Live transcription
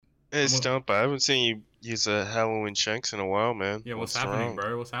Hey, I'm, Stump, I haven't seen you use a Halloween Shanks in a while, man. yeah, what's What's happening, wrong?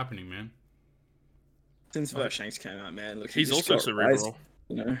 bro? What's happening, man? Since Shanks came out, man, look, he He's just also got raised, cerebral.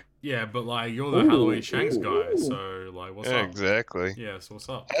 you know. Yeah, but like you're the Halloween Ooh, Shanks ooh, guy, ooh. so like, what's Yeah, up? exactly. Yeah, so what's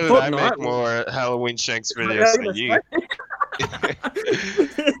up? How did I Fortnite. make more Halloween Shanks What are videos you than you? gonna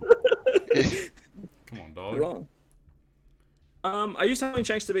say? Come on, You're dog. wrong. I used Halloween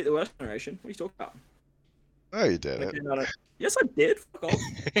Shanks to beat the worst generation. What are you talking about? Oh, you did When it. it came out yes, I did. Fuck off.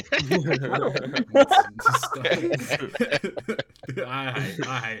 I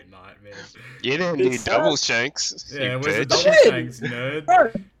hate Night, man. You didn't do It's double Shanks, you Yeah, where's the bitch. double did. Shanks, nerd?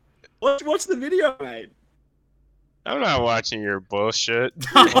 Bro, watch the video, mate. I'm not watching your bullshit.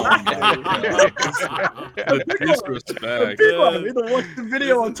 Oh my god. The big disrespect. The big one. Either watch the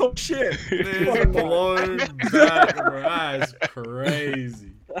video or talk shit. There's Come on, blown back, bro. That's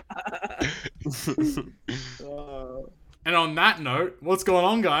crazy. Uh, And on that note, what's going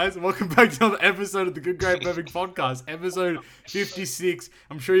on, guys? Welcome back to another episode of the Good Great Perfect Podcast, episode 56.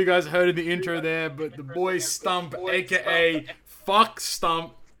 I'm sure you guys heard in the intro there, but the boy Stump, aka Fuck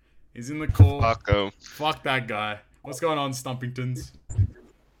Stump, is in the call. Fuck 'em. Fuck that guy. What's going on, Stumpingtons?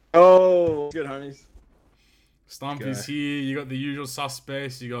 good homies. Stump Okay. is here. You got the usual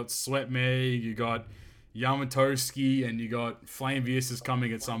suspects. You got Sweatme. You got Yamatoski, and you got Flame Vius is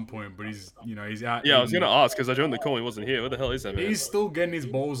coming at some point, but he's out. Yeah, I was eating- gonna ask because I joined the call. He wasn't here. Where the hell is that man? He's still getting his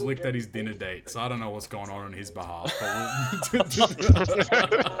balls licked at his dinner date, so I don't know what's going on his behalf. But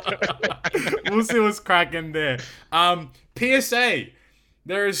we'll see what's cracking there. PSA: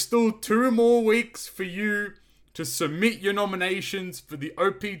 there is still 2 more weeks for you to submit your nominations for the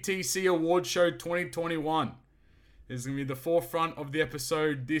OPTC Award Show 2021. This is gonna be the forefront of the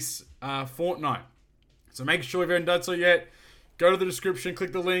episode this fortnight. So make sure if you haven't done so yet, go to the description,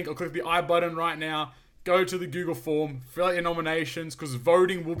 click the link, or click the I button right now. Go to the Google form, fill out your nominations, because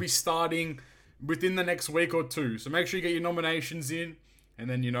voting will be starting within the next week or 2. So make sure you get your nominations in, and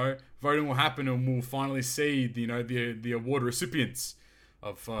then voting will happen, and we'll finally see the award recipients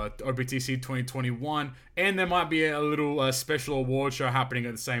of OPTC 2021. And there might be a little special award show happening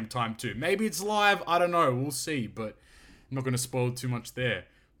at the same time too. Maybe it's live. I don't know. We'll see, but I'm not going to spoil too much there.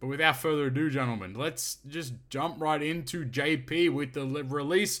 But without further ado, gentlemen, let's just jump right into JP with the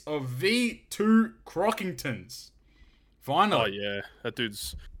release of V2 Crockingtons. Finally. Oh yeah, that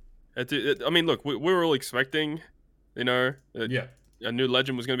dude's. That dude. I mean, look, we were all expecting, Yeah. a new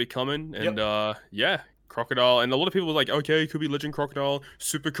legend was gonna be coming, and yeah, Crocodile, and a lot of people were like, okay, it could be Legend Crocodile,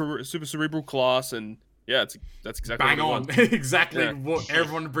 super cerebral class, and yeah, that's exactly Bang what on. it was. Exactly Yeah. what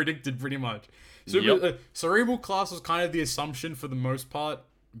everyone predicted, pretty much. Yep. Cerebral class was kind of the assumption for the most part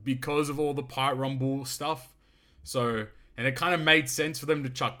because of all the Pirate Rumble stuff. So, and it kind of made sense for them to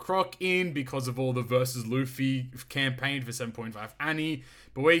chuck Croc in because of all the versus Luffy campaign for 7.5 Annie.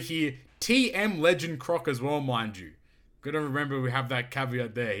 But we're here, TM Legend Croc as well, mind you. Gotta remember we have that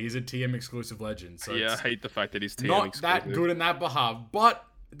caveat there. He's a TM exclusive legend. So Yeah, I it's hate the fact that he's TM not exclusive. that good in that behalf. But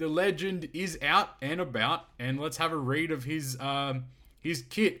the legend is out and about, and let's have a read of his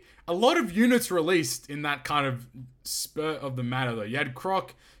kit. A lot of units released in that kind of spur of the matter, though. You had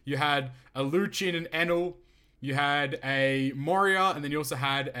Croc, you had a Luchin and Enel, you had a Moria, and then you also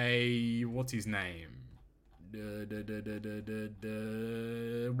had a what's his name?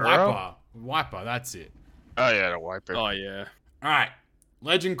 Wiper. That's it. Oh, yeah, the wiper. Oh yeah. All right,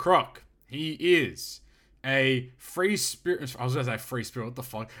 Legend Croc. He is a free spirit. I was gonna say free spirit. What the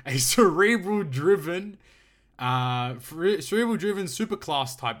fuck? A cerebral-driven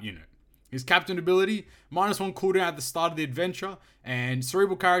superclass type unit. His captain ability, -1 cooldown at the start of the adventure, and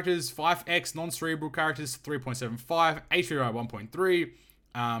cerebral characters 5x, non-cerebral characters 3.75, HP by 1.3.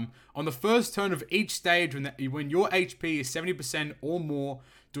 On the first turn of each stage, when your HP is 70% or more,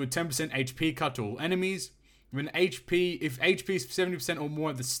 do a 10% HP cut to all enemies. If HP is 70% or more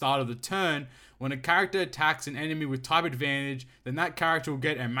at the start of the turn, when a character attacks an enemy with type advantage, then that character will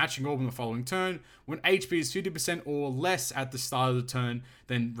get a matching orb on the following turn. When HP is 50% or less at the start of the turn,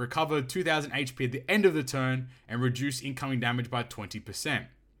 then recover 2000 HP at the end of the turn and reduce incoming damage by 20%.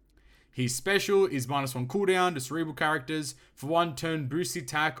 His special is -1 cooldown to cerebral characters. For 1 turn, boost the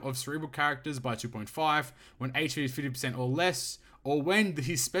attack of cerebral characters by 2.5 when HP is 50% or less, or when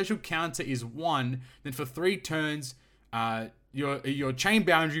his special counter is 1, then for 3 turns, your chain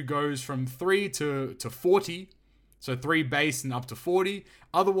boundary goes from 3 to 40, so 3 base and up to 40.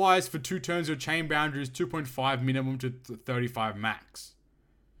 Otherwise, for 2 turns, your chain boundary is 2.5 minimum to 35 max.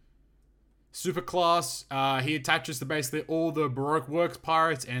 Superclass, he attaches to basically all the Baroque Works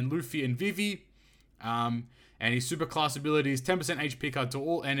pirates and Luffy and Vivi. And his super class ability is 10% HP cut to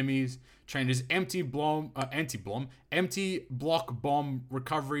all enemies. Changes empty block bomb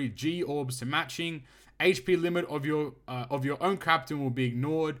recovery G orbs to matching. HP limit of your own captain will be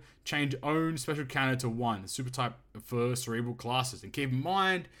ignored. Change own special counter to 1. Super type for cerebral classes. And keep in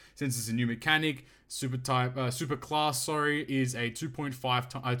mind, since it's a new mechanic, super class is a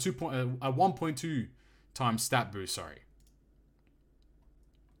 1.2 times stat boost. Sorry,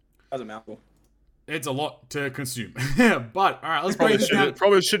 That's a mouthful. it's a lot to consume. But all right, let's break this down.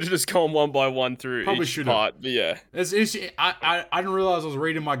 Probably should have just gone one by one through Probably each should've. part. But yeah, I didn't realize I was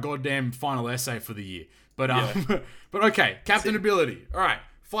reading my goddamn final essay for the year. But but okay, captain ability. All right,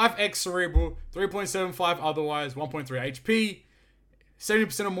 5x cerebral, 3.75 otherwise, 1.3 HP,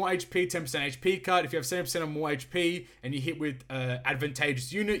 70% or more HP, 10% HP cut. If you have 70% or more HP and you hit with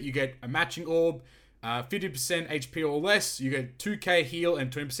advantageous unit, you get a matching orb. 50% HP or less, you get 2k heal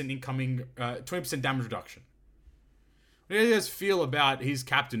and 20% damage reduction. What do you guys feel about his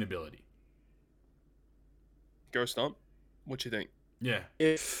captain ability? go stomp. What you think? Yeah.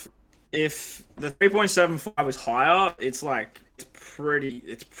 If the 3.75 is higher, it's pretty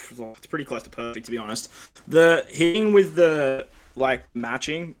close to perfect, to be honest. The hitting with the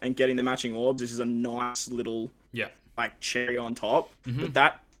matching and getting the matching orbs, this is a nice little cherry on top. But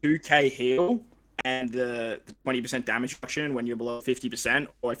that 2k heal and the 20% damage reduction when you're below 50%,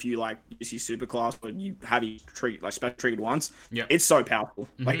 or if you use your super class or you have your special triggered once, it's so powerful.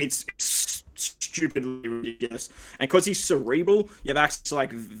 It's stupidly ridiculous. And because he's cerebral, you have access to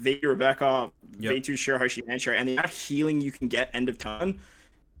V Rebecca, V2 Shirahoshi Mantra, and the amount of healing you can get end of turn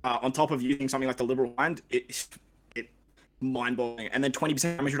on top of using something like the Liberal Hand, it's mind-boggling. And then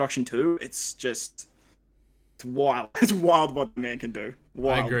 20% damage reduction too. It's wild. It's wild what the man can do.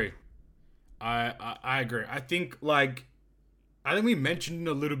 Wild. I agree. I agree. I think we mentioned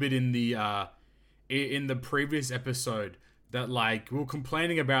a little bit in the previous episode that we were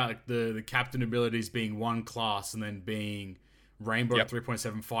complaining about the captain abilities being one class and then being Rainbow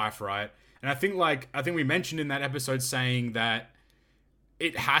 3.75, right? And I think we mentioned in that episode saying that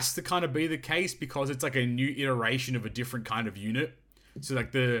it has to kind of be the case because it's a new iteration of a different kind of unit. So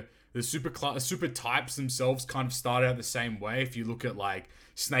the super types themselves kind of start out the same way. If you look at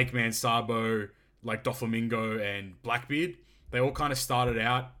Snake Man, Sabo, Doflamingo, and Blackbeard, they all kind of started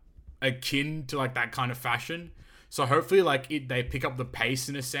out akin to that kind of fashion. So hopefully they pick up the pace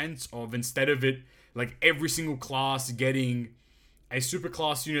in a sense of, instead of it every single class getting a super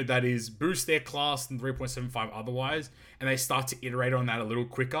class unit that is boost their class than 3.75 otherwise, and they start to iterate on that a little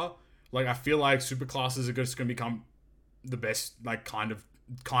quicker. I feel super classes are just going to become the best kind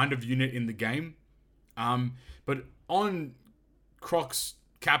of unit in the game. But on Croc's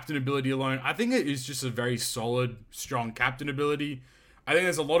captain ability alone, I think it is just a very solid, strong captain ability. I think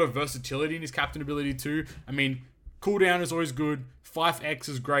there's a lot of versatility in his captain ability too. I mean, cooldown is always good. 5x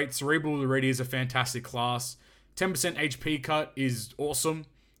is great. Cerebral already is a fantastic class. 10% HP cut is awesome.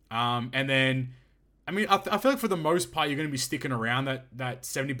 And then, I mean, I feel for the most part, you're going to be sticking around that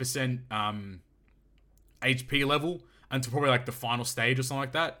 70% HP level until probably the final stage or something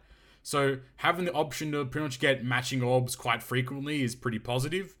like that. So having the option to pretty much get matching orbs quite frequently is pretty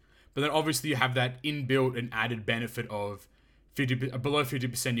positive. But then obviously you have that inbuilt and added benefit of below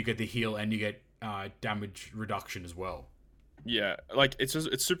 50% you get the heal and you get damage reduction as well. Yeah,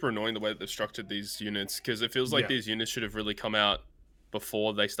 it's super annoying the way that they've structured these units, because it feels these units should have really come out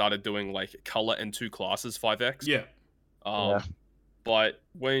before they started doing color and 2 classes 5x. Yeah. But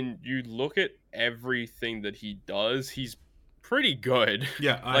when you look at everything that he does, he's pretty good.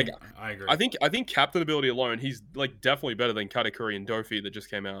 Yeah, I agree. I think captain ability alone, he's definitely better than Katakuri and Dofi that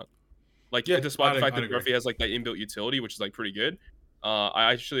just came out. Despite the fact that Dofi has that inbuilt utility, which is pretty good.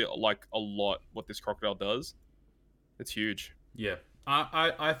 I actually like a lot what this crocodile does. It's huge. Yeah.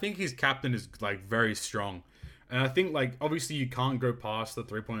 I think his captain is very strong. And I think obviously you can't go past the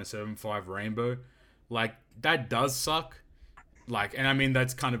 3.75 rainbow. That does suck. And I mean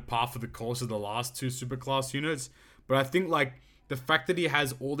that's kind of par for the course of the last 2 superclass units. But I think the fact that he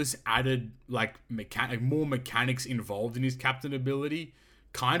has all this added more mechanics involved in his captain ability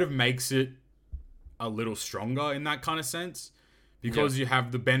kind of makes it a little stronger in that kind of sense. Because you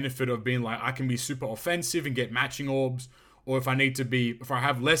have the benefit of being I can be super offensive and get matching orbs, or if I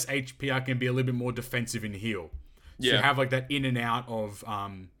have less HP, I can be a little bit more defensive and heal. So you have that in and out of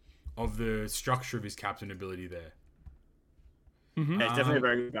the structure of his captain ability there. Mm-hmm. Yeah, it's definitely a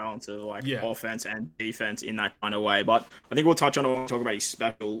very good balance of offense and defense in that kind of way. But I think we'll touch on it when we talk about his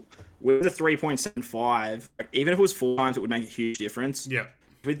special. With the 3.75, even if it was 4 times, it would make a huge difference. Yeah.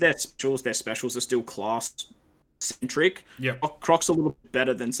 With their specials are still class centric. Yeah. Croc's a little bit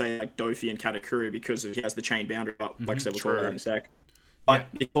better than say like Dofi and Katakuri because he has the chain boundary up, like I said, we'll talk about in a sec. But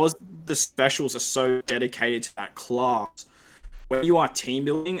because the specials are so dedicated to that class, when you are team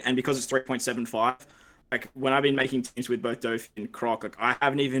building, and because it's 3.75, like when I've been making teams with both Dofi and Croc, like I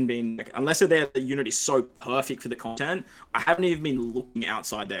haven't even been like, unless the unit is so perfect for the content, I haven't even been looking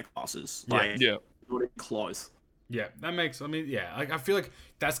outside their classes. Like, not even close. Yeah, that makes. I mean, yeah, like I feel like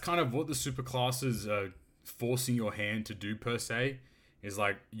that's kind of what the super classes are forcing your hand to do per se. Is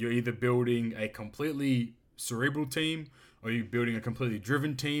like you're either building a completely cerebral team, or you're building a completely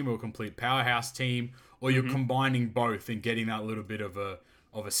driven team, or a complete powerhouse team, or you're combining both and getting that little bit of a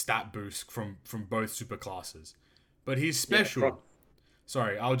stat boost from both super classes. But he's special.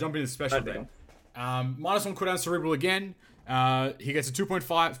 Sorry, I'll jump into special then. -1 cooldown cerebral again. He gets a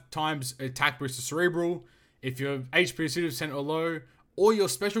 2.5 times attack boost to cerebral. If your HP is 50% or low, or your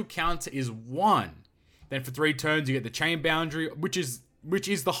special counter is 1, then for 3 turns you get the chain boundary, which is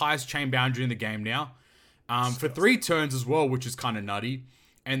the highest chain boundary in the game now. For 3 turns as well, which is kind of nutty.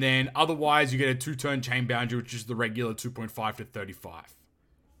 And then otherwise you get a 2-turn chain boundary, which is the regular 2.5 to 35.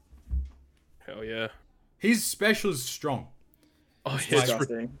 Hell yeah. His special is strong. Oh, yeah.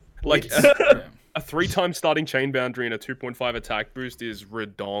 Like, a 3-time starting chain boundary and a 2.5 attack boost is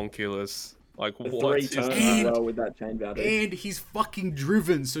redonkulous. Like, what? 3 turns as well with that chain boundary. And he's fucking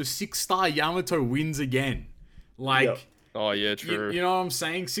driven, so 6-star Yamato wins again. Like, oh yeah, true. You know what I'm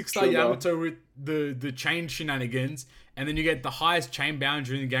saying? 6-star Yamato with the chain shenanigans, and then you get the highest chain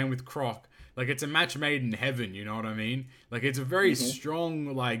boundary in the game with Croc. Like, it's a match made in heaven, you know what I mean? Like, it's a very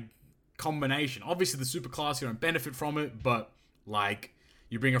strong, like, combination. Obviously, the super class, you don't benefit from it, but, like,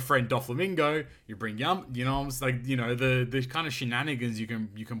 you bring a friend Doflamingo, you bring you know, it's like, you know, the kind of shenanigans you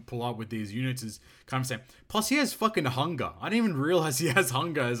can pull up with these units is kind of same. Plus, he has fucking hunger. I didn't even realize he has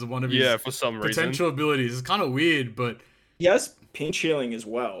hunger as one of his for some potential abilities. It's kind of weird, but he has pinch healing as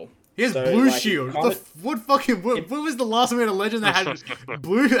well. He has blue shield. What was the last meta legend that had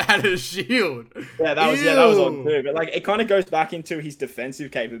blue had a shield? Yeah, that was on too. But like, it kind of goes back into his defensive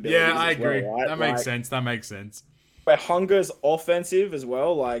capabilities. Yeah, I agree. Well, right? That makes sense. That makes sense. Where hunger's offensive as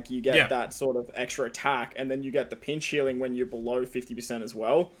well, like you get that sort of extra attack, and then you get the pinch healing when you're below 50% as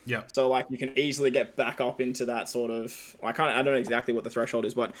well. Yeah. So like you can easily get back up into that sort of, I don't know exactly what the threshold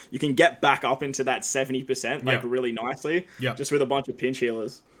is, but you can get back up into that 70% like really nicely. Yeah. Just with a bunch of pinch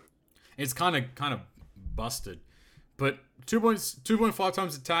healers. It's kind of busted, but 2.5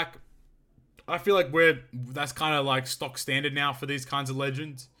 times attack. I feel like that's kind of like stock standard now for these kinds of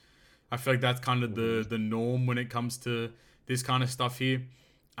legends. I feel like that's kind of the norm when it comes to this kind of stuff here.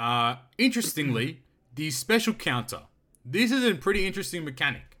 Interestingly, the special counter. This is a pretty interesting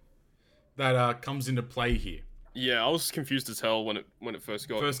mechanic that comes into play here. Yeah, I was confused as hell when it first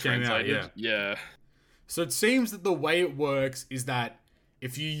came out. Yeah. So it seems that the way it works is that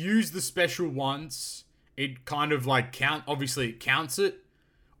if you use the special once, it kind of like obviously it counts it.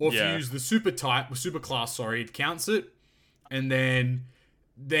 Or if you use the super class, it counts it. And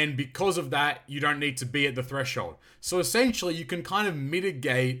then because of that, you don't need to be at the threshold. So essentially, you can kind of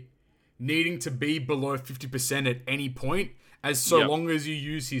mitigate needing to be below 50% at any point, as long as you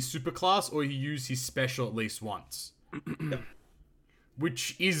use his super class or you use his special at least once.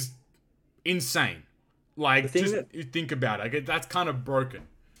 Which is insane. Like, think about it. That's kind of broken.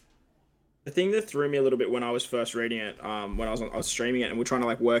 The thing that threw me a little bit when I was first reading it, when I was streaming it and we're trying to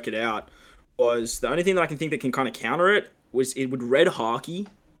like work it out, was the only thing that I can think that can kind of counter it was would Red Haki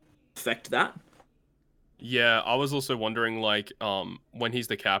affect that? Yeah, I was also wondering, like, when he's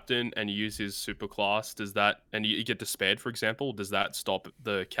the captain and you use his super class, does that, and you get despaired, for example, does that stop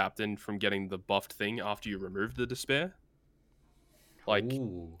the captain from getting the buffed thing after you remove the despair? Like,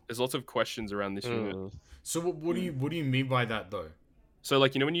 there's lots of questions around this unit. So what do you mean by that though? So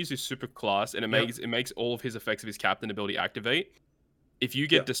like, you know, when you use his super class and it makes all of his effects of his captain ability activate. If you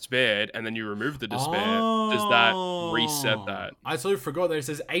get despaired and then you remove the despair, does that reset that? I totally forgot that it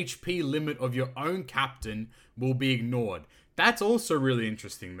says HP limit of your own captain will be ignored. That's also really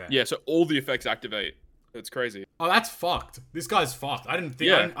interesting there. Yeah, so all the effects activate. It's crazy. Oh, that's fucked. This guy's fucked. I didn't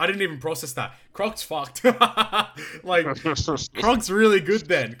think. I didn't even process that. Croc's fucked. Like, Croc's really good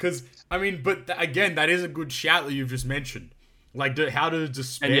then, because I mean, but again, that is a good shout that you've just mentioned. Like, how does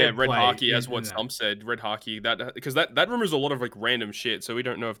despair and Red Haki, as what Stump said, Red Haki, because that removes a lot of like random shit, so we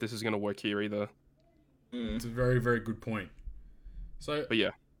don't know if this is gonna work here either. It's a very, very good point. So, but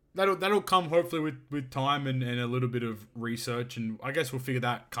yeah, that'll come hopefully with time and a little bit of research, and I guess we'll figure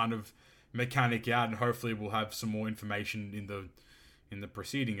that kind of mechanic out, and hopefully we'll have some more information in the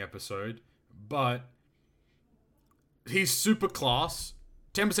preceding episode. But he's super class,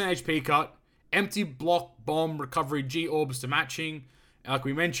 10% HP cut, empty block, bomb, recovery, G orbs to matching. Like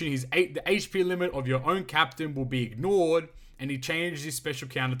we mentioned, the HP limit of your own captain will be ignored, and he changes his special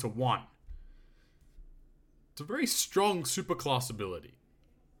counter to 1. It's a very strong superclass ability.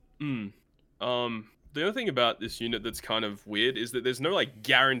 The other thing about this unit that's kind of weird is that there's no like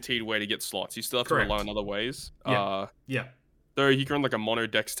guaranteed way to get slots. You still have to rely on other ways. Yeah. Though you can run like a mono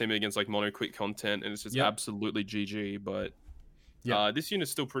dex team against like mono quick content, and it's just absolutely GG. But this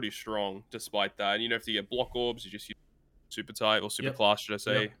unit's still pretty strong despite that. And, if you get block orbs, you just use super tight or super class, should I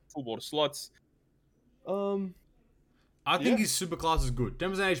say? Full border slots. I think his super class is good.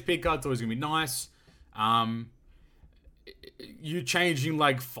 Demos and HP card's always gonna be nice. You changing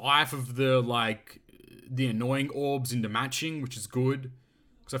like 5 of the annoying orbs into matching, which is good.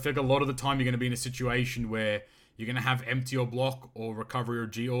 Because I feel like a lot of the time you're going to be in a situation where you're going to have empty or block or recovery or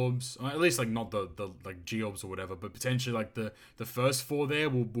G orbs. Or at least like not the like G orbs or whatever, but potentially like the first 4 there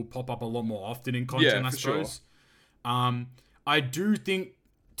will pop up a lot more often in content, I suppose. Sure. I do think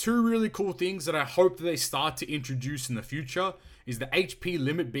 2 really cool things that I hope that they start to introduce in the future is the HP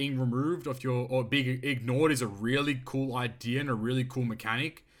limit being removed or being ignored is a really cool idea and a really cool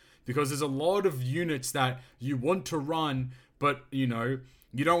mechanic. Because there's a lot of units that you want to run, but you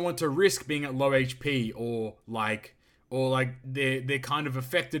don't want to risk being at low HP or they're kind of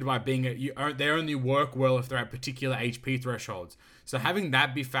affected by being they only work well if they're at particular HP thresholds. So having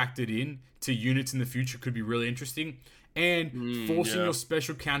that be factored in to units in the future could be really interesting. And forcing your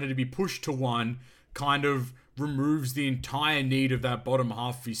special counter to be pushed to 1 kind of removes the entire need of that bottom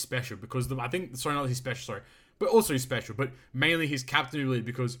half of his special. Because not his special, but also his special, but mainly his captain ability,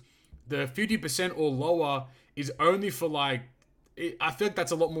 because the 50% or lower is only for I feel like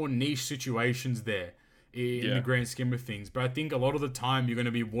that's a lot more niche situations there in the grand scheme of things. But I think a lot of the time you're going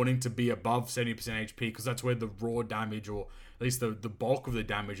to be wanting to be above 70% HP because that's where the raw damage, or at least the bulk of the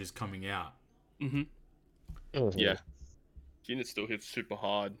damage, is coming out. Yeah. Unit still hits super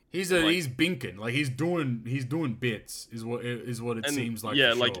hard. He's binking, like he's doing bits is what it seems like.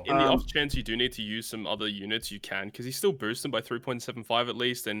 Yeah, like in the off chance you do need to use some other units, you can, because he's still boosting by 3.75 at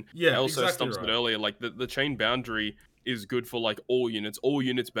least. And also stumps it earlier. Like the chain boundary is good for like all units. All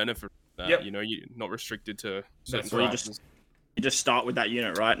units benefit from that. You're not restricted to certain classes. You just start with that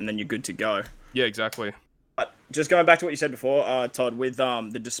unit, right, and then you're good to go. Yeah, exactly. But just going back to what you said before, Todd, with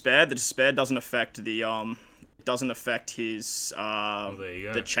the despair doesn't affect his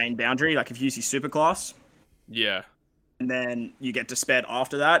the chain boundary. Like if you use his super class, and then you get despaired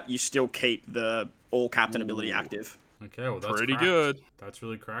after that, you still keep the all captain ability active. Okay, well that's pretty good. That's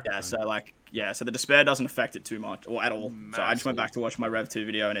really cracked. Yeah, so the despair doesn't affect it too much or at all. Massive. So I just went back to watch my Rev 2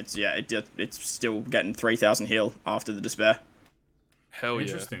 video, and it's still getting 3,000 heal after the despair. Hell yeah.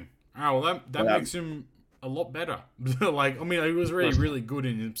 Interesting. Oh, well that makes him a lot better. He was really, really good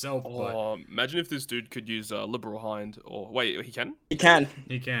in himself. But imagine if this dude could use Liberal Hind, or wait, he can? He can,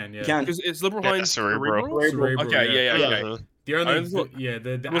 yeah. Because it's Liberal Hind Cerebral. Okay, okay. The only,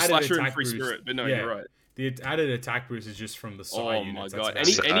 the added attack free boost. Spirit, but no, you're right. The added attack boost is just from the side units. Oh my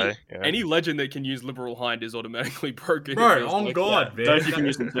god! Any legend that can use Liberal Hind is automatically broken. Bro, on God, man. Those you can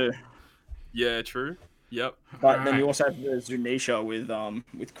use them too. Yeah, true. Yep. But then you also have the Zunisha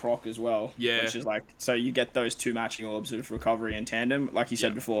with Croc as well. Yeah. Which is so you get those 2 matching orbs of recovery and tandem. Like you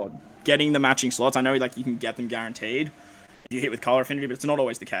said before, getting the matching slots, I know you can get them guaranteed if you hit with color affinity, but it's not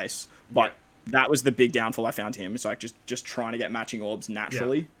always the case. But that was the big downfall I found to him. It's just trying to get matching orbs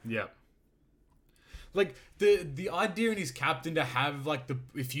naturally. Yeah. Like the idea in his captain to have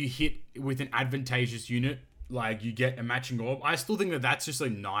if you hit with an advantageous unit, you get a matching orb. I still think that's just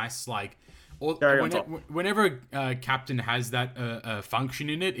nice. Whenever a captain has that function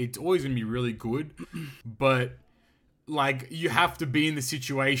in it, it's always gonna be really good. But you have to be in the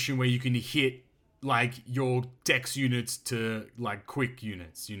situation where you can hit your dex units to quick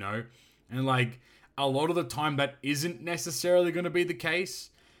units, and a lot of the time that isn't necessarily going to be the case.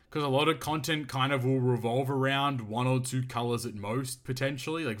 Because a lot of content kind of will revolve around 1 or 2 colors at most,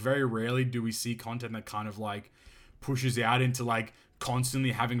 potentially. Very rarely do we see content that kind of pushes out into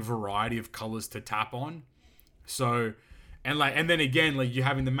constantly having variety of colors to tap on. So, and then again, you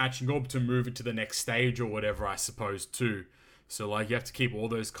having the matching orb to move it to the next stage or whatever, I suppose, too. So, you have to keep all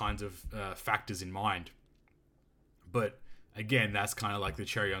those kinds of factors in mind. But again, that's kind of the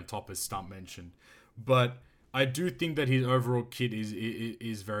cherry on top, as Stump mentioned. But I do think that his overall kit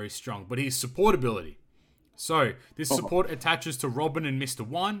is very strong, but his support ability. So, this support attaches to Robin and Mr.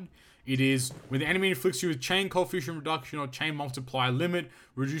 1. It is, when the enemy inflicts you with chain coefficient reduction or chain multiplier limit,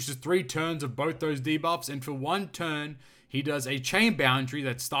 reduces 3 turns of both those debuffs, and for 1 turn, he does a chain boundary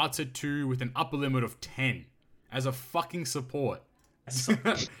that starts at 2 with an upper limit of 10 as a fucking support.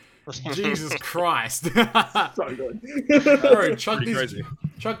 Jesus Christ. So good. Bro, chuck Pretty crazy.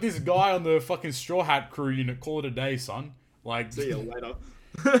 this guy on the fucking Straw Hat crew unit. Call it a day, son. Like, See you later.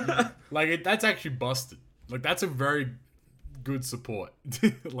 that's actually busted. Like, that's a very good support.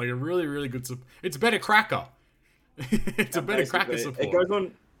 Like, a really, really good support. It's a better cracker. It's a better cracker support. It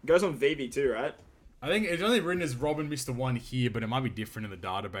goes on VV too, right? I think it's only written as Robin Mr. 1 here, but it might be different in the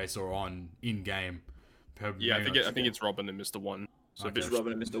database or on in-game. Yeah, I think it's Robin and Mr. 1. So Okay. Just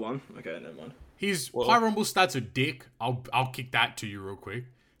Robin and Mr. One. Okay, never mind. His Pyrumble stats are dick. I'll kick that to you real quick.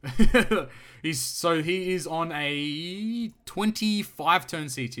 He is on a 25 turn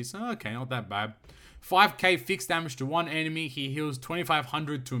CT. So okay, not that bad. 5k fixed damage to one enemy. He heals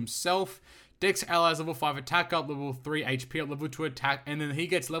 2500 to himself. Dex allies level 5 attack up, level 3 HP up, level 2 attack, and then he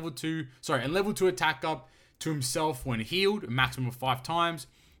gets level 2 attack up to himself when healed, a maximum of 5 times.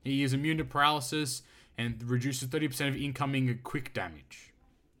 He is immune to paralysis and reduces 30% of incoming quick damage.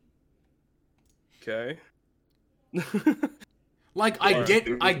 Okay. Like I get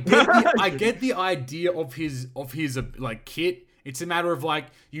the idea of his like kit. It's a matter of like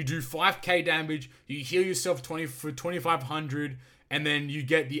you do 5k damage, you heal yourself 2500, and then you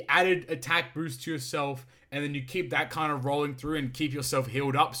get the added attack boost to yourself, and then you keep that kind of rolling through and keep yourself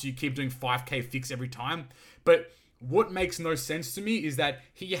healed up, so you keep doing 5k fix every time. But what makes no sense to me is that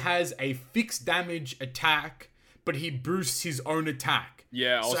he has a fixed damage attack, but he boosts his own attack.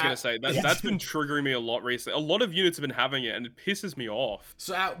 Yeah, I was gonna say that's been triggering me a lot recently. A lot of units have been having it, and it pisses me off.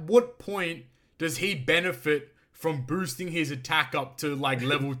 So at what point does he benefit from boosting his attack up to like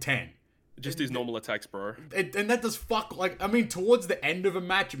level 10? Just his normal attacks, bro. And that does fuck, like, I mean, towards the end of a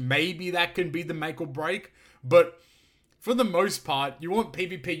match, maybe that can be the make or break, but for the most part, you want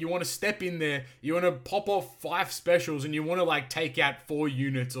PvP, you want to step in there, you want to pop off 5 specials, and you want to like take out 4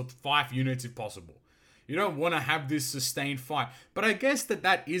 units or 5 units if possible. You don't want to have this sustained fight. But I guess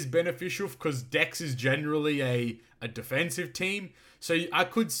that is beneficial because Dex is generally a defensive team. So I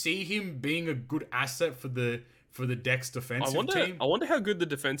could see him being a good asset for the Dex defensive team. I wonder how good the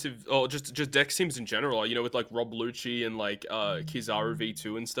defensive, just Dex teams in general are, you know, with like Rob Lucci and like Kizaru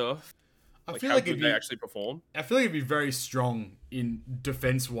V2 and stuff. I like feel how like good they actually perform. I feel like it'd be very strong in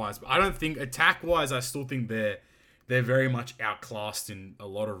defense-wise, but I don't think attack-wise. I still think they're very much outclassed in a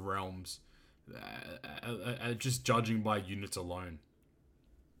lot of realms. Just judging by units alone.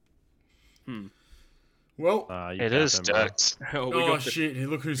 Well, it is Dex. Shit!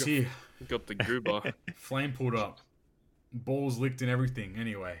 Look who's here. Got the goober. Flame pulled up, balls licked and everything.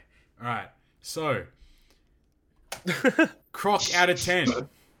 Anyway, all right. So, Croc out of 10.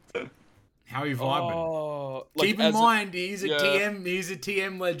 How are you vibing? Keep in mind, he's a TM. He's a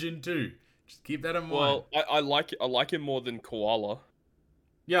TM legend too. Just keep that in mind. Well, I like him more than Koala.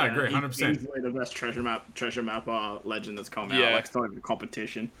 Yeah, I agree, 100%. Easily the best treasure map legend that's come out. Like, it's not even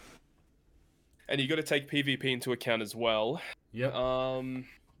competition. And you got to take PvP into account as well. Yep.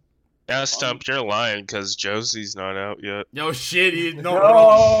 Yeah, Stump, you're lying because Josie's not out yet. Yo, shit, he's not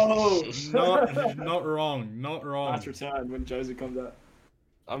wrong. Not wrong. Not wrong. Last return when Josie comes out.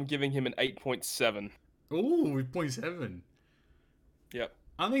 I'm giving him an 8.7. Ooh, 8.7. Yep.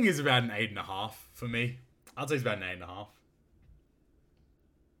 I think it's about an 8.5 for me. I'd say it's about an 8.5.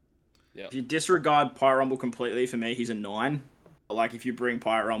 Yeah. If you disregard Pyrumble completely, for me, he's a 9. But, like, if you bring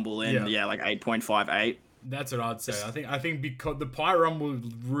Pyrumble in, like 8.58. That's what I'd say. I think because the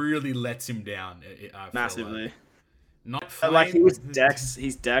Pyrumble really lets him down. Massively. Like. Not Flame. Like, he was Dex.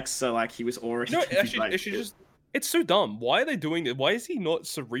 He's Dex, so, like, he was already... No, actually, it's so dumb. Why are they doing it? Why is he not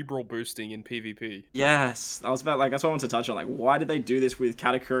cerebral boosting in PvP? Yes, that's what I wanted to touch on. Like, why did they do this with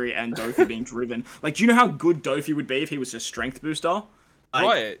Katakuri and Dofi being driven? Like, do you know how good Dofi would be if he was a strength booster? Like,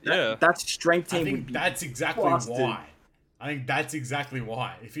 right, yeah. That strength team I think would be that's exactly busted. why. I think that's exactly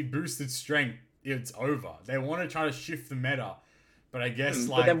why. If he boosted strength, it's over. They want to try to shift the meta, but I guess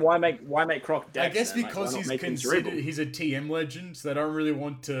But then why make Croc Dex? I guess then? because Like, he's considered he's a TM legend, so they don't really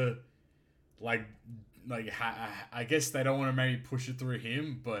want to I guess they don't want to maybe push it through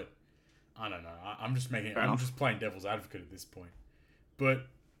him, but I don't know. I'm just playing devil's advocate at this point. But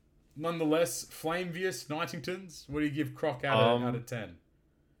nonetheless, Flamevius Knightingtons, what do you give Croc out of 10?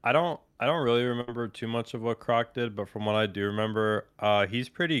 I don't really remember too much of what Croc did, but from what I do remember, he's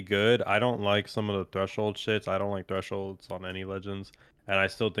pretty good. I don't like some of the threshold shits. I don't like thresholds on any legends, and I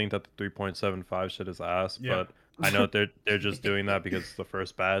still think that the 3.75 shit is ass. Yeah. But I know they're just doing that because it's the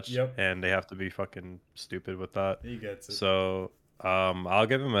first batch, Yep. and they have to be fucking stupid with that. He gets it. So I'll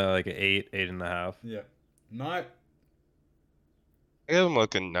give him like an 8.5. Yeah. Night. I give him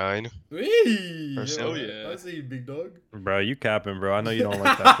like a 9. Hey, Personally. yeah. I see you, big dog. Bro, you capping, bro. I know you don't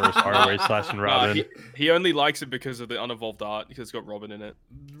like that first R-Way slashing Nah, Robin. he only likes it because of the unevolved art because it's got Robin in it.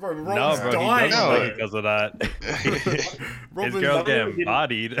 Bro, No, Robin's bro, dying, he doesn't bro. like it because of that. His Robin's girl's dying. getting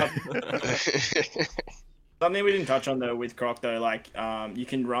bodied. Something we didn't touch on though with Croc though, like you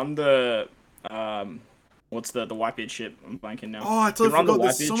can run the what's the Whitebeard ship? I'm blanking now. Oh, I You totally can run the forgot.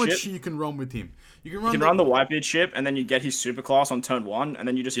 There's so Whitebeard much ship. shit you can run with him. You can You run, can run the Whitebeard ship, and then you get his superclass on turn 1, and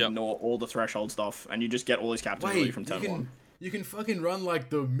then you just Yep. ignore all the threshold stuff, and you just get all his captain ability Wait, from you turn 1. can you can fucking run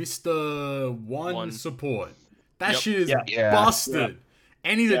like the Mr. One One. support. That Yep. shit is Yeah. busted.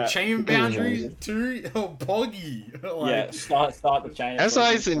 And he's Yeah. a chain boundary too. Oh, Poggy. Like, start the chain. That's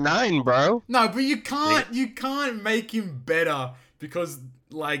why he's a 9, bro. no, but you can't make him better because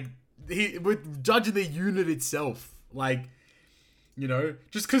like he with judging the unit itself, like. You know,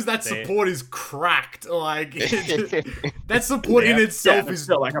 just because that support is cracked, like that support in itself Yeah, is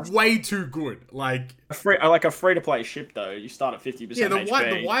still like way too good. Like, a free to play ship though. You start at 50%. yeah, the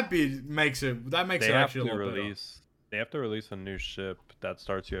HP. Whitebeard makes it. That makes They it have actually to a lot better. release. They have to release a new ship that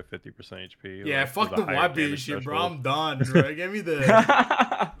starts you at 50% HP. Yeah, like, fuck with the a higher Whitebeard damage ship, bro. threshold. I'm done, bro. Give me the.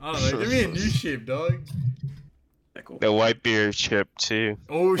 I don't know. Give me a new ship, dog. Yeah, cool. The Whitebeard ship, too.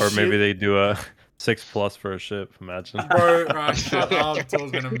 Oh Or shit. maybe they do a 6+ for a ship. Imagine. Bro, right, shut up.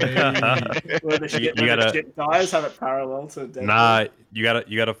 Talking to me. Where the ship, you where the gotta- ship dies, have it parallel to Deadpool. Nah, you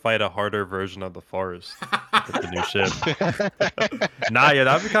gotta fight a harder version of the forest with the new ship. Nah, yeah,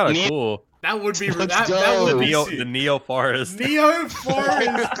 that'd be kind of Neo- cool. That would be Let's that go. would be Neo, sick. the Neo Forest. Neo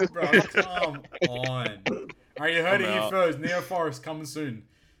Forest, bro. Come on. Alright, you heard it I'm here out. first. Neo Forest coming soon.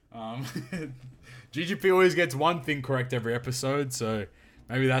 GGP always gets one thing correct every episode, so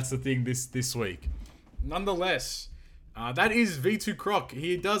maybe that's the thing this week. Nonetheless, that is V2 Croc.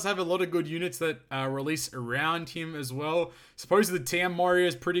 He does have a lot of good units that release around him as well. Supposedly the TM Mario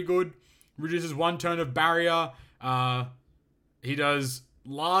is pretty good. Reduces 1 turn of barrier. He does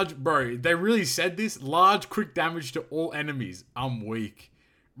large, bro. They really said this. Large quick damage to all enemies. I'm weak.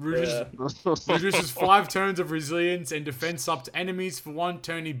 Reduces 5 turns of resilience and defense up to enemies. For 1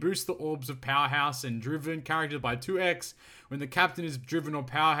 turn, he boosts the orbs of Powerhouse and Driven characters by 2x. When the captain is Driven or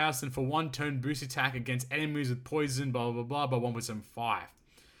Powerhouse, and for 1 turn, boost attack against enemies with poison, blah blah blah, by 1.75.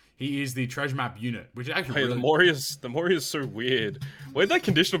 He is the treasure map unit, which is actually Hey, really... the Moria's so weird. Where'd that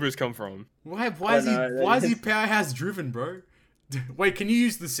conditional boost come from? Why I is he know, why is he Powerhouse Driven, bro? Wait, can you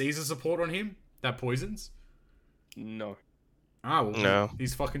use the Caesar support on him? That poisons? No. Ah, well, No.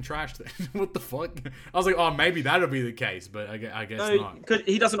 he's fucking trash then. What the fuck? I was like, oh, maybe that'll be the case, but I guess No, not. because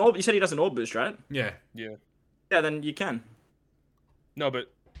he doesn't orb. You said he doesn't orb boost, right? Yeah. Yeah. Yeah, then you can. No,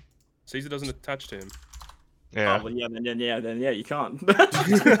 but Caesar doesn't attach to him. Yeah. Oh, well, then you can't.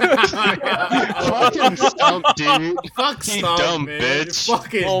 Fucking stump, dude. Fuck You Stump, dumb man. bitch.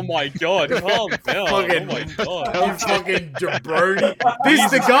 Fucking, Oh my god, calm down. Fucking- Oh my god. you fucking jabroni.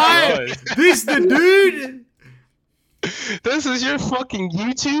 This the Jesus guy? Christ. This the dude? This is your fucking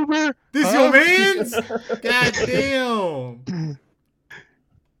YouTuber? This Huh? your man's? God damn.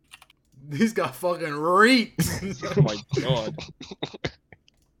 This guy fucking reeks. Oh my god.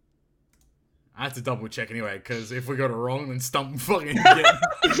 I had to double check anyway, because if we got it wrong, then Stump fucking get...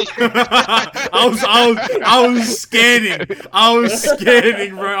 I was scanning. I was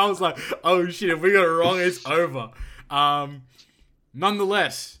scanning, bro. I was like, oh shit, if we got it wrong, it's over.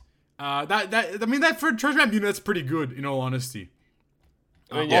 Nonetheless, that for a treasure map unit, that's pretty good, in all honesty.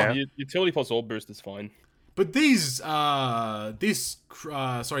 I mean, Yeah. yeah, utility plus orb boost is fine. But these Lucci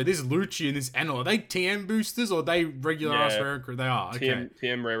and this Enel, are they TM boosters or are they regular ass Yeah. rare recruit? They are, okay.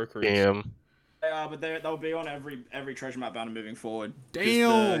 TM rare recruits. Damn. They are, but they'll be on every treasure map banner moving forward. 'Cause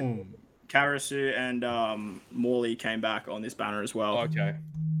Damn. Karasu and Morley came back on this banner as well. Okay.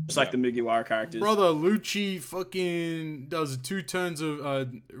 Just like the Mugiwara characters. Brother, Lucci fucking does 2 turns of,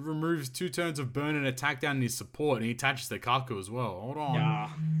 removes 2 turns of burn and attack down his support, and he attaches the Kaku as well. Hold on. Yeah.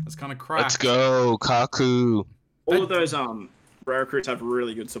 That's kind of cracked. Let's go, Kaku. All of those rare recruits have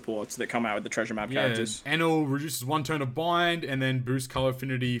really good supports that come out with the treasure map Yeah, characters. Enel reduces 1 turn of bind, and then boosts color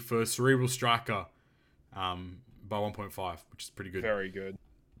affinity for Cerebral Striker by 1.5, which is pretty good. Very good.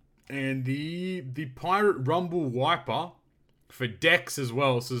 And the Pirate Rumble Wiper for Dex as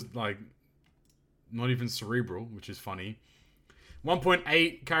well, so it's like not even Cerebral, which is funny.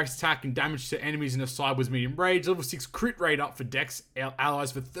 1.8 character attack and damage to enemies in a sideways medium rage. Level 6 crit rate up for Dex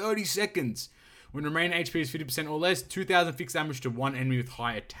allies for 30 seconds. When remaining HP is 50% or less, 2,000 fixed damage to 1 enemy with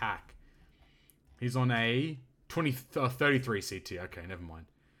high attack. He's on a 33 CT. Okay, never mind.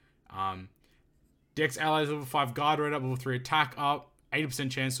 Dex allies level 5 guard rate up, level 3 attack up,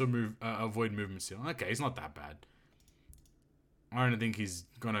 80% chance to avoid movement steal. Okay, he's not that bad. I don't think he's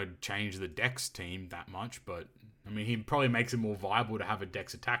gonna change the Dex team that much, but I mean, he probably makes it more viable to have a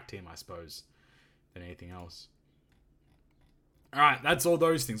Dex attack team, I suppose, than anything else. Alright, that's all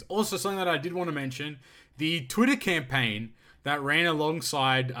those things. Also, something that I did want to mention, the Twitter campaign that ran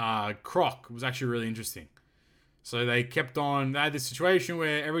alongside Croc was actually really interesting. So they had this situation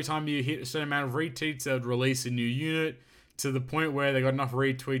where every time you hit a certain amount of retweets, they would release a new unit, to the point where they got enough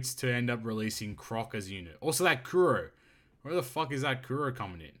retweets to end up releasing Croc as a unit. Also, that Kuro. Where the fuck is that Kuro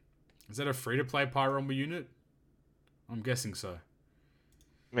coming in? Is that a free-to-play Pyro Rumble unit? I'm guessing so.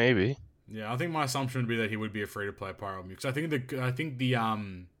 Maybe. Yeah, I think my assumption would be that he would be a free-to-play Pyro Rumble, because I think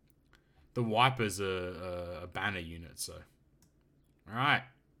the Wiper's a banner unit. So, all right.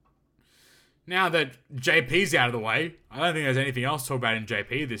 Now that JP's out of the way, I don't think there's anything else to talk about in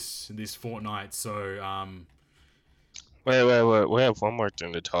JP this fortnight. So, Wait. We have one more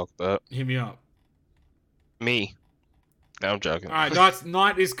thing to talk about. hit me up. Me. No, I'm joking. All right,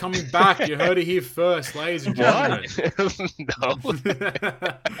 Knight is coming back. You heard it here first, ladies and gentlemen. No.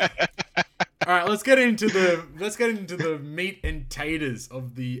 All right, let's get into the meat and taters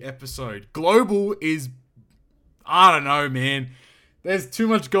of the episode. Global is, I don't know, man. There's too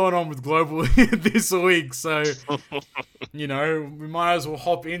much going on with Global this week, so we might as well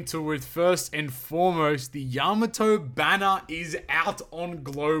hop into it. First and foremost, the Yamato banner is out on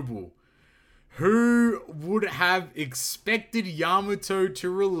Global. Who would have expected Yamato to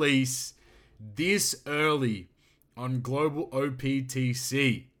release this early on Global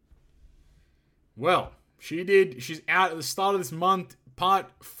OPTC? Well, she did. She's out at the start of this month.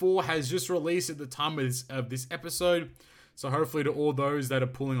 Part 4 has just released at the time of this episode. So hopefully to all those that are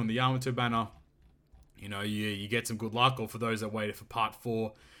pulling on the Yamato banner, you get some good luck. Or for those that waited for Part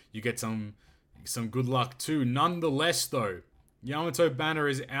 4, you get some good luck too. Nonetheless, though, Yamato banner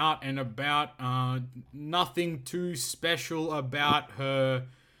is out and about. Nothing too special about her,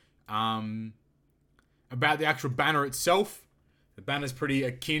 about the actual banner itself. The banner's pretty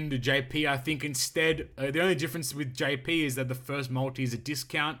akin to JP. I think instead, the only difference with JP is that the first multi is a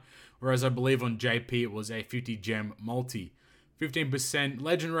discount, whereas I believe on JP it was a 50 gem multi. 15%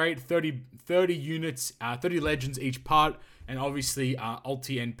 legend rate, 30 units, 30 legends each part, and obviously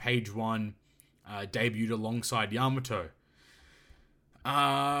Ulti and Page 1 debuted alongside Yamato.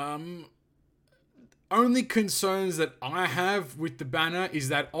 Only concerns that I have with the banner is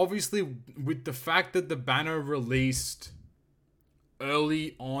that obviously with the fact that the banner released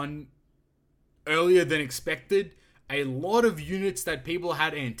earlier than expected, a lot of units that people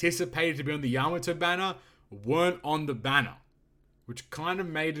had anticipated to be on the Yamato banner weren't on the banner, which kind of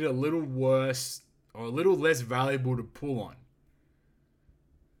made it a little worse or a little less valuable to pull on.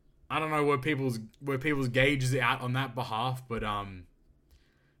 I don't know where people's gauge is out on that behalf, but I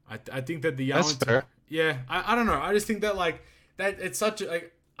think that the Yamato... That's fair. Yeah, I don't know. I just think that, that it's such a...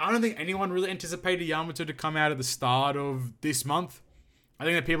 I don't think anyone really anticipated Yamato to come out at the start of this month. I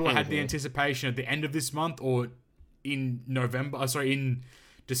think that people had the anticipation at the end of this month or in in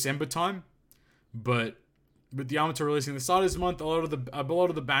December time. But with the Yamato releasing at the start of this month, a lot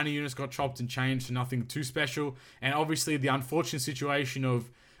of the banner units got chopped and changed to nothing too special. And obviously the unfortunate situation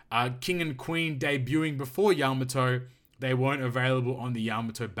of King and Queen debuting before Yamato, they weren't available on the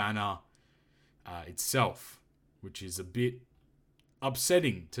Yamato banner itself, which is a bit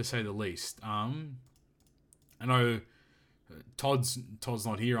upsetting to say the least. I know Todd's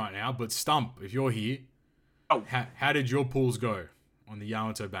not here right now, but Stump, if you're here, how did your pulls go on the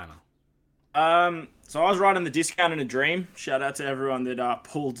Yamato banner? So I was riding the discount in a dream. Shout out to everyone that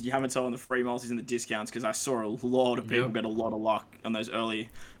pulled Yamato on the free multis and the discounts, because I saw a lot of people get a lot of luck on those early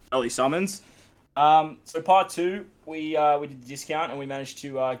summons. So part 2, we did the discount and we managed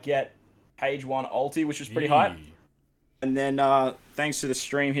to get Page 1 ulti, which was pretty hype. And then thanks to the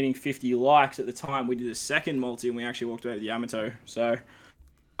stream hitting 50 likes at the time, we did a second multi and we actually walked away with Yamato. So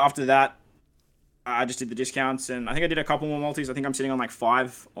after that, I just did the discounts and I think I did a couple more multis. I think I'm sitting on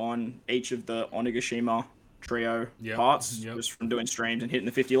 5 on each of the Onigashima trio parts, just from doing streams and hitting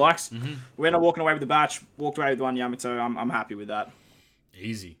the 50 likes. Mm-hmm. We ended up walking away with the batch, walked away with one Yamato. I'm happy with that.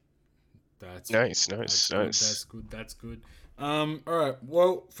 Easy. That's nice. That's good. All right.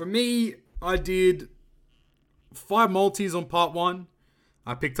 Well, for me, I did 5 multis on part 1.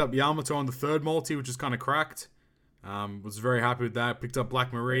 I picked up Yamato on the third multi, which is kind of cracked. Was very happy with that. Picked up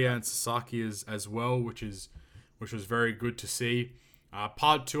Black Maria and Sasaki as well, which was very good to see.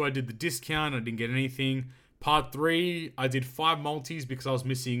 Part 2, I did the discount. I didn't get anything. Part 3, I did 5 multis because I'm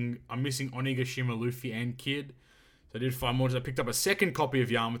missing Onigashima, Luffy, and Kid. So I did 5 multis. I picked up a second copy of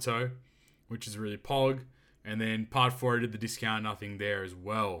Yamato, which is really pog. And then part 4, I did the discount, nothing there as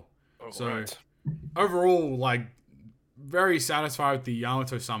well. Overall, very satisfied with the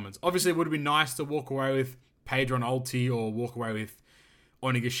Yamato summons. Obviously, it would have been nice to walk away with Padron ulti or walk away with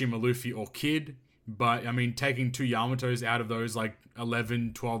Onigashima Luffy or Kid. But, I mean, taking 2 Yamatos out of those, like,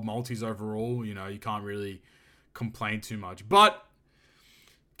 11, 12 multis overall, you know, you can't really complain too much. But,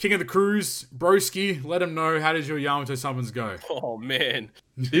 King of the Cruise, Broski, let him know, how does your Yamato summons go? Oh, man.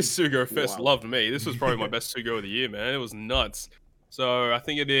 This Sugo Fest loved me. This was probably my best Sugo of the year, man. It was nuts. So, I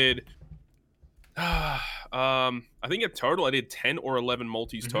think I did... I think in total I did 10 or 11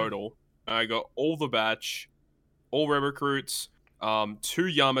 multis total. I got all the batch, all red recruits, 2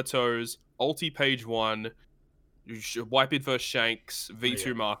 Yamatos, ulti page 1, Whitebeard vs Shanks,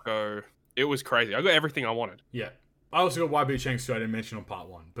 V2 Marco. It was crazy. I got everything I wanted. Yeah. I also got Whitebeard Shanks too, I didn't mention on part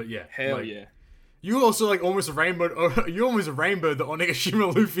 1. But yeah. Hell yeah. You also like almost a rainbow the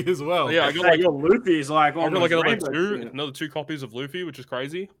Onigashima Luffy as well. Yeah, I got like your Luffy's like I got like another 2 copies of Luffy, which is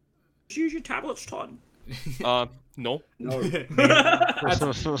crazy. Use your tablets, Todd. No. The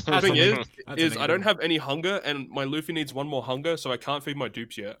thing is I don't have any hunger, and my Luffy needs 1 more hunger, so I can't feed my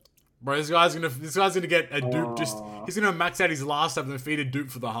dupes yet. Bro, this guy's gonna get a dupe. He's gonna max out his last up and then feed a dupe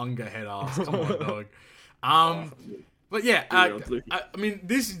for the hunger head ass. Come on, dog. But yeah, I mean,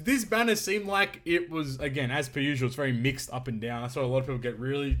 this banner seemed like it was, again, as per usual, it's very mixed up and down. I saw a lot of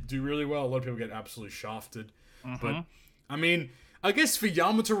people do really well. A lot of people get absolutely shafted. But I mean, I guess for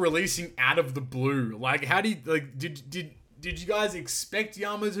Yamato releasing out of the blue, like, how do you, like, did you guys expect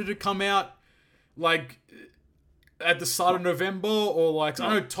Yamato to come out like at the start of November, or like, I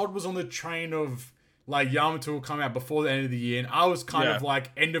know Todd was on the train of like Yamato will come out before the end of the year, and I was kind of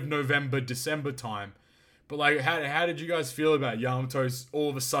like end of November, December time. But like, how did you guys feel about Yamato's all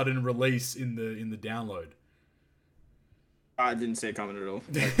of a sudden release in the download? I didn't see it coming at all.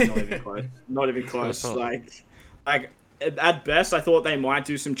 Like, not even close. Not even close. Like at best, I thought they might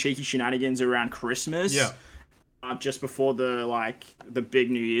do some cheeky shenanigans around Christmas. Yeah. Just before the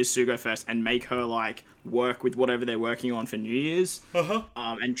big New Year's Sugo Fest, and make her like work with whatever they're working on for New Year's.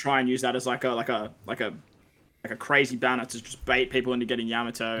 And try and use that as like a crazy banner to just bait people into getting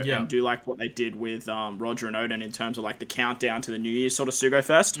Yamato, and do like what they did with Roger and Odin in terms of like the countdown to the New Year's sort of Sugo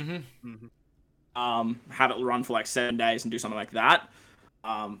Fest. Have it run for like 7 days and do something like that.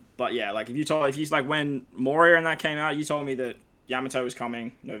 But yeah, like if he's like, when Moria and that came out, you told me that Yamato was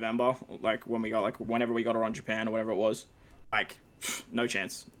coming November, like whenever we got her on Japan or whatever it was, like no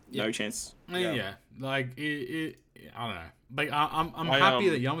chance. Yeah. Like I don't know. Like I'm happy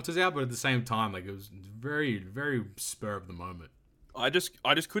that Yamato's out, but at the same time, like, it was very, very spur of the moment. I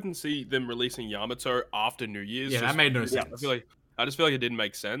just couldn't see them releasing Yamato after New Year's. Yeah, that made no sense. I just feel like it didn't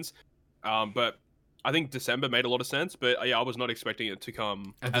make sense. But I think December made a lot of sense. But yeah, I was not expecting it to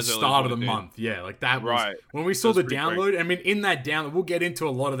come at the start of the month. Yeah, like that was right. When we saw the download. I mean, in that download, we'll get into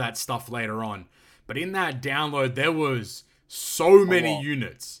a lot of that stuff later on. But in that download, there was so many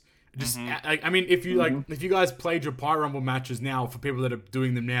units. Just, I mean, if you guys played your Pyro Rumble matches now, for people that are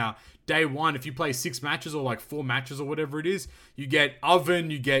doing them now, day 1, if you play 6 matches or like 4 matches or whatever it is, you get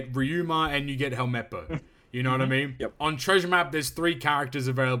Oven, you get Ryuma, and you get Helmeppo. You know what I mean? Yep. On Treasure Map, there's 3 characters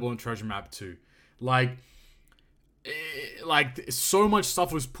available on Treasure Map 2. Like so much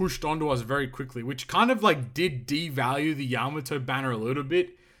stuff was pushed onto us very quickly, which kind of like did devalue the Yamato banner a little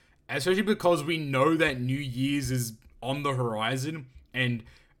bit, especially because we know that New Year's is on the horizon. And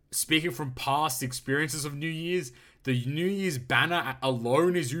speaking from past experiences of New Year's, the New Year's banner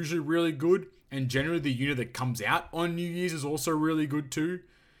alone is usually really good, and generally the unit that comes out on New Year's is also really good too.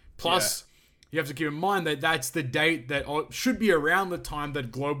 Plus, you have to keep in mind that that's the date that should be around the time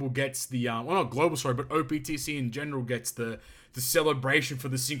that Global gets the, well, not Global, sorry, but OPTC in general gets the celebration for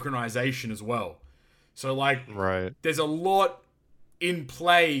the synchronization as well. So, like, there's a lot in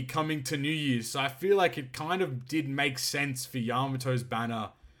play coming to New Year's, so I feel like it kind of did make sense for Yamato's banner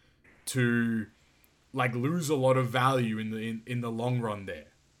to like lose a lot of value in the long run there.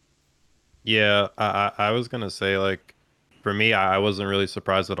 Yeah, I was gonna say, like, for me, I wasn't really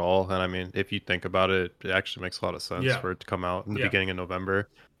surprised at all. And I mean, if you think about it, it actually makes a lot of sense for it to come out in the beginning of November,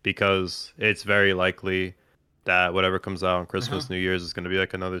 because it's very likely that whatever comes out on Christmas, New Year's is going to be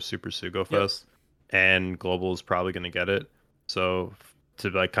like another Super Sugo Fest, and Global is probably going to get it. So to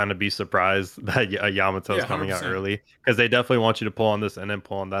like kind of be surprised that Yamato is coming out early, because they definitely want you to pull on this and then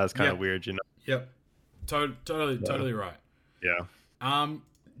pull on that, is kind of weird, you know? Yep. Totally right. Yeah.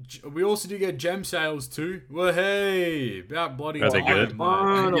 We also do get gem sales too. Well, hey, about bloody time. Good?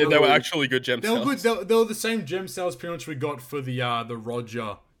 Yeah, they were actually good gem sales. They were the same gem sales pretty much we got for the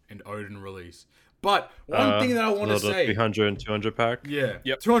Roger and Odin release. But one thing that I want to say, 300 and 200 pack. Yeah.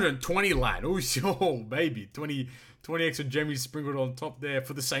 Yep. 220 lad. Oh, baby. 20 20 extra gemmies sprinkled on top there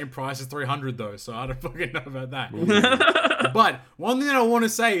for the same price as 300 though, so I don't fucking know about that. But one thing I want to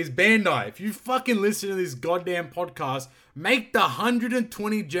say is Bandai, if you fucking listen to this goddamn podcast, make the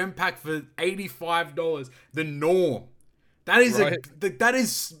 120 gem pack for $85 the norm. That is that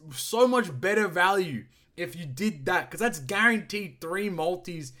is so much better value if you did that, because that's guaranteed 3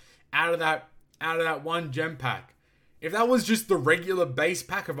 multis out of that one gem pack. If that was just the regular base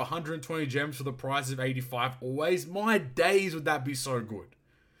pack of 120 gems for the price of 85 always, my days would that be so good.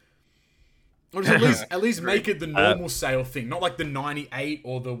 Or just at least make it the normal sale thing, not like the 98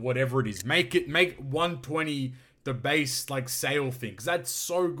 or the whatever it is. Make 120 the base like sale thing, because that's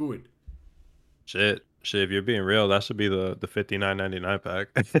so good. Shit, if you're being real, that should be the $59.99 pack.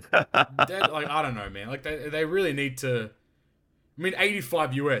 Like, I don't know, man. Like they really need to. I mean,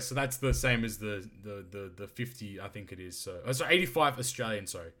 85 US, so that's the same as the 50, I think it is. So 85 Australian,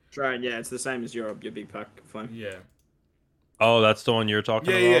 sorry. Right, yeah, it's the same as your big pack phone. Yeah. Oh, that's the one you're talking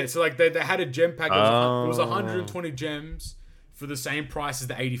about? Yeah. So like they had a gem pack. It was 120 gems for the same price as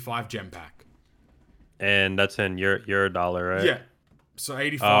the 85 gem pack. And that's in your dollar, right? Yeah. So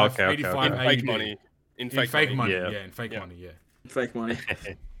 85, okay. 85 in fake money. In fake money. Yeah, in fake money. Yeah. Fake money.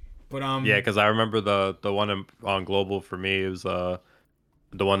 But yeah, because I remember the one on Global for me, it was the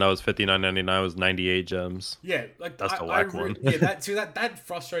one that was $59.99 was 98 gems. Yeah, like that's the whack one. Yeah, that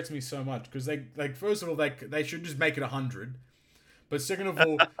frustrates me so much, because they first of all they should just make it 100, but second of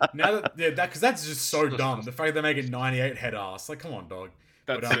all, now that because that's just so dumb. The fact they make it 98 head ass, like, come on, dog.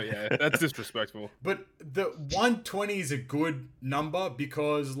 That's disrespectful. But the 120 is a good number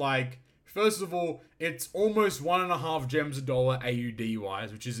because, like, first of all, it's almost 1.5 gems a dollar AUD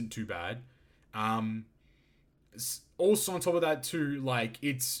wise, which isn't too bad. Also on top of that too, like,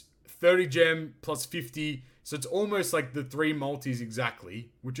 it's 30 gem plus 50, so it's almost like the 3 multis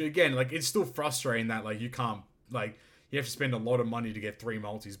exactly. Which again, like, it's still frustrating that, like, you can't, like, you have to spend a lot of money to get 3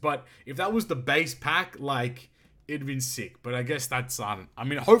 multis. But if that was the base pack, like, it'd been sick. But I guess that's I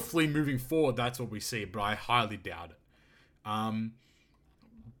mean, hopefully moving forward that's what we see, but I highly doubt it.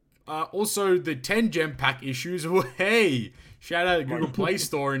 Also, the 10 gem pack issues. Well, hey, shout out to Google Play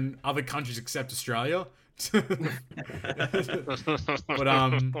Store in other countries except Australia. But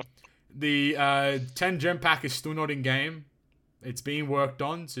the 10 gem pack is still not in game. It's being worked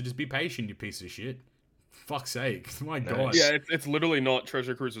on, so just be patient, you piece of shit. Fuck's sake, my god. Yeah, it's literally not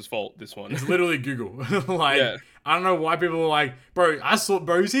Treasure Cruise's fault, this one. It's literally Google. Like, I don't know why people are like, bro,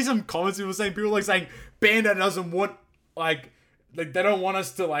 you see some comments people saying, Bandai doesn't want, like they don't want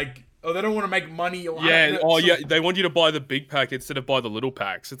us to, like, or they don't want to make money. Or they want you to buy the big pack instead of buy the little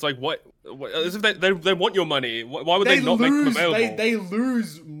packs. It's like, what as if they want your money. Why would they not make them available? They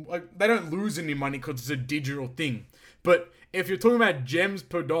lose, like, they don't lose any money because it's a digital thing. But if you're talking about gems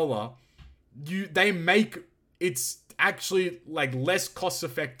per dollar, they make it's actually, like, less cost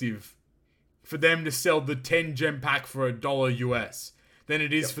effective for them to sell the 10 gem pack for $1 US than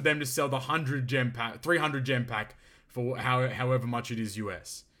it is for them to sell the 300 gem pack for however much it is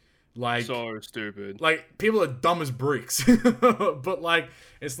US. Like, so stupid. Like, people are dumb as bricks. But, like,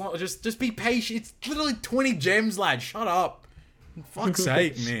 it's not, just be patient. It's literally 20 gems, lad. Shut up. For fuck's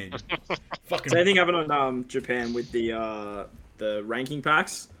sake, man. Fucking. Same thing happened on Japan with the ranking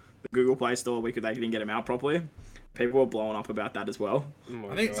packs. The Google Play Store, they didn't get them out properly. People were blowing up about that as well.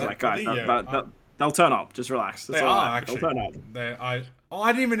 I think so. Like, guys, they'll turn up. Just relax. They are, actually. They'll turn up. I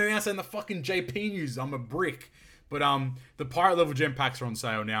didn't even announce that in the fucking JP news. I'm a brick. But the pirate level gem packs are on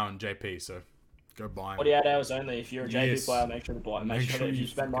sale now on JP, so go buy them. 48 hours only. If you're a JP player, make sure to buy them. Make sure that if you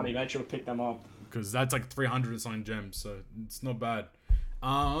spend money, make sure to pick them up. Because that's like 300 something gems, so it's not bad.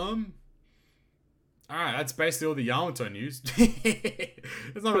 Alright, that's basically all the Yamato news.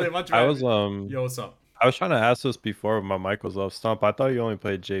 There's not really much about it. Yo, what's up? I was trying to ask this before my mic was off. Stump, I thought you only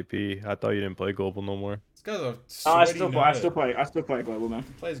played JP. I thought you didn't play Global no more. This guy's a I still play Global, man.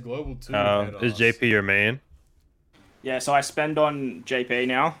 He plays Global too. Is JP your main? Yeah, so I spend on JP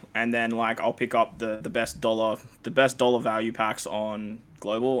now, and then, like, I'll pick up the best dollar value packs on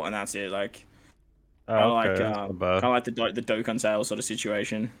Global, and that's it. Like, kind of like the Dokkan sale sort of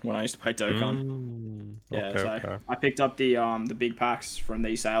situation when I used to play Dokkan. I picked up the big packs from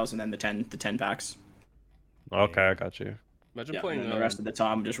these sales, and then the 10 packs. Okay, I got you. Imagine playing the rest of the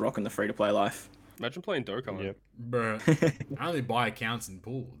time, I'm just rocking the free-to-play life. Imagine playing Dokkan. Yep. Bruh. I only buy accounts in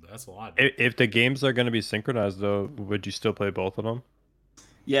pool. That's a lot. If the games are going to be synchronized, though, would you still play both of them?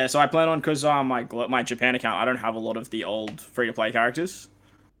 Yeah, so I plan on, because my Japan account, I don't have a lot of the old free-to-play characters.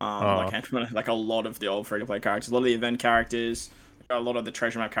 Like a lot of the old free-to-play characters. A lot of the event characters. A lot of the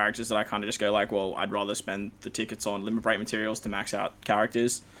treasure map characters that I kind of just go like, well, I'd rather spend the tickets on limit break materials to max out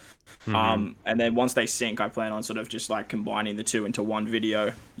characters. And then once they sync, I plan on sort of just like combining the two into one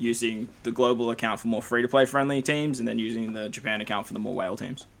video, using the global account for more free-to-play friendly teams, and then using the Japan account for the more whale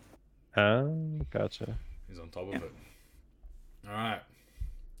teams. Gotcha. He's on top of it. All right.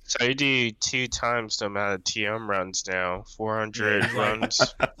 So you do 2 times the amount of TM runs now, 400 runs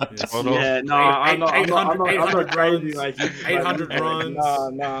total. Yeah, no, I'm not crazy like 800 runs.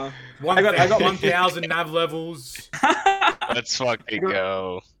 No. I got 1,000 nav levels. Let's fucking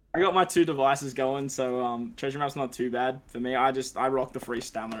go. I got my 2 devices going, so treasure map's not too bad for me. I rock the free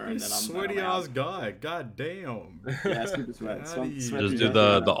stamina, and then I'm sweaty ass guy. God damn. Yeah, super sweat. Just do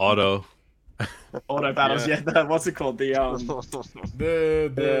the auto. Auto battles, yeah. What's it called? The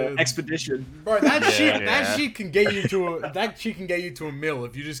expedition. Bro, that shit can get you to a mill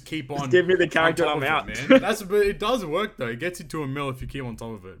if you just keep on. Just give me the character, I'm out. Man. But it does work though. It gets you to a mill if you keep on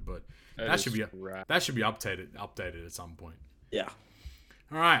top of it. But that should be updated at some point. Yeah.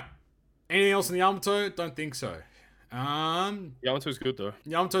 All right. Anything else in the Yamato? Don't think so. Yamato's good though.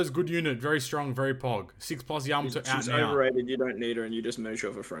 Yamato's a good unit, very strong, very pog. 6+ Yamato out She's now. overrated. You don't need her, and you just mooch her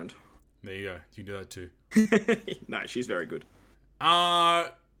of a friend. There you go. You can do that too. No, she's very good.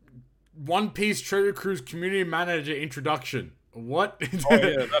 One Piece Treasure Cruise community manager introduction. What? Oh yeah,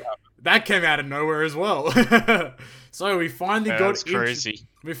 that happened. That came out of nowhere as well. So we finally That's crazy.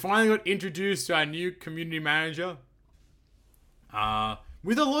 We finally got introduced to our new community manager.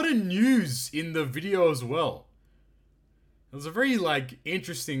 With a lot of news in the video as well. It was a very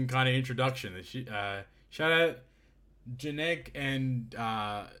interesting kind of introduction. Shout out Janek and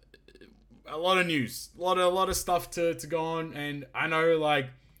a lot of news, a lot of stuff to go on, and I know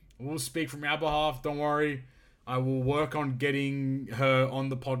we'll speak from our behalf. Don't worry, I will work on getting her on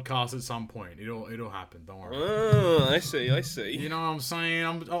the podcast at some point. It'll happen. Don't worry. Oh, I see. You know what I'm saying?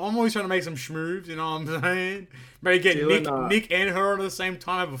 I'm always trying to make some schmoves. You know what I'm saying? Maybe get Nick and her on at the same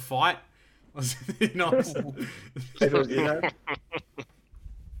time, have a fight. You know what I'm saying?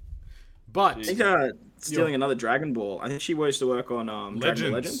 But I think stealing another Dragon Ball. I think she used to work on Dragon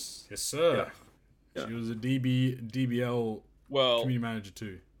Ball Legends. Yes, sir. Yeah. She was a DBL community manager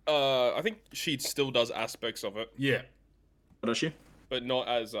too. I think she still does aspects of it. Yeah. What does she? But not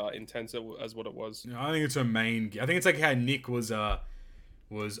as intensive as what it was. Yeah, I think it's her main. I think it's like how Nick was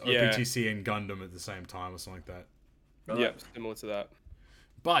OPTC and Gundam at the same time or something like that. Yeah, similar to that.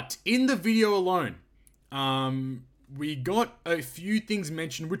 But in the video alone, we got a few things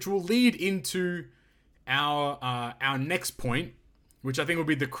mentioned, which will lead into our next point, which I think will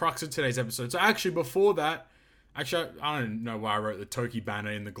be the crux of today's episode. So actually, before that, I don't know why I wrote the Toki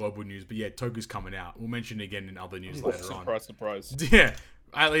banner in the global news, but yeah, Toku's coming out. We'll mention it again in other news later on. Surprise. Yeah,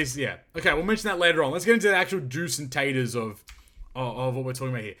 at least, yeah. Okay, we'll mention that later on. Let's get into the actual juice and taters of what we're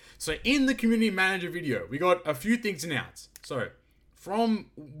talking about here. So in the community manager video, we got a few things announced. So from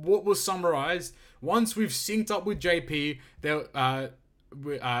what was summarized, once we've synced up with JP, they'll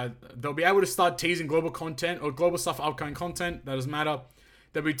be able to start teasing global content or global stuff, upcoming content. That doesn't matter.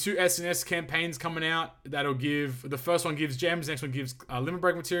 There'll be 2 SNS campaigns coming out. That'll give, the first one gives gems, the next one gives limit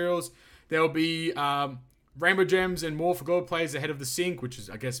break materials. There'll be rainbow gems and more for global players ahead of the sync, which is,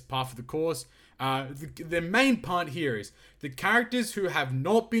 I guess, part of the course. The main part here is the characters who have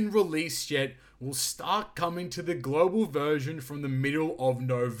not been released yet will start coming to the global version from the middle of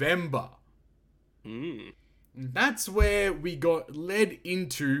November. That's where we got led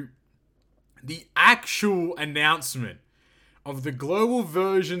into the actual announcement of the global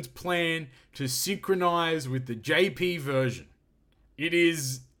version's plan to synchronize with the JP version. It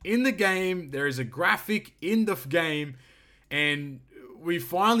is in the game, there is a graphic in the game, and we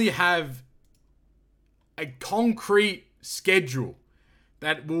finally have a concrete schedule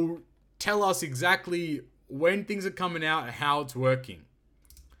that will tell us exactly when things are coming out and how it's working.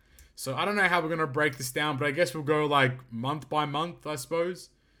 So I don't know how we're going to break this down, but I guess we'll go month by month, I suppose.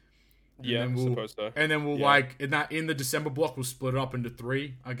 Yeah, I suppose so. And then we'll in the December block, we'll split it up into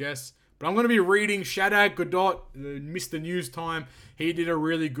 3, I guess. But I'm going to be reading Shadak Godot, Mr. News Time. He did a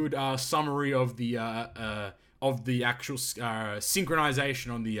really good summary of the actual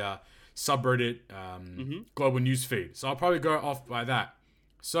synchronization on the subreddit global news feed. So I'll probably go off by that.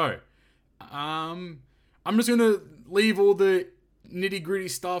 So I'm just going to leave all the nitty gritty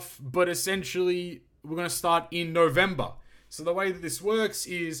stuff, but essentially we're going to start in November. So the way that this works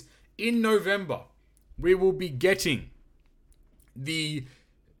is in November, we will be getting the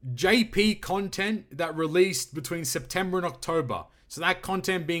JP content that released between September and October. So that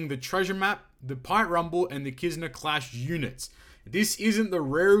content being the Treasure Map, the Pirate Rumble, and the Kizuna Clash units. This isn't the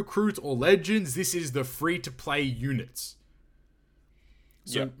Rare Recruit or Legends, this is the free-to-play units.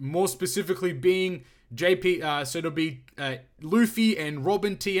 So more specifically being So it'll be Luffy and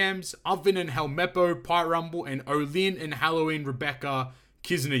Robin TMs, Oven and Helmeppo, Pyre Rumble, and Olin and Halloween Rebecca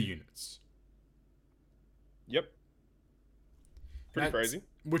Kizuna units. Yep. Pretty crazy.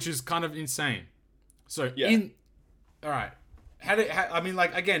 Which is kind of insane. So, yeah. Alright.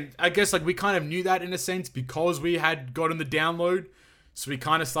 I guess like we kind of knew that in a sense because we had gotten the download. So we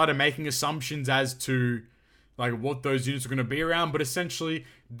kind of started making assumptions as to like what those units are going to be around. But essentially,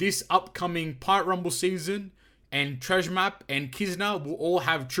 this upcoming Pyre Rumble season and Treasure Map and Kizuna will all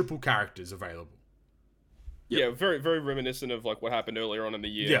have triple characters available. Yep. Yeah, very, very reminiscent of like what happened earlier on in the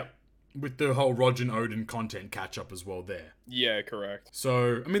year. Yeah. With the whole Roger and Odin content catch up as well there. Yeah, correct.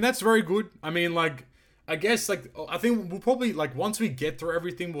 So, I mean, that's very good. I mean, like, I guess, like, I think we'll probably, like, once we get through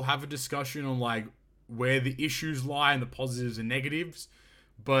everything, we'll have a discussion on, like, where the issues lie and the positives and negatives.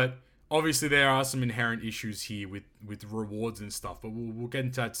 But obviously there are some inherent issues here with rewards and stuff. But we'll get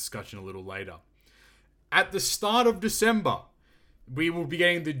into that discussion a little later. At the start of December, we will be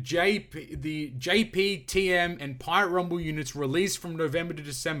getting the JP, TM, and Pyre Rumble units released from November to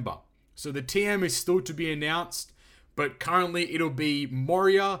December. So the TM is still to be announced, but currently it'll be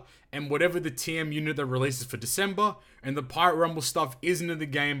Moria and whatever the TM unit that releases for December, and the Pyre Rumble stuff isn't in the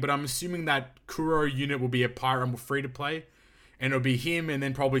game, but I'm assuming that Kuro unit will be a Pyre Rumble free-to-play, and it'll be him and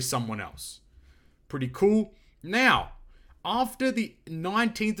then probably someone else. Pretty cool. Now, after the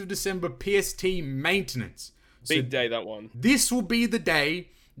 19th of December PST maintenance. Big day, that one. This will be the day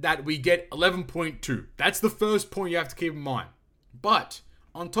that we get 11.2. That's the first point you have to keep in mind. But,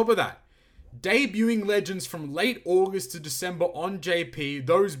 on top of that, debuting legends from late August to December on JP,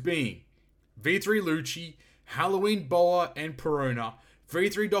 those being V3 Lucci, Halloween Boa and Perona,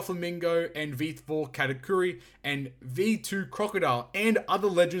 V3 Doflamingo and V4 Katakuri, and V2 Crocodile, and other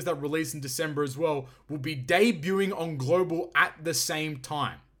legends that release in December as well, will be debuting on Global at the same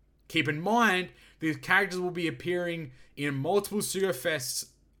time. Keep in mind, these characters will be appearing in multiple Sugo Fests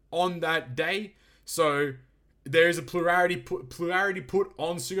on that day, so there is a plurality put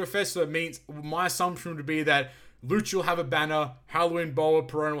on Sugo Fest, so it means my assumption would be that Lucci will have a banner, Halloween Boa,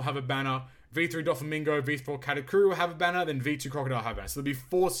 Perona will have a banner, V3 Doflamingo, V4 Katakuri will have a banner, then V2 Crocodile will have a banner. So there'll be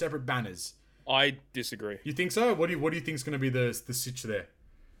 4 separate banners. I disagree. You think so? What do you think is going to be the sitch there?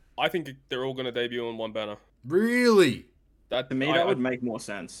 I think they're all going to debut on one banner. Really? To me, that would make more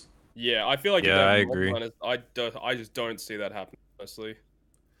sense. Yeah, I feel like I agree. Banners, I just don't see that happening, honestly.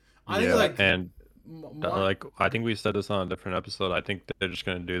 I think we said this on a different episode. I think they're just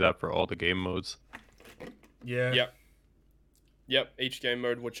going to do that for all the game modes. Yeah. Yep. Each game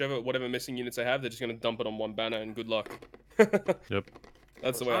mode, whatever missing units they have, they're just going to dump it on one banner and good luck. Yep.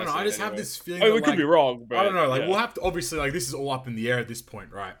 That's the way I see it. I just have this feeling. We could be wrong, but I don't know. Like we'll have to obviously like this is all up in the air at this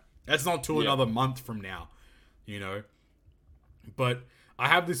point, right? That's not till another month from now, you know. But I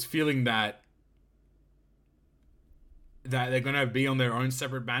have this feeling that they're gonna be on their own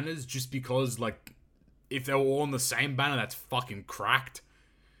separate banners, just because like if they're all on the same banner, that's fucking cracked.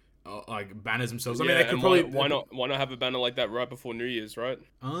 Like banners themselves. I mean, they could probably why not have a banner like that right before New Year's, right?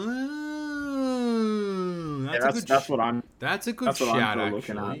 Oh, That's what I'm shout looking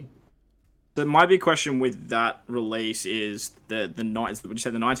actually. at. So my big question with that release is the 9th. Would you say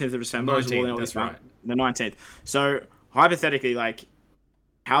the 19th of December? 19th, that's right. The 19th. So hypothetically, like,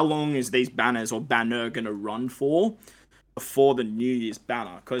 how long is these banners or banner gonna run for before the New Year's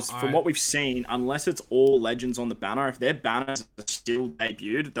banner? Because from what we've seen, unless it's all legends on the banner, if their banners are still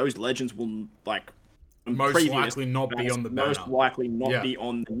debuted, those legends will most likely not be on the banner. Most likely not be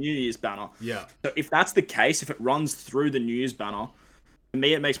on the New Year's banner. Yeah. So if that's the case, if it runs through the New Year's banner, to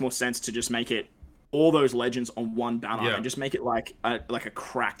me it makes more sense to just make it all those legends on one banner and just make it like a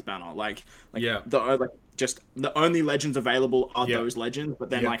cracked banner, just the only legends available are those legends,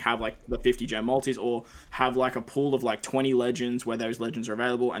 but then like have like the 50 gem multis, or have like a pool of like 20 legends where those legends are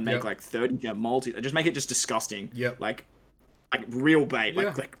available, and make like 30 gem multis. Just make it just disgusting. Like real bait,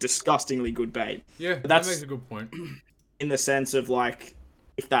 like disgustingly good bait. Yeah, but that makes a good point. In the sense of like,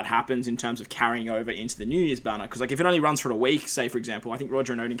 if that happens in terms of carrying over into the New Year's banner, because like if it only runs for a week, say for example, I think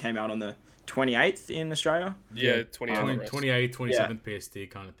Roger and Odin came out on the 28th in Australia. Yeah, 28th, 27th PST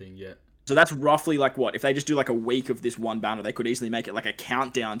kind of thing. Yeah. So that's roughly like what? If they just do like a week of this one banner, they could easily make it like a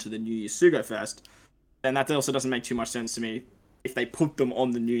countdown to the New Year's Sugo Fest. And that also doesn't make too much sense to me. If they put them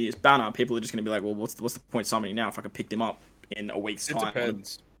on the New Year's banner, people are just going to be like, well, what's the point summoning now if I could pick them up in a week's time? It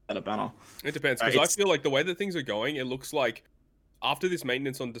depends. At a banner. It depends, because I feel like the way that things are going, it looks like after this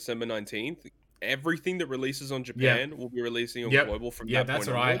maintenance on December 19th, everything that releases on Japan will be releasing on Global from that point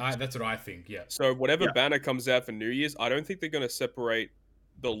onwards. That's what I think, yeah. So whatever banner comes out for New Year's, I don't think they're going to separate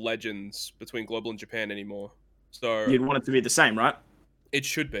the legends between Global and Japan anymore. So you'd want it to be the same, right? It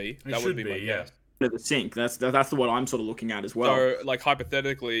should be. That would be my guess. the sync. That's what I'm sort of looking at as well. So, like,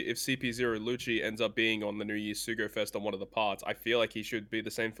 hypothetically, if CP0 Lucci ends up being on the New Year's Sugo Fest on one of the parts, I feel like he should be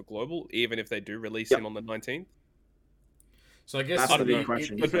the same for Global, even if they do release him on the 19th. So I guess That's the big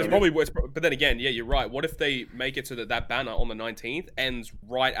question. But it's probably worse. But then again, yeah, you're right. What if they make it so that banner on the 19th ends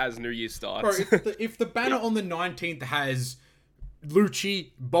right as New Year starts? Bro, if the banner on the 19th has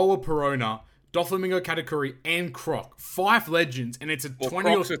Lucci, Boa Perona, Doflamingo Katakuri, and Croc, 5 legends, and it's a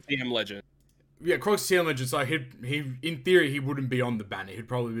 20 Croc's a TM legend. Yeah, Croc's TM legend, so he in theory he wouldn't be on the banner. He'd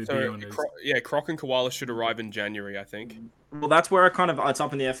probably be on his... Croc and Koala should arrive in January, I think. Well, that's where it's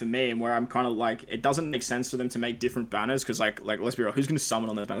up in the air for me, and where I'm kind of like, it doesn't make sense for them to make different banners, because like let's be real, who's going to summon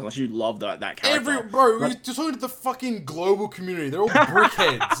on those banners unless you love that character? We're just talking to the fucking global community. They're all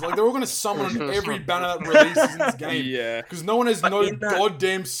brickheads. Like, they're all going to summon on every banner that releases in this game. Yeah. Because no one has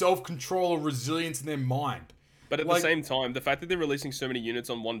goddamn self-control or resilience in their mind. But at the same time, the fact that they're releasing so many units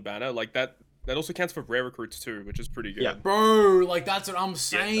on one banner, like that also counts for rare recruits too, which is pretty good. Yeah. Bro, like, that's what I'm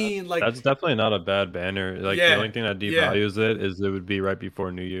saying. That's definitely not a bad banner. Like, the only thing that devalues it is it would be right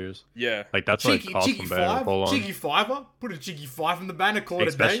before New Year's. Yeah. Like, that's like awesome banner. Cheeky fiver? Put a cheeky 5 in the banner, call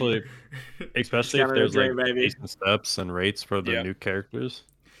it a day. Especially if there's like decent steps and rates for the new characters.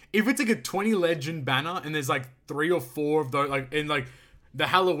 If it's like a 20 legend banner and there's like 3 or 4 of those, like, and like the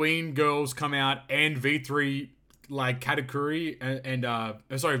Halloween girls come out and V3 like Katakuri and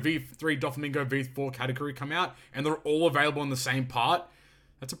V3 Doflamingo, V4 Katakuri come out, and they're all available on the same part.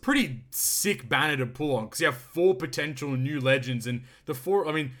 That's a pretty sick banner to pull on, because you have 4 potential new legends, and the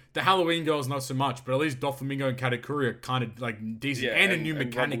Halloween girls not so much, but at least Doflamingo and Katakuri are kind of like decent, and a new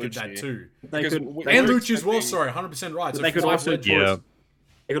mechanic of that too. And Lucci as well. Sorry, 100% right. So they could also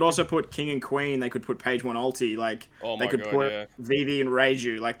They could also put King and Queen. They could put Page 1 ulti. Like, they could put Vivi and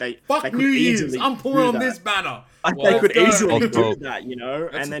Reiju. Like, they could New Year's. easily I'm pulling on this banner. They could easily do that, you know?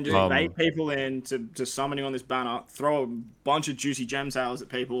 And then just bait people in to summoning on this banner, throw a bunch of juicy gem sales at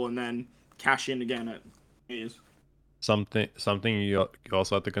people, and then cash in again at New Year's. Something you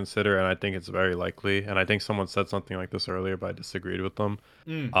also have to consider, and I think it's very likely, and I think someone said something like this earlier, but I disagreed with them.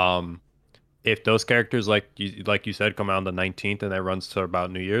 If those characters, like you said, come out on the 19th and that runs to about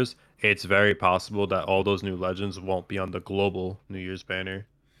New Year's, it's very possible that all those new legends won't be on the global New Year's banner.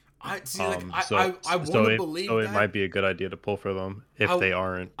 I want to believe that. It might be a good idea to pull for them if they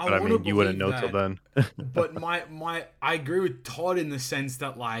aren't. But I mean, you wouldn't know till then. But I agree with Todd in the sense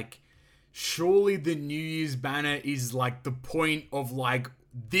that, like, surely the New Year's banner is like the point of, like,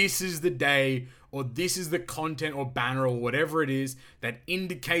 this is the day, or this is the content or banner or whatever it is that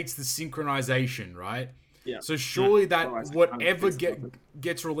indicates the synchronization, right? Yeah. So surely that whatever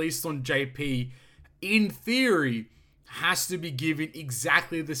gets released on JP, in theory, has to be given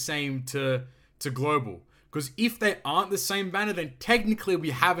exactly the same to global. Because if they aren't the same banner, then technically we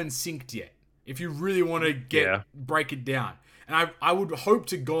haven't synced yet. If you really want to break it down. And I would hope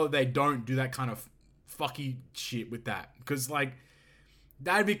to God they don't do that kind of fucky shit with that. Because, like,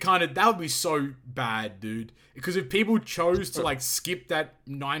 that would be so bad, dude. Because if people chose to, like, skip that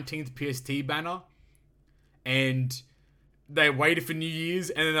 19th PST banner and they waited for New Year's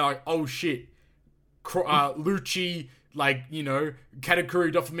and then they're like, oh shit, Lucci, like, you know,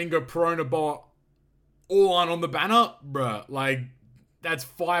 Katakuri, Doflamingo, Perona, Boa, all on the banner, bruh, like, that's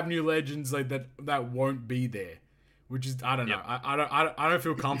 5 new legends like that won't be there. Which is, I don't know. I don't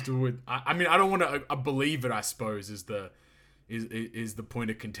feel comfortable with. I mean, I don't want to believe it, I suppose, is the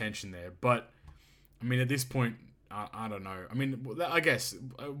point of contention there. But I mean, at this point, I don't know. I mean, I guess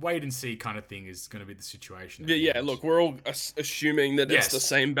a wait and see kind of thing is going to be the situation. Yeah. Look, we're all assuming that it's the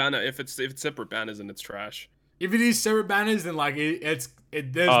same banner. If it's separate banners, and it's trash. If it is separate banners, then like there's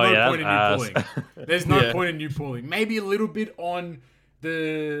no point in you pulling. There's no point in you pulling. Maybe a little bit on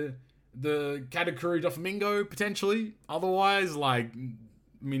the Katakuri Doflamingo potentially. Otherwise, like,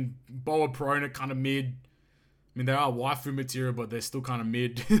 I mean, Boa Perona kind of mid. I mean, they are waifu material, but they're still kind of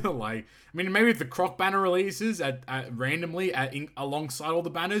mid. Like, I mean, maybe if the Croc banner releases randomly alongside all the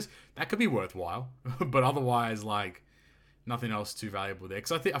banners, that could be worthwhile. But otherwise, like, nothing else too valuable there.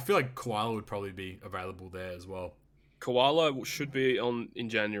 Because I feel like Koala would probably be available there as well. Koala should be in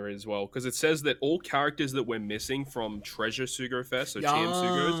January as well, because it says that all characters that we're missing from Treasure Sugo Fest, so TM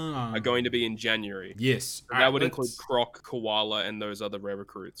Sugos, are going to be in January. Yes. So that would include Croc, Koala, and those other rare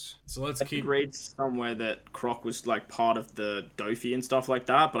recruits. So let's keep... read somewhere that Croc was like part of the Dofi and stuff like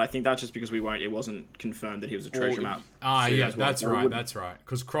that, but I think that's just because it wasn't confirmed that he was a treasure map. That's right.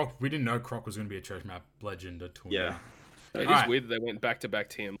 Because Croc, we didn't know Croc was going to be a treasure map legend at all. Yeah. It is weird that they went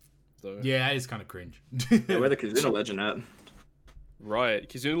back-to-back TM. So. Yeah, that is kind of cringe. Where the Kizuna Legend at? Right,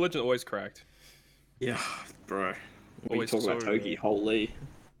 Kizuna Legend always cracked. Yeah, bro. We talk about Toki, holy.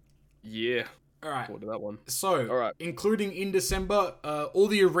 Yeah. All right. Forward to that one. So, All right. including in December, all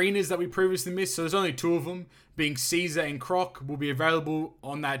the arenas that we previously missed, so there's only 2 of them, being Caesar and Croc, will be available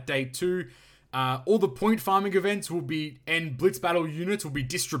on that day too. All the point farming events will be, and Blitz Battle units will be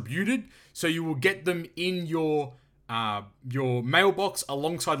distributed, so you will get them in your mailbox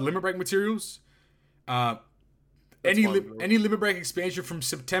alongside Limit Break materials. Any Limit Break expansion from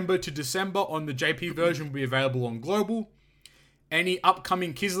September to December on the JP version will be available on Global. Any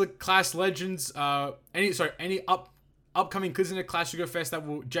upcoming Kislev class legends, any upcoming Kislev class Sugar Fest that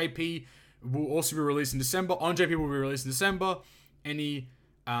will JP will also be released in December. On JP will be released in December. Any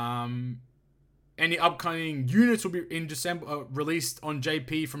upcoming units will be in December, released on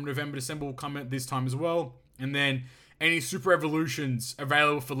JP from November, December will come at this time as well. And then any Super Evolutions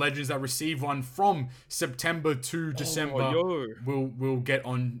available for legends that receive one from September to December will get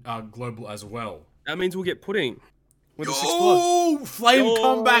on Global as well. That means we'll get Pudding. Yo, Flame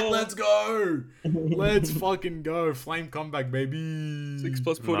comeback, let's go. Let's fucking go. Flame comeback, baby.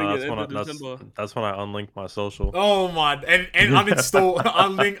 6+ Pudding at end of December. That's when I unlink my social. Oh my, and uninstall,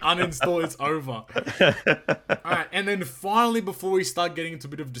 unlink, uninstall, it's over. Alright, and then finally, before we start getting into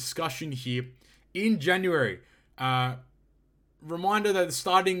a bit of discussion here, in January, reminder that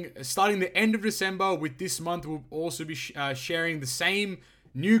starting the end of December with this month, we'll also be sharing the same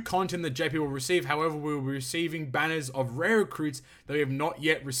new content that JP will receive. However, we will be receiving banners of rare recruits that we have not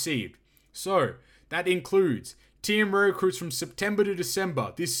yet received. So, that includes TM rare recruits from September to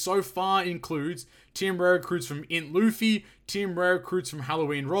December. This so far includes TM rare recruits from Int Luffy, TM rare recruits from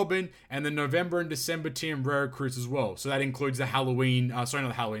Halloween Robin, and then November and December TM rare recruits as well. So that includes the Halloween, not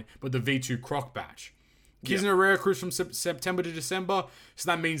the Halloween, but the V2 Croc batch. Kizuna rare recruits from September to December.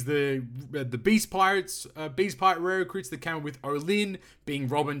 So that means the Beast Pirate rare recruits that came with Olin being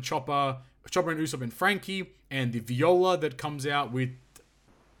Robin, Chopper and Usopp and Frankie, and the Viola that comes out with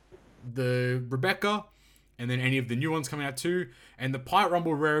the Rebecca, and then any of the new ones coming out too. And the Pirate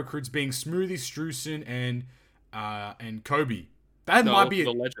Rumble rare recruits being Smoothie, Strucin, and Kobe. That might be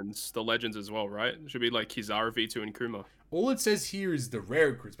the legends as well, right? It should be like Kizaru, V2, and Kuma. All it says here is the rare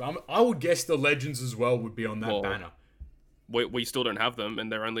recruits, but I would guess the legends as well would be on that banner. We still don't have them,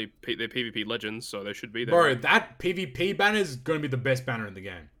 and they're PvP legends, so they should be there. Bro, that PvP banner is going to be the best banner in the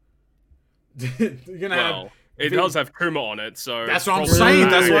game. You're gonna have. It does have Kuma on it, so that's what I'm saying.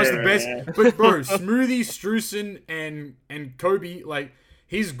 That's why it's the best. But bro, Smoothie, Strucin, and Kobe, like,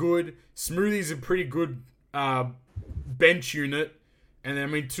 he's good. Smoothie's a pretty good bench unit. And then, I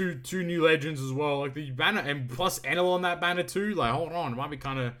mean, two new legends as well. Like, the banner, and plus Enel on that banner too. Like, hold on, it might be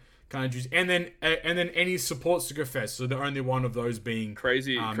kind of juicy. And then any supports to go fest. So the only one of those being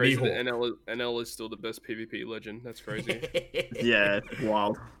crazy. That NL is still the best PvP legend. That's crazy. Yeah,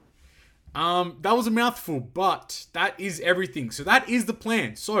 wild. That was a mouthful, but that is everything. So that is the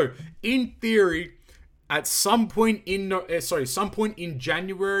plan. So in theory, at some point in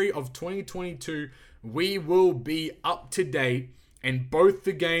January of 2022, we will be up to date. And both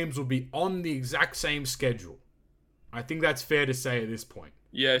the games will be on the exact same schedule. I think that's fair to say at this point.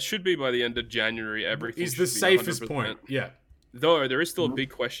 Yeah, it should be by the end of January. Everything is the safest 100%. Point. Yeah. Though there is still a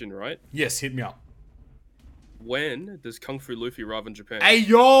big question, right? Yes, hit me up. When does Kung Fu Luffy arrive in Japan? Hey,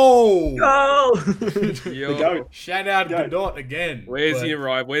 yo! Yo! Shout out Godot again. Where's he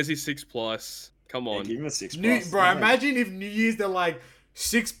arrive? Where's he 6+? Come on. Yeah, give him a 6+. Bro, imagine if New Year's they're like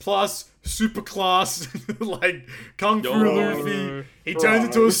 6+, super class, like Kung Fu Luffy. He turns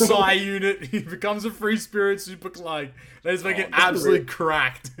into a Psy unit. He becomes a free spirit super, like, they just make it absolutely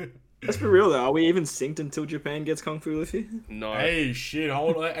cracked. Let's be real though. Are we even synced until Japan gets Kung Fu Luffy? No. Hey, shit,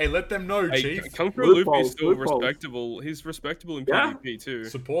 hold on. Hey, let them know, Chief. Kung Fu Luffy is still respectable. He's respectable in PvP too.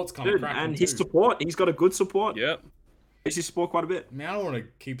 Support's kind of cracking and his support, he's got a good support. Yep. He's his support quite a bit. Man, I don't want to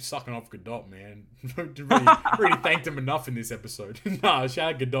keep sucking off Godot, man. really thanked him enough in this episode. Nah,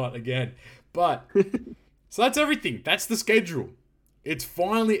 shout out Godot again. But, so that's everything. That's the schedule. It's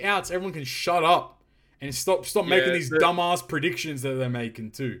finally out, so everyone can shut up and stop making these dumbass predictions that they're making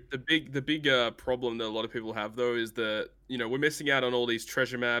too. The big problem that a lot of people have though is that, you know, we're missing out on all these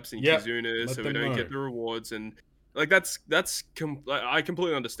treasure maps and Kizunas, so we don't get the rewards, and like I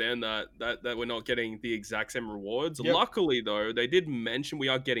completely understand that we're not getting the exact same rewards. Yep. Luckily though, they did mention we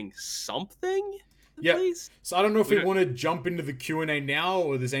are getting something. Yeah. So I don't know if we want to jump into the Q&A now,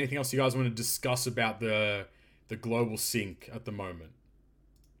 or there's anything else you guys want to discuss about the global sync at the moment.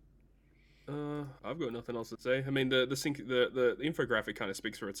 I've got nothing else to say. I mean, the sync, the infographic kind of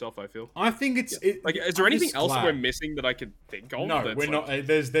speaks for itself, I feel. I think it's like, is there anything else we're missing that I could think of? No, we're not.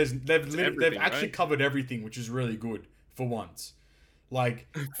 They've actually covered everything, which is really good for once. Like,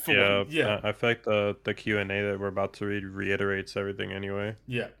 I feel like the Q&A that we're about to read reiterates everything anyway.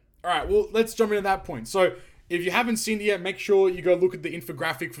 Yeah. All right, well, let's jump into that point. So, if you haven't seen it yet, make sure you go look at the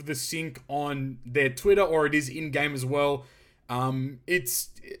infographic for the sync on their Twitter, or it is in-game as well.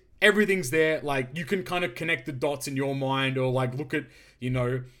 Everything's there. Like, you can kind of connect the dots in your mind, or like look at,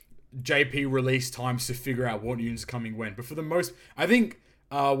 JP release times to figure out what units are coming when. But for the most, I think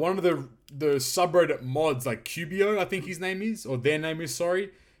one of the subreddit mods, like Cubio, I think his name is, or their name is,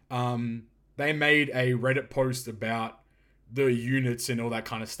 sorry. They made a Reddit post about the units and all that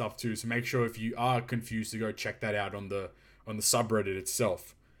kind of stuff too. So make sure if you are confused to go check that out on the subreddit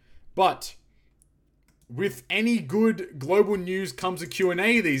itself. But with any good global news comes a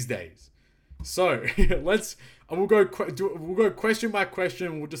Q&A these days. So we'll go question by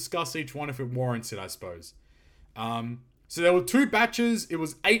question. We'll discuss each one if it warrants it, I suppose. So there were 2 batches. It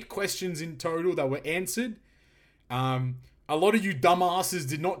was 8 questions in total that were answered. A lot of you dumbasses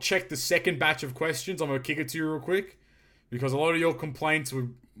did not check the second batch of questions. I'm going to kick it to you real quick, because a lot of your complaints were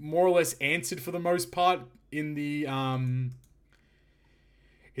more or less answered for the most part in the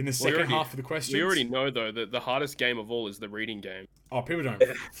second half of the questions. We already know, though, that the hardest game of all is the reading game. Oh, people don't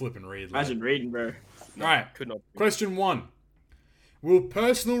flip and read. Imagine reading, bro. No, all right, could not. Question 1. Will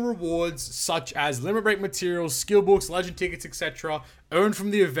personal rewards such as limit break materials, skill books, legend tickets, etc. earned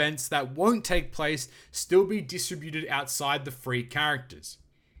from the events that won't take place still be distributed outside the free characters?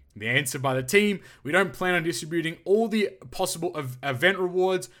 The answer by the team: we don't plan on distributing all the possible event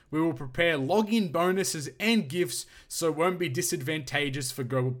rewards. We will prepare login bonuses and gifts so it won't be disadvantageous for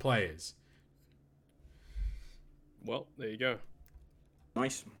global players. Well, there you go.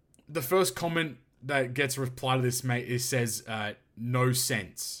 Nice. The first comment that gets replied to this, mate, says no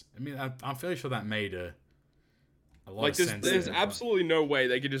sense. I mean, I'm fairly sure that made a lot of sense. There's absolutely no way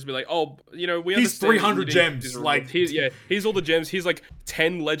they could just be like, oh, we understand. He's 300 gems. Like, here's all the gems. He's like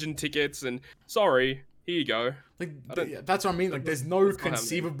 10 legend tickets, and sorry, here you go. Like, that's what I mean. Like, there's no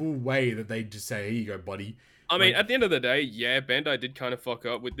conceivable way that they just say, here you go, buddy. I mean, at the end of the day, yeah, Bandai did kind of fuck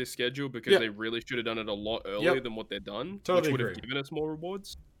up with this schedule because they really should have done it a lot earlier than what they've done, which would have given us more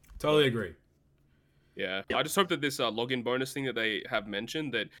rewards. Totally agree. Yeah, I just hope that this login bonus thing that they have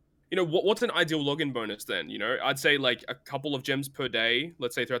mentioned, that what's an ideal login bonus then? I'd say like a couple of gems per day,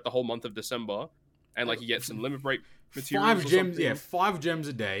 let's say throughout the whole month of December, and like you get some limit break materials. 5 gems, yeah, 5 gems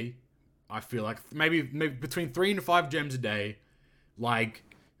a day. I feel like maybe between 3 and 5 gems a day. Like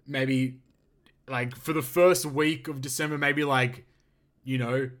maybe like for the first week of December, maybe like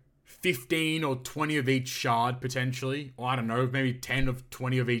 15 or 20 of each shard potentially, or I don't know, maybe 10 of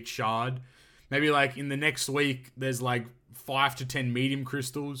 20 of each shard. Maybe like in the next week, there's like 5 to 10 medium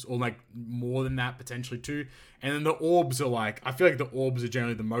crystals, or like more than that potentially too. And then the orbs are like, I feel like the orbs are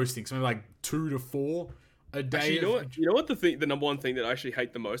generally the most things. So maybe like 2 to 4 a day. Actually, you know what the number one thing that I actually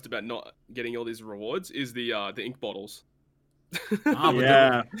hate the most about not getting all these rewards is the ink bottles.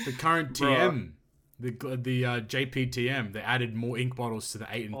 The current TM, the JPTM, they added more ink bottles to the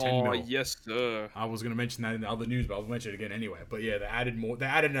 8 and 10 mil. Oh, yes, sir. I was going to mention that in the other news, but I'll mention it again anyway. But yeah, they added more. They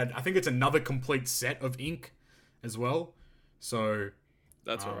added, I think it's another complete set of ink as well. So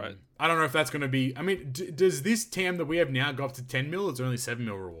that's all right. I don't know if that's going to be. I mean, does this TM that we have now go up to 10 mil? Or is there only 7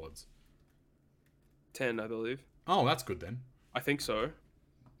 mil rewards? 10, I believe. Oh, that's good then. I think so.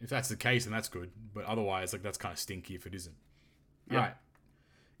 If that's the case, then that's good. But otherwise, like, that's kind of stinky if it isn't. Yeah. All right.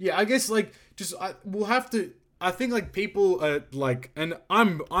 Yeah, I guess like we'll have to. I think like people are like, and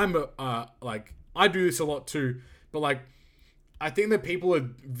I'm like I do this a lot too, but like I think that people are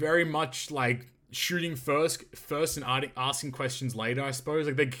very much like shooting first and asking questions later. I suppose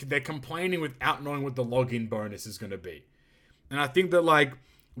like they're complaining without knowing what the login bonus is going to be, and I think that like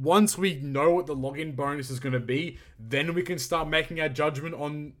once we know what the login bonus is going to be, then we can start making our judgment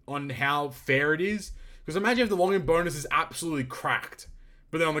on how fair it is. Because imagine if the login bonus is absolutely cracked.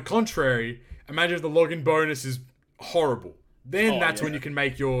 But then on the contrary, imagine if the login bonus is horrible. Then that's when you can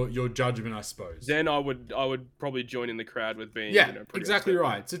make your judgment, I suppose. Then I would probably join in the crowd with being exactly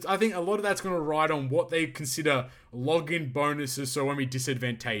right. So I think a lot of that's going to ride on what they consider login bonuses, so it won't be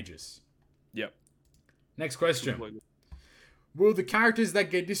disadvantageous. Yep. Next question. Completely. Will the characters that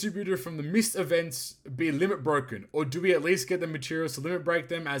get distributed from the missed events be limit broken, or do we at least get the materials to limit break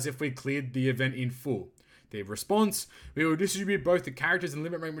them as if we cleared the event in full? The response: we will distribute both the characters and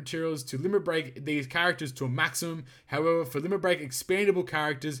limit break materials to limit break these characters to a maximum. However, for limit break expandable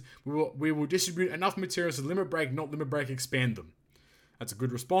characters, we will distribute enough materials to limit break, not limit break expand them. That's a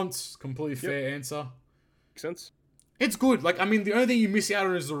good response. Completely fair answer. Makes sense. It's good. Like, I mean, the only thing you miss out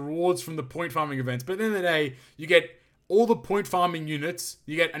on is the rewards from the point farming events. But at the end of the day, you get all the point farming units.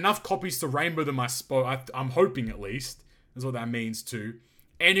 You get enough copies to rainbow them, I'm hoping at least. That's what that means too.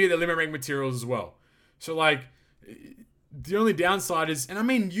 And you get the limit break materials as well. So, like, The only downside is, and I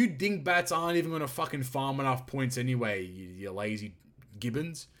mean, you dingbats aren't even going to fucking farm enough points anyway, you lazy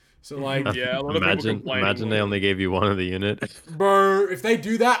gibbons. So like, yeah, a lot of people complain. Imagine they only gave you one of the unit. Bro, if they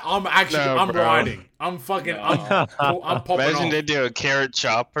do that, I'm riding. I'm fucking, I'm popping Imagine off. they do a carrot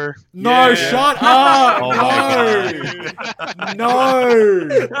chopper. No, Yeah. shut up!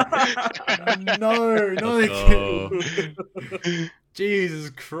 No, Oh.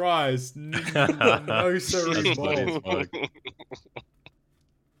 Jesus Christ! No, sorry, funny balls.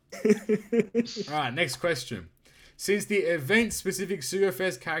 as All right, next question. Since the event-specific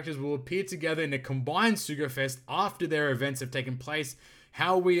Sugofest characters will appear together in a combined Sugofest after their events have taken place,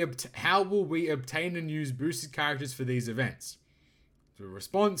 how will we obtain and use boosted characters for these events? So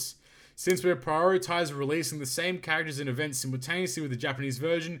response: since we prioritize releasing the same characters and events simultaneously with the Japanese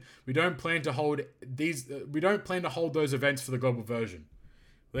version, we don't plan to hold those events for the global version.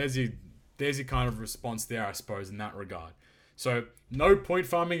 There's your kind of response there, I suppose, in that regard. So no point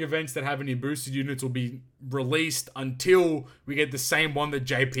farming events that have any boosted units will be released until we get the same one that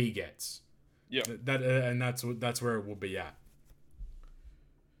JP gets. Yeah. That's where it will be at.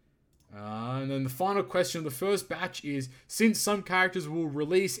 And then the final question of the first batch is, since some characters will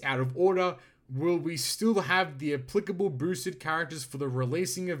release out of order, will we still have the applicable boosted characters for the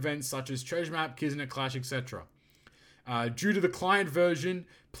releasing events such as Treasure Map, Kismet Clash, etc.? Due to the client version,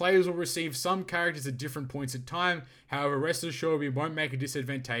 players will receive some characters at different points in time. However, rest assured we won't make it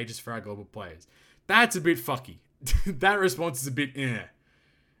disadvantageous for our global players. That's a bit fucky. That response is a bit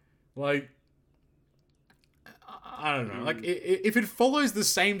like, I don't know. Like, if it follows the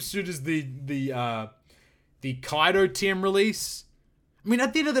same suit as the Kaido TM release, I mean,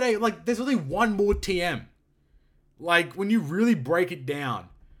 at the end of the day, like, there's only one more TM. Like, when you really break it down,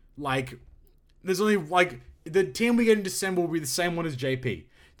 like, there's only, like, the TM we get in December will be the same one as JP.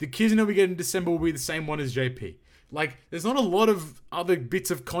 The Kismet we get in December will be the same one as JP. Like, there's not a lot of other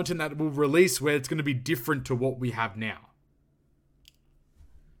bits of content that will release where it's going to be different to what we have now.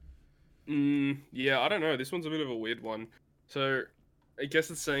 Yeah, I don't know. This one's a bit of a weird one. So, I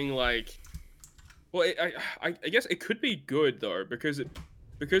guess it's saying like, well, I guess it could be good though because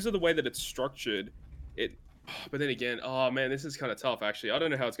of the way that it's structured. But then again, oh man, this is kind of tough actually. I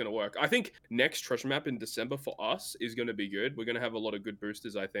don't know how it's gonna work. I think next Treasure Map in December for us is gonna be good. We're gonna have a lot of good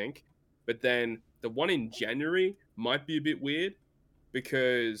boosters, I think. But then the one in January might be a bit weird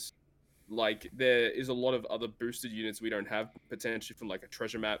because like there is a lot of other boosted units we don't have potentially from like a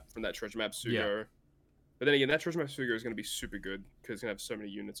Treasure Map from Treasure Map Sugo. Yeah. But then again, that Treasure Map Sugo is going to be super good because it's going to have so many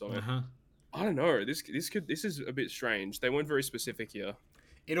units on it. I don't know. This is a bit strange. They weren't very specific here.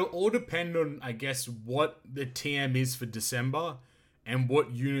 It'll all depend on, I guess, what the TM is for December and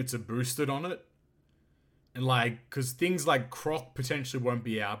what units are boosted on it. And like, because things like Croc potentially won't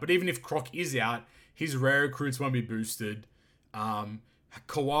be out, but even if Croc is out, his rare recruits won't be boosted.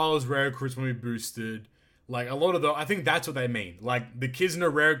 Koala's rare recruits won't be boosted. Like, a lot of I think that's what they mean. Like, the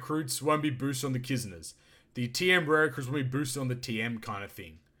Kismet rare recruits won't be boosted on the Kisners. The TM rare recruits won't be boosted on the TM kind of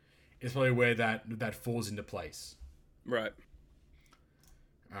thing. It's probably where that falls into place. Right.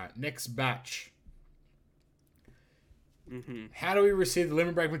 Alright, next batch. How do we receive the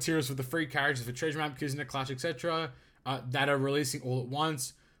limit break materials for the free characters for Treasure Map, Kismet, Clash, etc. That are releasing all at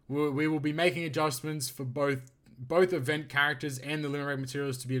once? We will be making adjustments for both event characters and the limit break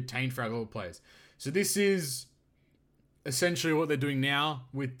materials to be obtained for our global players. So this is essentially what they're doing now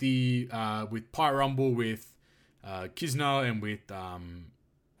with the with Pirate Rumble, with Kismet, and with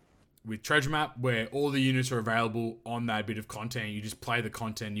Treasure Map, where all the units are available on that bit of content. You just play the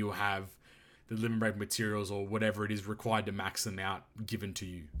content, you'll have the limit break materials or whatever it is required to max them out given to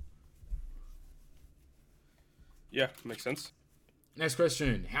you. Yeah, makes sense. Next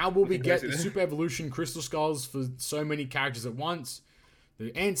question. How will we get the Super Evolution Crystal Skulls for so many characters at once?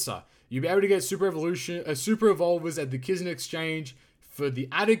 The answer. You'll be able to get Super Evolvers at the Kismet Exchange for the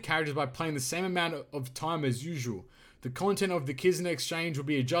added characters by playing the same amount of time as usual. The content of the Kismet Exchange will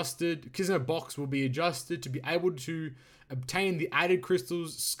be adjusted. Kismet box will be adjusted to be able to obtain the added Crystal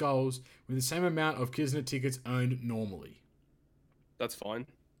Skulls with the same amount of Kismet tickets earned normally. That's fine.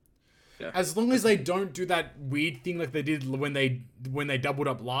 Yeah. As long as they don't do that weird thing like they did when they doubled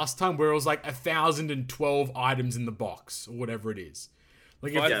up last time, where it was like 1,012 items in the box or whatever it is.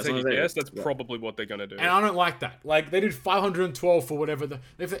 Like, that's probably what they're gonna do. And I don't like that. Like, they did 512 for whatever.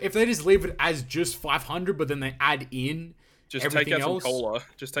 If they just leave it as just 500, but then they add in just everything take out else. Some cola.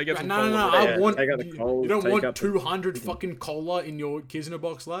 Just take out some cola. No. I want. You don't want 200 fucking cola in your Kismet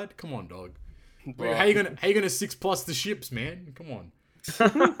box, lad. Come on, dog. Bro. How you gonna 6+ the ships, man? Come on.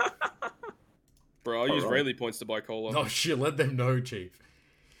 Bro, I'll use Rayleigh points to buy cola. Oh shit, let them know, Chief.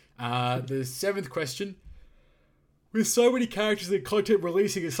 The 7th question. With so many characters and content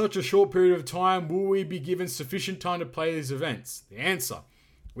releasing in such a short period of time, will we be given sufficient time to play these events? The answer: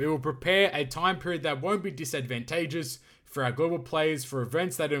 we will prepare a time period that won't be disadvantageous for our global players for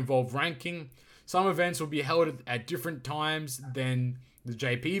events that involve ranking. Some events will be held at different times than the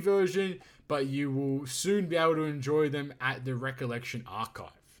JP version, but you will soon be able to enjoy them at the Recollection Archive.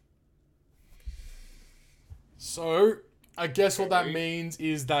 So, I guess what that means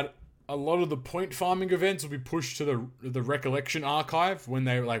is that a lot of the point farming events will be pushed to the Recollection Archive when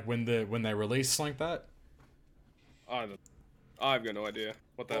they release like that. I've got no idea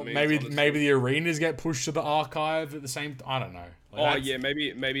what that means. Maybe the arenas get pushed to the archive at the same. I don't know.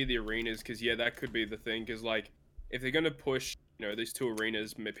 Maybe the arenas, because that could be the thing. Because like, if they're gonna push, these two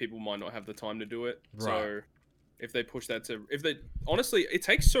arenas, people might not have the time to do it. Right. So if they push that to, honestly, it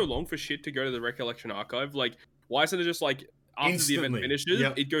takes so long for shit to go to the Recollection Archive. Like, why isn't it just like after instantly. The event finishes,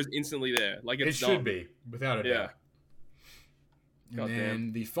 it goes instantly there? Like it should be, without a doubt. And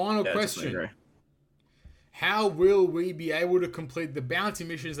then the final question. How will we be able to complete the bounty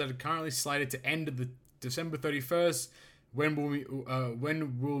missions that are currently slated to end at the December 31st? When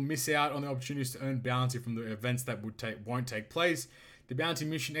we'll miss out on the opportunities to earn bounty from the events that won't take place? The bounty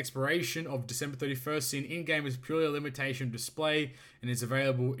mission expiration of December 31st seen in-game is purely a limitation display and is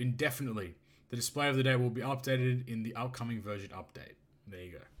available indefinitely. The display of the day will be updated in the upcoming version update. There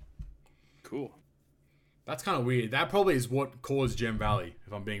you go. Cool. That's kind of weird. That probably is what caused Gem Valley,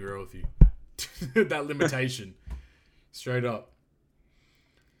 if I'm being real with you. That limitation. Straight up.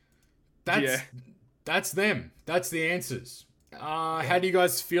 That's them. That's the answers. How do you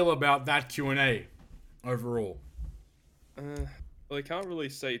guys feel about that Q&A overall? Well, I can't really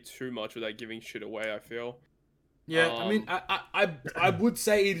say too much without giving shit away, I feel. Yeah, I mean, I would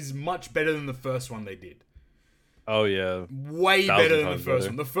say it is much better than the first one they did. Oh, yeah. Way better than the first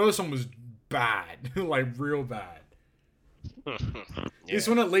one. The first one was bad. Like, real bad. This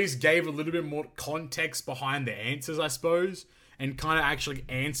one at least gave a little bit more context behind the answers, I suppose, and kind of actually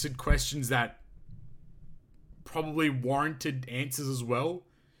answered questions that probably warranted answers as well.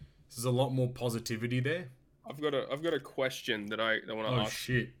 There's a lot more positivity there. I've got a question that I want to ask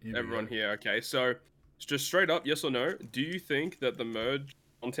everyone here. Okay, so just straight up, yes or no? Do you think that the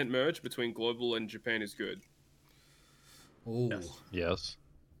content merge between global and Japan is good? Oh, yes.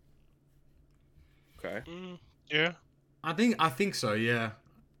 Okay. Yeah. I think so. Yeah.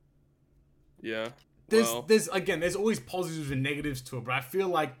 Yeah. There's always positives and negatives to it, but I feel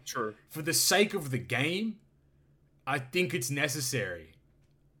like for the sake of the game, I think it's necessary.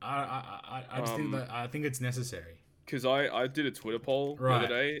 I just think that I think it's necessary. Because I did a Twitter poll the other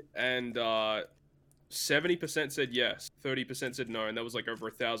day, and 70% said yes, 30% said no, and that was like over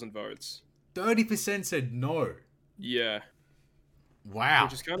 1,000 votes. 30% said no. Yeah. Wow.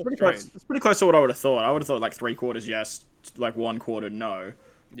 Which is kind of strange. It's pretty close to what I would have thought. I would have thought like 3/4 yes, like 1/4 no. Yeah.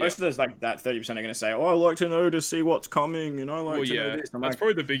 Most of those, like that 30% are going to say, "Oh, I like to know to see what's coming," I like to know this. That's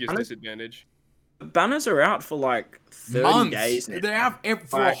probably the biggest disadvantage. Banners are out for like 30 months. days. Now. They're out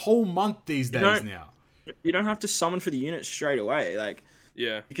for a whole month these days now. You don't have to summon for the unit straight away. Like,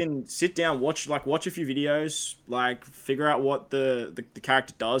 you can sit down, watch a few videos, like figure out what the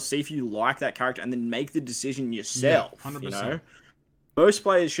character does, see if you like that character, and then make the decision yourself. 100%. Most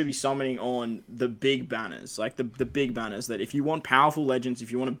players should be summoning on the big banners, like the big banners that if you want powerful legends,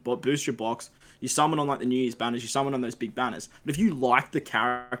 if you want to boost your box, you summon on like the New Year's banners, you summon on those big banners. But if you like the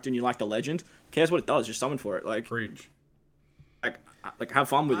character and you like the legend, who cares what it does? Just summon for it. Like, preach. Like have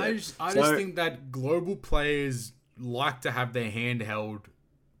fun with it. I just think that global players like to have their hand held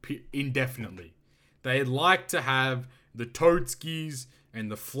indefinitely. They like to have the Toadskis and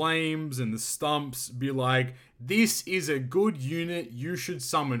the Flames and the Stumps be like, this is a good unit you should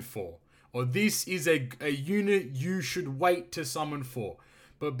summon for. Or this is a unit you should wait to summon for.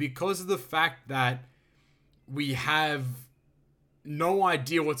 But because of the fact that we have no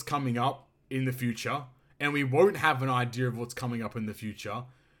idea what's coming up in the future, and we won't have an idea of what's coming up in the future,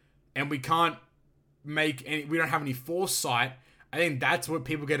 and we don't have any foresight, I think that's where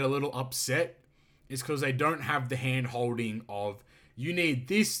people get a little upset, is because they don't have the hand holding of, you need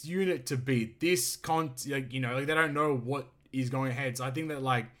this unit to beat this they don't know what is going ahead. So I think that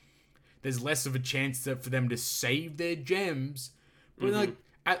like there's less of a chance for them to save their gems. But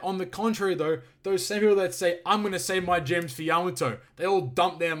on the contrary though, those same people that say, I'm going to save my gems for Yamato, they all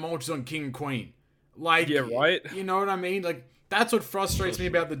dump their multis on King and Queen. Like, yeah, right. You know what I mean? Like, that's what frustrates me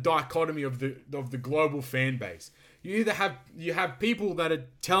about the dichotomy of the global fan base. You have people that are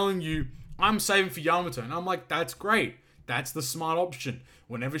telling you, I'm saving for Yamato, and I'm like, that's great. That's the smart option.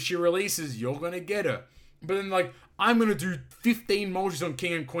 Whenever she releases, you're gonna get her. But then like, I'm gonna do 15 multis on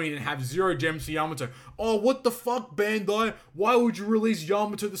King and Queen and have 0 gems for Yamato. Oh, what the fuck, Bandai? Why would you release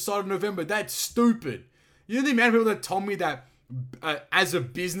Yamato at the start of November? That's stupid. You know the amount of people that told me that as a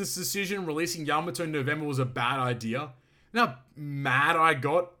business decision, releasing Yamato in November was a bad idea? You know how mad I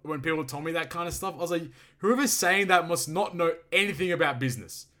got when people told me that kind of stuff? I was like, whoever's saying that must not know anything about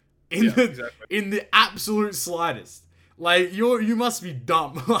business. In the absolute slightest. Like, you must be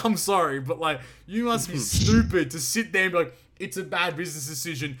dumb. I'm sorry, but like, you must be stupid to sit there and be like, it's a bad business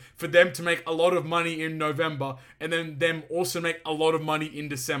decision for them to make a lot of money in November and then them also make a lot of money in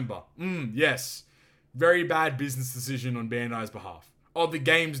December. Yes. Very bad business decision on Bandai's behalf. Oh, the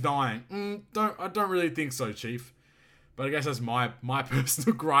game's dying. I don't really think so, Chief. But I guess that's my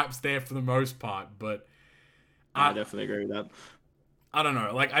personal gripes there for the most part. But I definitely agree with that. I don't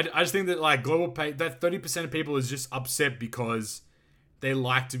know. Like, I just think that, like, global pay, that 30% of people is just upset because they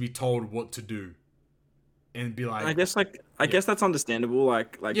like to be told what to do. And be like... I guess that's understandable, to,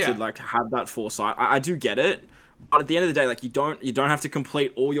 like, have that foresight. I do get it. But at the end of the day, like, you don't have to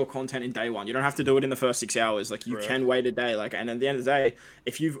complete all your content in day one. You don't have to do it in the first 6 hours. Like, you can wait a day. Like, and at the end of the day,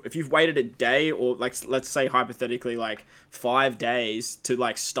 if you've waited a day or, like, let's say hypothetically, like, 5 days to,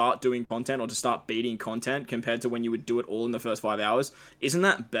 like, start doing content or to start beating content compared to when you would do it all in the first 5 hours, isn't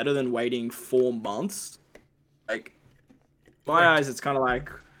that better than waiting 4 months? Like, in my eyes, it's kind of like,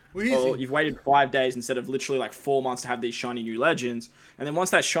 well, you've waited 5 days instead of literally, like, 4 months to have these shiny new legends. And then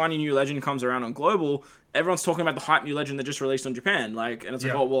once that shiny new legend comes around on global, everyone's talking about the hype new legend that just released on Japan. Like, and it's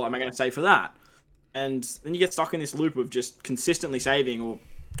like, oh, well, am I going to save for that? And then you get stuck in this loop of just consistently saving or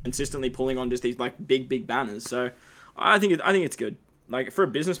consistently pulling on just these, like, big banners. So I think it's good. Like, for a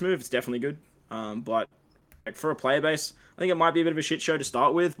business move, it's definitely good. But like, for a player base, I think it might be a bit of a shit show to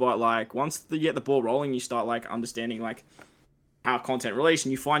start with. But, like, once you get the ball rolling, you start, like, understanding, like, how content release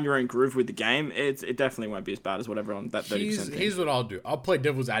and you find your own groove with the game, it definitely won't be as bad as whatever on that 30%. Here's what I'll do. I'll play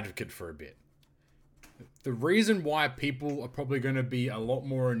devil's advocate for a bit. The reason why people are probably going to be a lot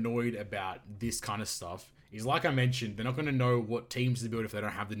more annoyed about this kind of stuff is, like I mentioned, they're not going to know what teams to build if they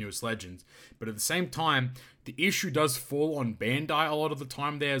don't have the newest legends. But at the same time, the issue does fall on Bandai a lot of the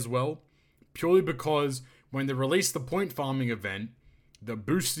time there as well, purely because when they release the point farming event, the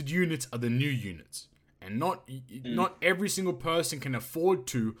boosted units are the new units. And not every single person can afford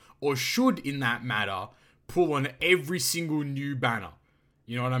to, or should in that matter, pull on every single new banner.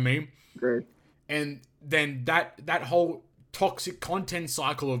 You know what I mean? Great. And then that whole toxic content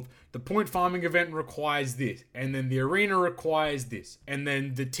cycle of the point farming event requires this, and then the arena requires this, and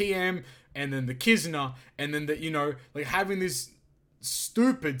then the TM, and then the Kizuna, and then like having this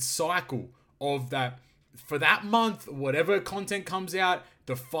stupid cycle of that for that month, whatever content comes out,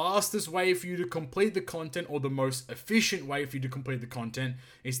 the fastest way for you to complete the content or the most efficient way for you to complete the content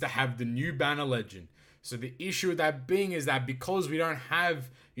is to have the new banner legend. So the issue with that being is that because we don't have,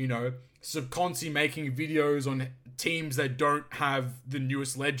 Subconsci making videos on teams that don't have the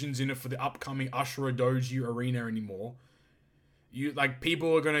newest legends in it for the upcoming Ashura Doji arena anymore,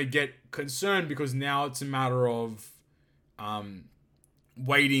 people are going to get concerned because now it's a matter of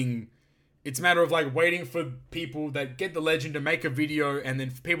waiting. It's a matter of waiting for people that get the legend to make a video and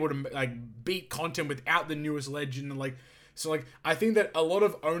then for people to beat content without the newest legend. So I think that a lot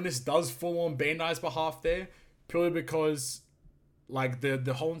of onus does fall on Bandai's behalf there, purely because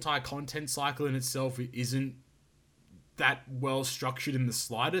the whole entire content cycle in itself isn't that well structured in the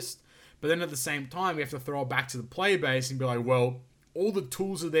slightest. But then at the same time, we have to throw it back to the player base and be like, well, all the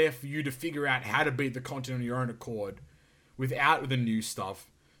tools are there for you to figure out how to beat the content on your own accord without the new stuff.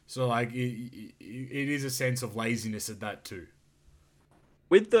 So it is a sense of laziness at that too.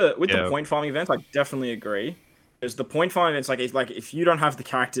 With the point farming events, I definitely agree. Because the point farming events, if you don't have the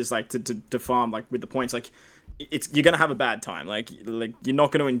characters to farm with the points, you're gonna have a bad time. You're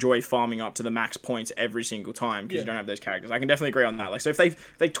not gonna enjoy farming up to the max points every single time because you don't have those characters. I can definitely agree on that. So if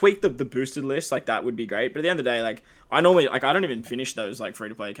they tweak the boosted list, that would be great. But at the end of the day, I normally I don't even finish those free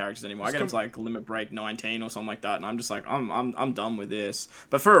to play characters anymore. I get to limit break 19 or something like that, and I'm just I'm done with this.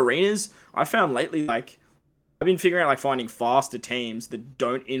 But for arenas, I found lately I've been figuring out finding faster teams that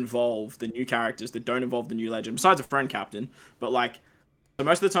don't involve the new characters, that don't involve the new legend, besides a friend captain. But so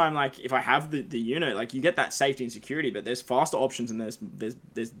most of the time, if I have the unit, you get that safety and security, but there's faster options and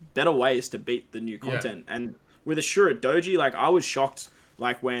there's better ways to beat the new content. Yeah. And with Ashura Doji, I was shocked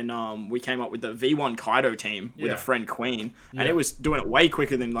when we came up with the V1 Kaido team with a friend Queen, and it was doing it way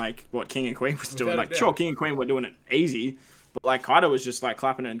quicker than what King and Queen was doing. Sure, King and Queen were doing it easy, but Kaido was just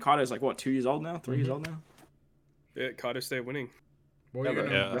clapping it, and Kaido's 2 years old now, 3 years old now. Yeah, Kaido stay winning.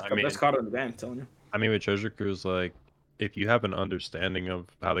 Best Kaido in the game, I'm telling you. I mean, with Treasure Cruise, if you have an understanding of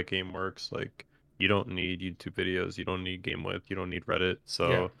how the game works, you don't need YouTube videos, you don't need Game Width, you don't need Reddit. So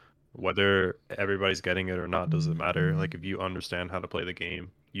Yeah. whether everybody's getting it or not doesn't matter. Like if you understand how to play the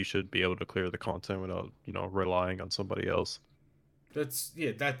game, you should be able to clear the content without, relying on somebody else. That's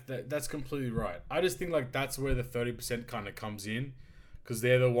completely right. I just think like that's where the 30% kind of comes in, because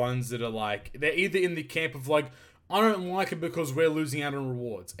they're the ones that are like, they're either in the camp of like, I don't like it because we're losing out on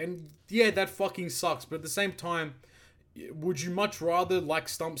rewards, and yeah, that fucking sucks. But at the same time, would you much rather, like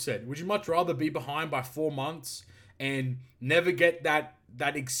Stump said, would you much rather be behind by 4 months and never get that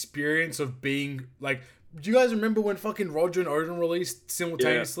experience of being like? Do you guys remember when fucking Roger and Odin released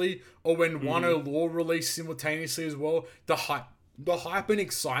simultaneously, or when Wano Law released simultaneously as well? The hype and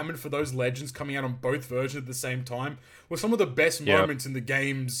excitement for those legends coming out on both versions at the same time were some of the best moments in the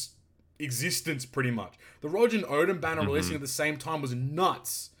game's existence, pretty much. The Roger and Odin banner releasing at the same time was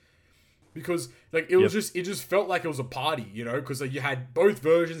nuts. Because like it just felt like it was a party, because like you had both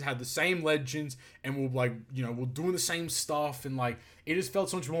versions had the same legends and we're doing the same stuff, and like it just felt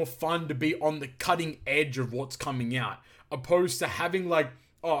so much more fun to be on the cutting edge of what's coming out, opposed to having like,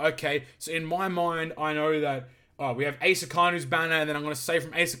 oh, okay, so in my mind I know that we have Ace Akanu's banner, and then I'm gonna save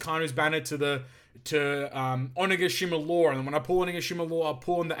from Ace Akanu's banner to Onigashima Law, and then when I pull Onigashima Law, I'll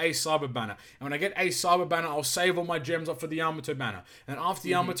pull in the Ace Cyber banner, and when I get Ace Cyber banner, I'll save all my gems up for the Yamato banner, and after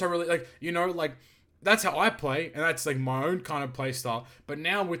Yamato really, like that's how I play, and that's like my own kind of play style. But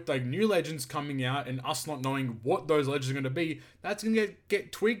now with like new legends coming out and us not knowing what those legends are going to be, that's going to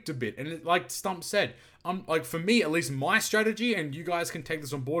get tweaked a bit. And like Stump said, like for me, at least my strategy, and you guys can take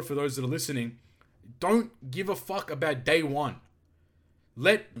this on board for those that are listening, don't give a fuck about day one.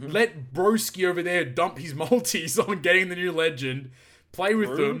 Let Broski over there dump his multis on getting the new legend, play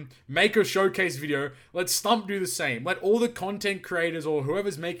with them, make a showcase video. Let Stump do the same. Let all the content creators or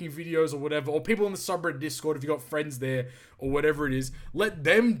whoever's making videos or whatever, or people in the subreddit Discord, if you got friends there or whatever it is, let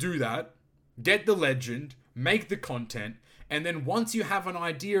them do that. Get the legend, make the content, and then once you have an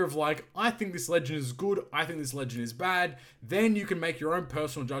idea of like, I think this legend is good, I think this legend is bad, then you can make your own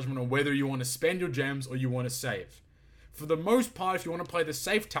personal judgment on whether you want to spend your gems or you want to save. For the most part, if you want to play the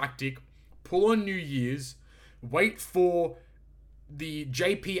safe tactic, pull on New Year's, wait for the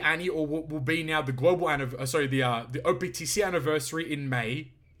JP Annie, or what will be now the global the OPTC anniversary in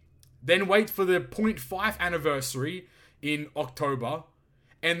May, then wait for the 0.5 anniversary in October,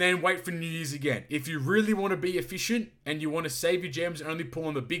 and then wait for New Year's again. If you really want to be efficient and you want to save your gems and only pull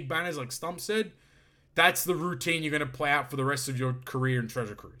on the big banners like Stump said, that's the routine you're going to play out for the rest of your career in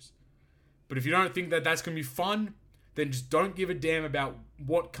Treasure Cruise. But if you don't think that that's going to be fun, then just don't give a damn about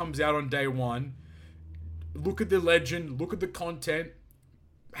what comes out on day one. Look at the legend, look at the content,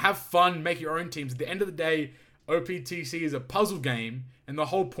 have fun, make your own teams. At the end of the day, OPTC is a puzzle game, and the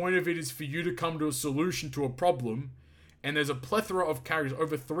whole point of it is for you to come to a solution to a problem. And there's a plethora of characters,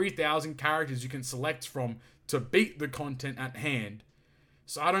 over 3,000 characters you can select from to beat the content at hand.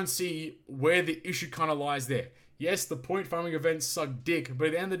 So I don't see where the issue kind of lies there. Yes, the point farming events suck dick, but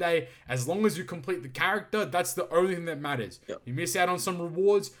at the end of the day, as long as you complete the character, that's the only thing that matters. Yep. You miss out on some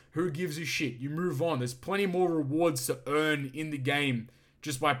rewards, who gives a shit? You move on. There's plenty more rewards to earn in the game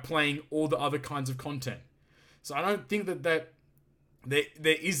just by playing all the other kinds of content. So I don't think that there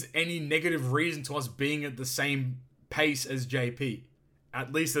is any negative reason to us being at the same pace as JP,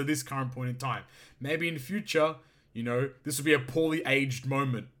 at least at this current point in time. Maybe in the future, this will be a poorly aged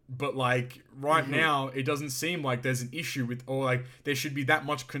moment. But like right now, it doesn't seem like there's an issue with, or like there should be that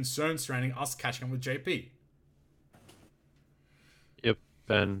much concern surrounding us catching up with JP. Yep,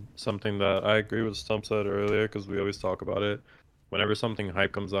 and something that I agree with Stump said earlier, because we always talk about it. Whenever something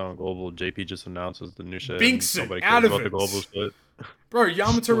hype comes out on global, JP just announces the new shit. Binks it out of it. The global shit. Bro,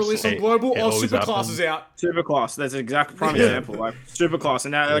 Yamato released on global, or Superclass is out. Superclass, that's an exact prime example. Like Superclass,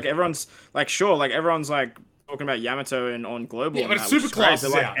 and now like everyone's like, sure, like everyone's like talking about Yamato and on global. Yeah, but Superclass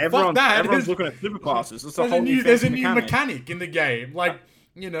is out. Everyone's looking at Superclasses. It's a whole new there's a new mechanic in the game. Like,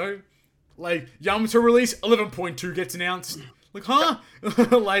 like Yamato release 11.2 gets announced. Like, huh?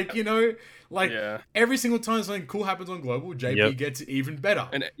 Every single time something cool happens on global, JP gets even better.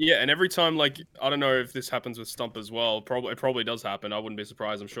 And every time, like, I don't know if this happens with Stump as well. It probably does happen. I wouldn't be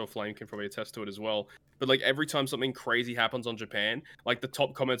surprised. I'm sure Flame can probably attest to it as well. But like every time something crazy happens on Japan, like the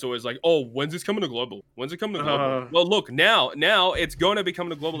top comments always like, "Oh, when's this coming to global? When's it coming to global?" Well, look, now it's going to be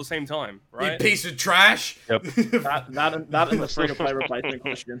coming to global at the same time, right? You piece of trash. Yep. that and the free-to-play replacement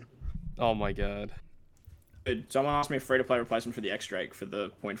question. Oh my god. Someone asked me a free-to-play replacement for the X-Drake for the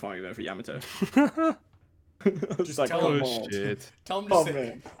point farming event for Yamato. Just like, tell him, shit. tell him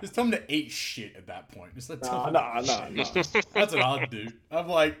to just tell him to eat shit at that point. Just let No. That's what I'd do. I'm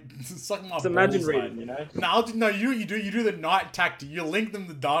like, suck my Just imagine balls, reading, mate. you know? No, you know what you do? You do the night tactic. You link them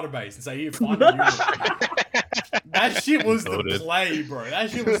to the database and say, here, find a unit. That shit was the play, bro.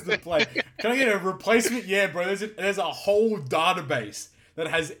 That shit was the play. Can I get a replacement? Yeah, bro. There's a whole database that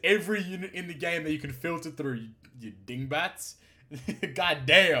has every unit in the game that you can filter through, you dingbats. God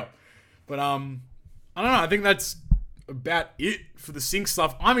damn. But, I don't know. I think that's about it for the sync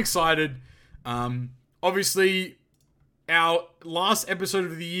stuff. I'm excited. Obviously, our last episode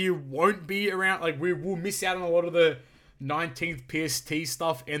of the year won't be around. Like, we will miss out on a lot of the 19th PST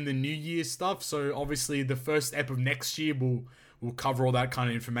stuff and the New Year stuff. So, obviously, the first ep of next year will cover all that kind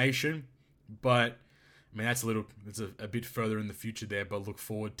of information. But, I mean, that's a bit further in the future there. But look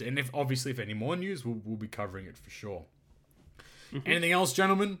forward to. And if any more news, we'll be covering it for sure. Mm-hmm. Anything else,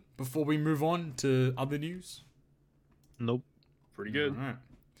 gentlemen, before we move on to other news? Nope. Pretty good. All right.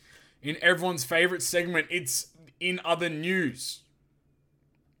 In everyone's favorite segment, it's in other news.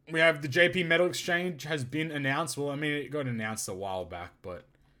 We have the JP Metal Exchange has been announced. Well, I mean, it got announced a while back, but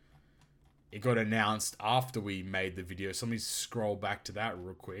it got announced after we made the video. So let me scroll back to that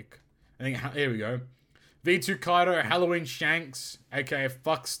real quick. I think, here we go. V2 Kaido, Halloween Shanks, aka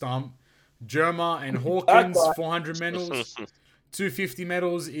Fuck Stump, Germa and Hawkins, 400 medals. 250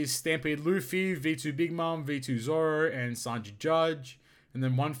 medals is Stampede Luffy, V2 Big Mom, V2 Zoro, and Sanji Judge. And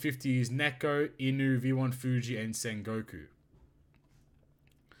then 150 is Neko, Inu, V1 Fuji, and Sengoku.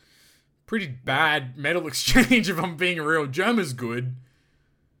 Pretty bad medal exchange if I'm being real. Germa's good.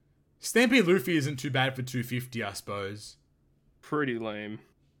 Stampede Luffy isn't too bad for 250, I suppose. Pretty lame.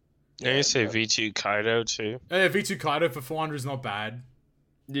 Yeah, you say V2 Kaido too. V2 Kaido for 400 is not bad.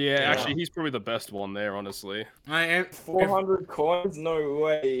 Yeah, actually, he's probably the best one there, honestly. I am 400 coins? No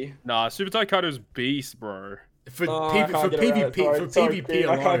way. Nah, Super Tai Kaido's beast, bro. For PvP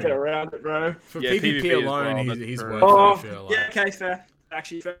alone. I can't get around it, bro. For PvP alone, well, he's worth Oh, it, I feel like. yeah, okay, fair.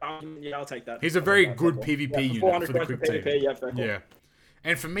 Actually, fair. Yeah, I'll take that. He's a very good PvP unit for the quick team. Yeah, fair. Yeah.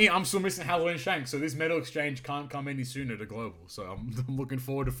 And for me, I'm still missing Halloween Shanks, so this medal exchange can't come any sooner to Global. So I'm looking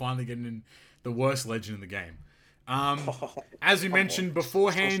forward to finally getting in the worst legend in the game. As we mentioned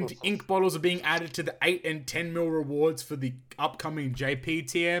beforehand, ink bottles are being added to the 8 and 10 mil rewards for the upcoming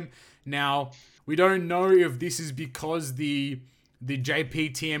JPTM. Now, we don't know if this is because the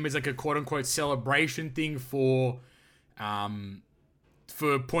JPTM is like a quote-unquote celebration thing for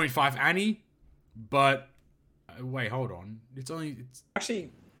 0.5 Annie, but wait, hold on.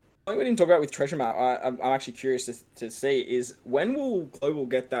 Actually, something we didn't talk about with Treasure Map, I'm actually curious to see is when will Global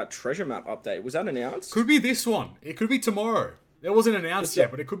get that Treasure Map update? Was that announced? Could be this one. It could be tomorrow. It wasn't announced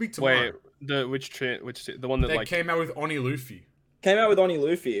yet, but it could be tomorrow. Wait, the one that came out with Oni Luffy. Came out with Oni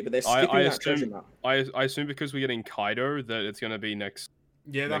Luffy, but they're skipping that Treasure Map. I assume because we're getting Kaido that it's gonna be next.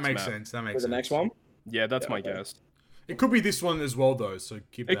 Yeah, that makes sense. That makes sense. The next one? Yeah, that's my guess. It could be this one as well, though. So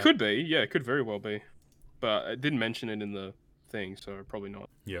keep. It could be. Yeah, it could very well be. But I didn't mention it in the thing, so probably not.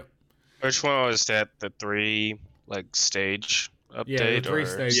 Yeah. Which one was that? The 3 stage update? Yeah, the 3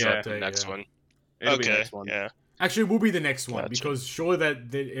 stage update. The next one. It'll be Okay. next one. Yeah. Actually, it will be the next one Gotcha. because surely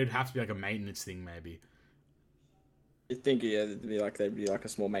that it'd have to be like a maintenance thing, maybe. I think there'd be like a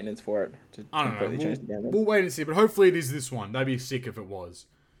small maintenance for it. To I don't completely change know. the game. We'll wait and see, but hopefully it is this one. That'd be sick if it was.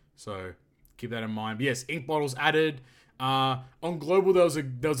 So keep that in mind. But yes, ink bottles added. On Global, there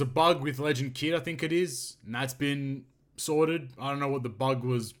was a bug with Legend Kid, I think it is, and that's been sorted. I don't know what the bug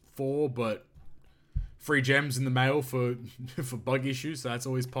was for, but free gems in the mail for for bug issues, so that's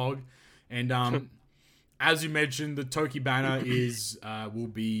always pog. And as you mentioned, the Toki banner will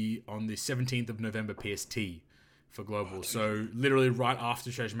be on the 17th of November PST for Global. So literally right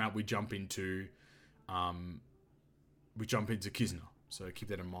after Treasure Map, we jump into Kizna. So keep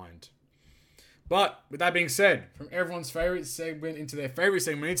that in mind. But with that being said, from everyone's favorite segment into their favorite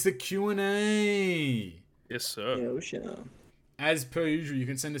segment, it's the Q&A. Yes, sir. Yeah, sure. As per usual, you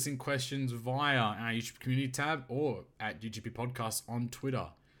can send us in questions via our YouTube community tab or at GGP Podcast on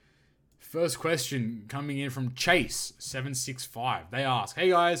Twitter. First question coming in from Chase765. They ask, "Hey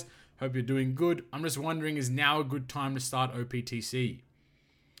guys, hope you're doing good. I'm just wondering, is now a good time to start OPTC?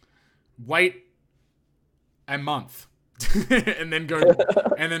 Wait a month." and then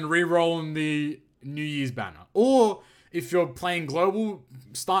re-roll in the New Year's banner. Or if you're playing Global,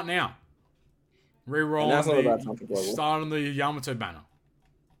 start now. Re-roll start on the Yamato banner.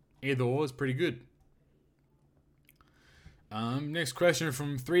 Either or is pretty good. Next question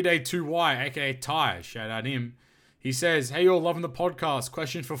from 3Day2Y, aka Ty. Shout out him. He says, "Hey, you're loving the podcast.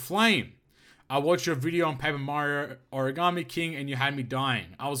 Question for Flame. I watched your video on Paper Mario Origami King and you had me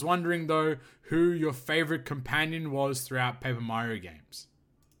dying. I was wondering though who your favorite companion was throughout Paper Mario games.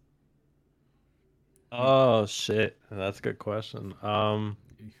 Oh shit, that's a good question. My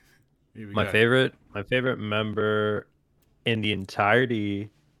favorite member in the entirety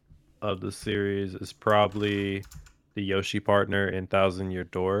of the series is probably the Yoshi partner in Thousand Year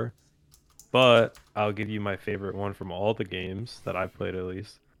Door, but I'll give you my favorite one from all the games that I've played at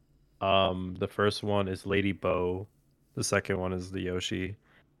least. The first one is Lady Bow, the second one is the Yoshi,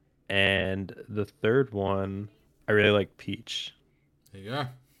 and the third one I really like Peach. There you go.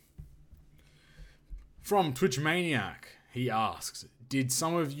 From Twitch Maniac, he asks, did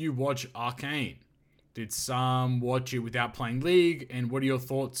some of you watch Arcane? Did some watch it without playing League? And what are your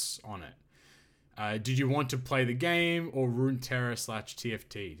thoughts on it? Did you want to play the game or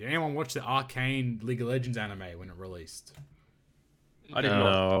Runeterra/TFT? Did anyone watch the Arcane League of Legends anime when it released? I didn't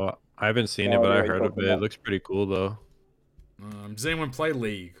know. I haven't seen it, but I heard of it. It looks pretty cool though. Does anyone play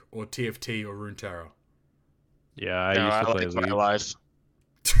League or TFT or Runeterra? Yeah, I used to play League. Life.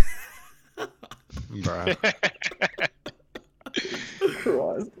 Bruh.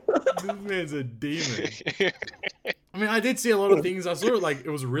 This man's a demon. I mean, I did see a lot of things. I saw it like it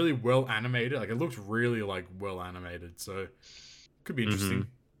was really well animated. Like it looked really like well animated. So could be interesting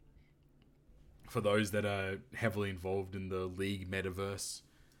for those that are heavily involved in the League metaverse.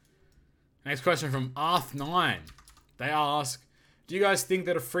 Next question from Arth9. They ask, do you guys think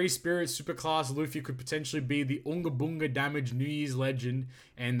that a free spirit superclass Luffy could potentially be the Unga Bunga damage New Year's legend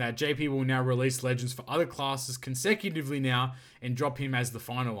and that JP will now release legends for other classes consecutively now and drop him as the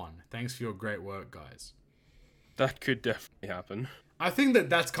final one? Thanks for your great work, guys. That could definitely happen. I think that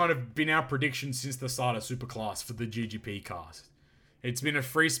that's kind of been our prediction since the start of superclass for the GGP cast. It's been a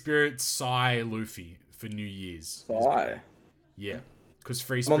free spirit Psy Luffy for New Year's. Psy? Yeah. Because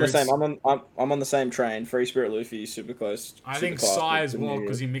free spirits... I'm on the same train. Free Spirit Luffy, super close. I think Psy as well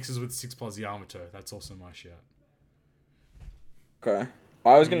because he mixes with 6+ Yamato. That's also my shout. Okay.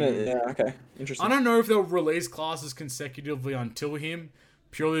 I was gonna... Yeah, okay. Interesting. I don't know if they'll release classes consecutively until him,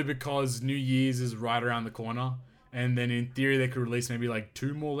 purely because New Year's is right around the corner. And then in theory they could release maybe like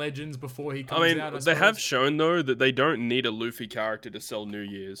 2 more legends before he comes out. They have shown though that they don't need a Luffy character to sell New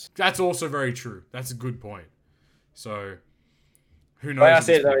Year's. That's also very true. That's a good point. So... who knows? Like I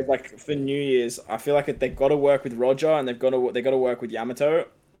said though, like for New Year's, I feel like they've got to work with Roger and they've got to work with Yamato.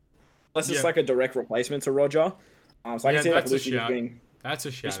 Unless it's like a direct replacement to Roger. So I can see like Luffy just being that's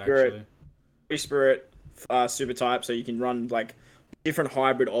a shout actually. Free Spirit, super type, so you can run like different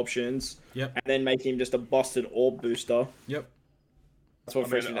hybrid options. Yep. And then make him just a busted orb booster. Yep. That's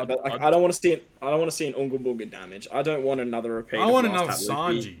what I don't want to see. I don't want to see an Unga Bunga damage. I don't want another repeat. I want another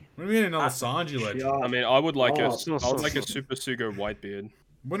Sanji. What do we get another Sanji legend? I mean, I would like a Super Sugo Whitebeard.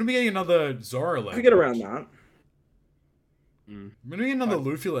 When are we getting another Zoro legend? We get around that. When are we getting another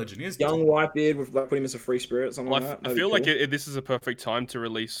Luffy legend? Young Whitebeard with like put him as a free spirit, something like that. I feel like this is a perfect time to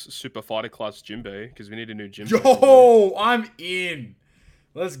release Super Fighter class Jinbei because we need a new Jinbei. Yo, I'm in.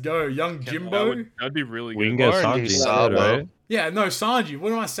 Let's go, young Jimbo. That'd be really good. We can get Sanji instead, right? Yeah, no, Sanji.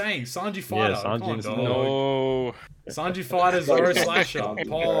 What am I saying? Sanji Fighter. Yeah, Sanji. No. Sanji Fighter, Zoro Slasher.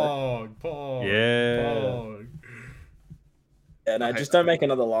 Pog. Yeah. Pog. Yeah, no, just don't make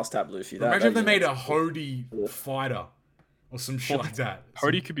another Last Tap Luffy. Imagine if they made a Hody Fighter or some shit like that.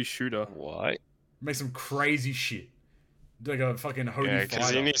 Hody could be shooter. What? Make some crazy shit. Like a fucking Hody Fighter. Yeah, because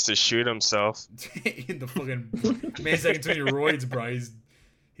he needs to shoot himself. In the fucking man's taking too many roids, bro.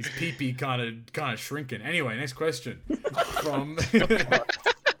 His pee-pee kind of shrinking. Anyway, next question from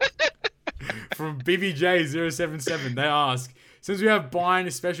BBJ077. They ask, since we have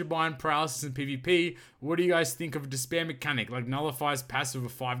special bind paralysis in PvP, what do you guys think of a despair mechanic like nullifies passive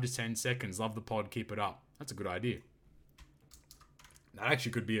of 5 to 10 seconds? Love the pod, keep it up. That's a good idea. That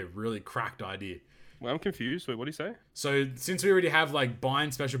actually could be a really cracked idea. Well, I'm confused. Wait, what do you say? So, since we already have like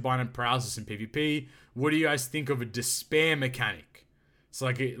special bind and paralysis in PvP, what do you guys think of a despair mechanic? So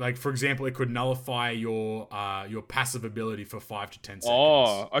like for example, it could nullify your passive ability for 5 to 10 seconds.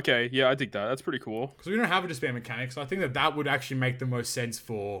 Oh, okay. Yeah, I dig that. That's pretty cool. Because we don't have a despair mechanic, so I think that would actually make the most sense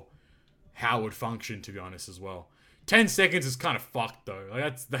for how it would function, to be honest, as well. 10 seconds is kind of fucked though.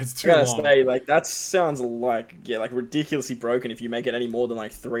 Like that's too long. I gotta say, like that sounds like ridiculously broken if you make it any more than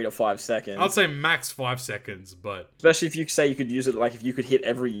like 3 to 5 seconds. I'd say max 5 seconds, but especially if you say you could use it like if you could hit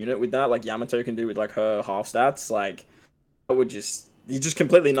every unit with that, like Yamato can do with like her half stats, like it would you just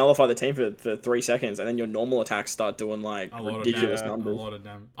completely nullify the team for 3 seconds, and then your normal attacks start doing like ridiculous numbers. A lot of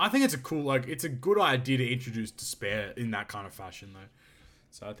damage. I think it's it's a good idea to introduce despair in that kind of fashion, though.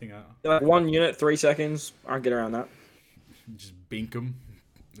 So I think like 1 unit, 3 seconds. I'll get around that. Just bink them.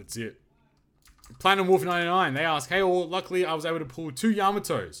 That's it. Platinum Wolf 99. They ask, hey, well, luckily I was able to pull 2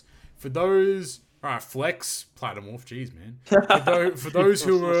 Yamatos. For those, all right, flex Platinum Wolf. Jeez, man. For those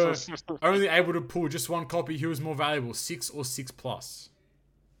who were only able to pull just 1 copy, who was more valuable, 6 or 6 plus?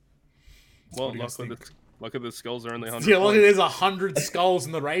 Well, look at the skulls are only 100. Yeah, look, there's 100 skulls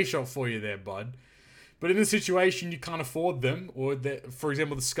in the ratio for you there, bud. But in a situation you can't afford them, or that, for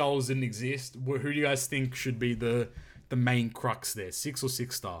example, the skulls didn't exist, who do you guys think should be the main crux there? 6 or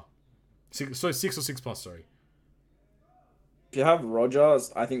 6 star? 6 or 6 plus, sorry. If you have Roger,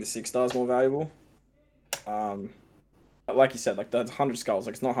 I think the 6 star is more valuable. Like you said, like the 100 skulls,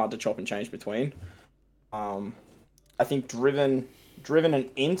 like it's not hard to chop and change between. I think Driven and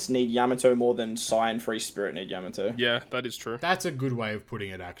Int need Yamato more than Sai and Free Spirit need Yamato. Yeah, that is true. That's a good way of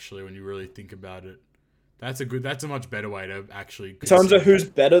putting it, actually, when you really think about it. That's a much better way to actually... In terms of who's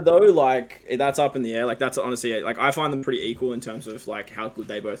better, though, like, that's up in the air. Like, that's honestly... Like, I find them pretty equal in terms of, like, how good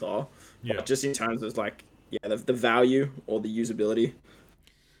they both are. Yeah. But just in terms of, like, yeah, the value or the usability.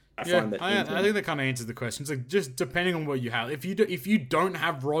 I think that kind of answers the question. It's like, just depending on what you have. If you don't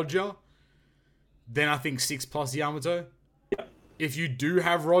have Roger, then I think 6 plus Yamato. Yeah. If you do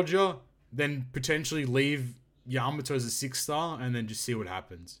have Roger, then potentially leave Yamato as a 6 star and then just see what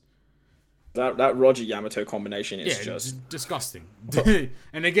happens. That Roger Yamato combination is just disgusting.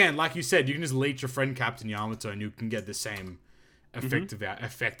 And again, like you said, you can just leech your friend Captain Yamato and you can get the same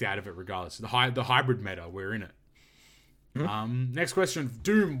effect out of it regardless. The hybrid meta, we're in it. Next question,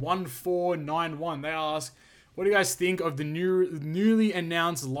 Doom 1491. They ask, what do you guys think of the newly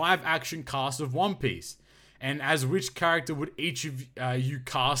announced live action cast of One Piece? And as which character would each of you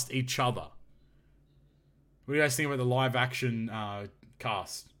cast each other? What do you guys think about the live action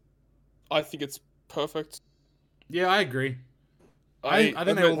cast? I think it's perfect. Yeah, I agree. I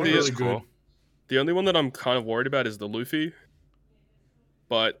think they all look really good. The only one that I'm kind of worried about is the Luffy.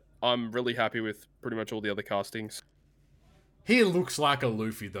 But I'm really happy with pretty much all the other castings. He looks like a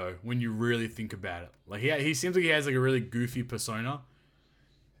Luffy, though, when you really think about it. Like, he seems like he has like a really goofy persona.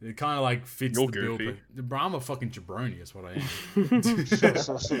 It kind of like fits the bill. Bro, I'm a fucking jabroni, is what I am.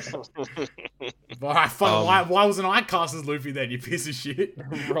 But why wasn't I cast as Luffy then, you piece of shit?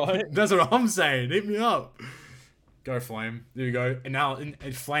 Right? That's what I'm saying. Hit me up. Go Flame. There you go. And now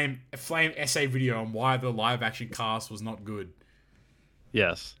a Flame essay video on why the live action cast was not good.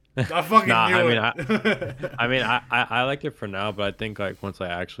 Yes. I fucking knew it. I like it for now, but I think like once I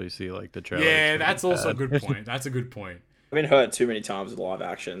actually see like the trailer. Yeah, that's also a good point. That's a good point. I've been hurt too many times with live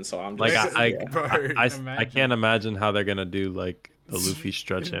action, so I'm just like I can't imagine how they're gonna do like the Luffy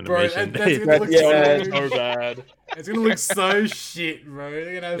stretch animation. Bro, that's gonna look so bad. It's gonna look so shit, bro.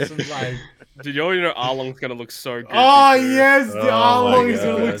 They're gonna have some like. Did you already know Arlong's gonna look so good? Oh yes, the Arlong is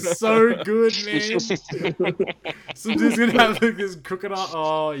gonna look so good, man. Some dude's gonna have like this crocodile.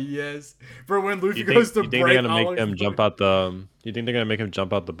 Oh yes, bro. When Luffy goes to break, they're gonna make him jump out the? You think they're gonna make him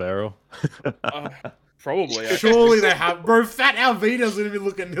jump out the barrel? Probably. Surely they have, bro. Fat Alvita's gonna be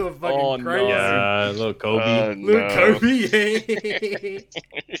looking to fucking crazy. Yeah, little Kobe. Kobe. Yeah.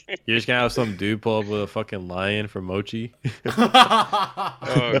 You're just gonna have some dude pull up with a fucking lion for Mochi.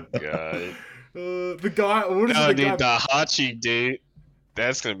 Oh god. The guy. What is the guy? The Hachi dude.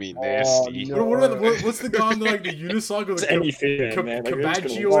 That's gonna be nasty. No. What's the guy on the unicycle?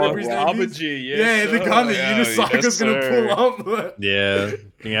 Kabaji or whatever his name is? Yeah, the guy on the unicycle's gonna pull up. Yeah,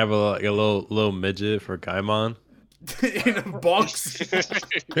 you can have a little midget for Gaimon. In a box.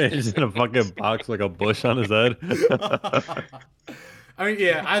 He's in a fucking box like a bush on his head. I mean,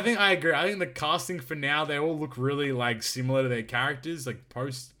 yeah, I think I agree. I think the casting for now, they all look really like similar to their characters, like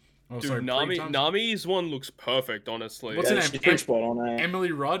post. Oh, dude, sorry, Nami's one looks perfect, honestly. What's her name? She's pretty spot on, eh?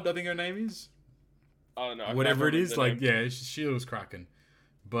 Emily Rudd, I think her name is. Oh no, whatever it is, like yeah, she was cracking.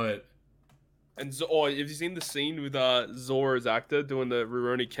 But and have you seen the scene with Zora's actor doing the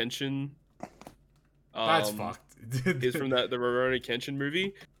Rurouni Kenshin? That's fucked. He's from the Rurouni Kenshin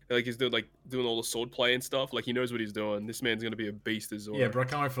movie. Like he's doing all the sword play and stuff. Like he knows what he's doing. This man's gonna be a beast as Zora. Yeah, bro, I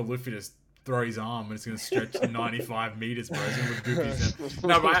can't wait for Luffy to throw his arm and it's gonna stretch 95 meters, bro. It's gonna look goofy.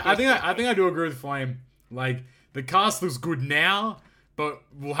 No, but I think I do agree with Flame. Like the cast looks good now, but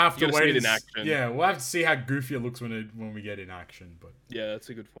we'll have to wait in action. Yeah, we'll have to see how goofy it looks when we get in action. But yeah, that's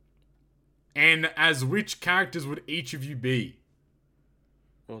a good point. And as which characters would each of you be?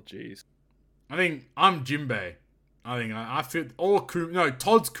 Oh jeez. I think I'm Jinbei. I think I fit or Kuma. No,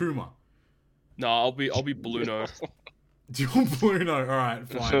 Todd's Kuma. No, I'll be Bluno. You're Bluno. All right,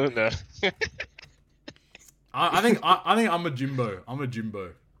 fine. No. I think I'm a Jimbo. I'm a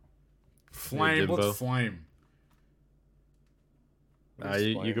Jimbo. Flame. Jimbo? What's Flame?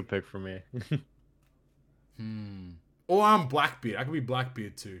 You could pick for me. Or I'm Blackbeard. I could be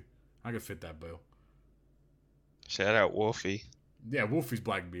Blackbeard too. I could fit that bill. Shout out Wolfie. Yeah, Wolfie's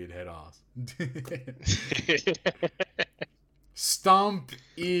Blackbeard head ass. Stump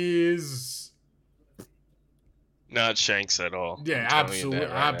is Not Shanks at all. yeah, I'm telling you absolutely, that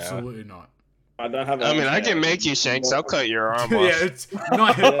right now. absolutely not. I don't have. I mean, I can make you Shanks. I'll cut your arm off. Yeah, it's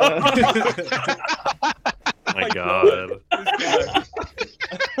not. My God.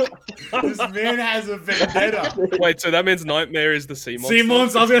 This man has a vendetta. Wait, so that means Nightmare is the sea monster? Sea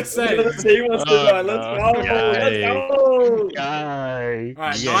monster, I was gonna say. Let's see what's going. Let's go. Let's go. Guy. All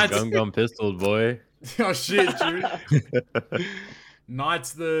right, Yeah, Knights. gum pistols, boy. Oh shit, dude.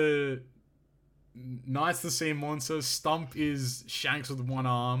 Knight's the sea monster. Stump is Shanks with one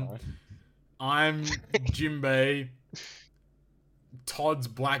arm. I'm Jimbei. Todd's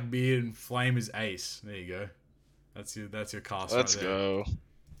Blackbeard and Flame is Ace. There you go. That's your cast. Let's right there. go.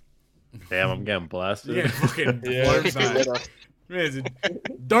 Damn, I'm getting blasted. Yeah, fucking Yeah. blown back. Man, it's a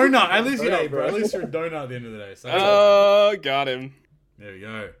donut. At least you're bro. At least you're a donut at the end of the day. So Got him. there we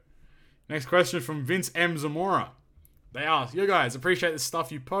go. Next question from Vince M. Zamora. They ask, yo guys, appreciate the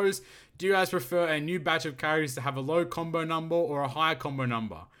stuff you post. Do you guys prefer a new batch of carries to have a low combo number or a high combo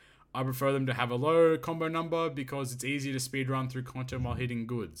number? I prefer them to have a low combo number because it's easier to speedrun through content while hitting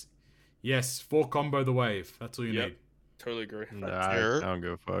goods. Yes, 4 combo the wave. That's all you Yep. need. Totally agree. Nah, I don't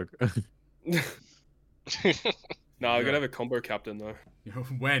give a fuck. Nah, I gotta have a combo captain though.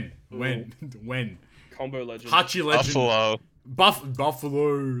 When? Combo legend. Hachi Legend.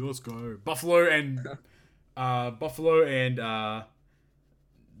 Buffalo. Let's go. Buffalo and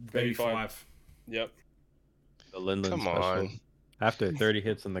Baby 5. Yep. The Linlin Come special. on. After 30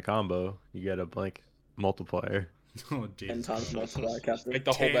 hits in the combo, you get a blank multiplier. Oh 10 Jesus. times multiplier captain. Make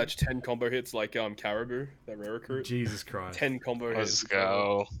the whole 10. batch 10 combo hits like Caribou, that rare recruit. Jesus Christ. 10 combo hits. Let's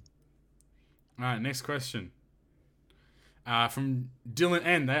go. Alright, next question. From Dylan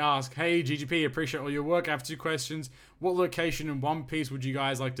N. They ask, hey GGP, appreciate all your work. I have 2 questions. What location in One Piece would you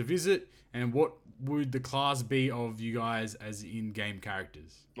guys like to visit? And what would the class be of you guys as in-game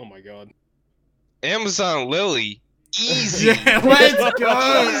characters? Oh my god. Amazon Lily. Easy. Yeah, let's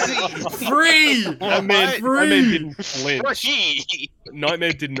go! Free! Nightmare Free! didn't flinch. Free.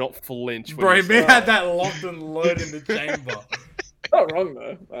 Nightmare did not flinch. when Bro, he man said had that locked and loaded in the chamber. Not wrong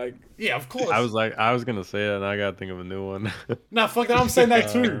though. Like, Yeah, of course. I was gonna say that, and I gotta think of a new one. Nah, fuck that, I'm saying that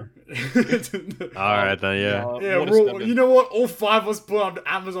too. All right then, yeah. Yeah, what a we're all- seven. you know what? All 5 of us put on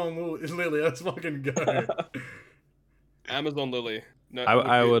Amazon Lily. Let's fucking go. Amazon Lily. No,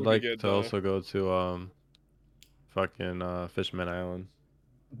 I would like good, to though. also go to fucking Fishman Island.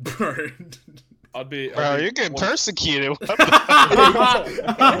 Bro. I'd be. Bro, you're getting persecuted. What the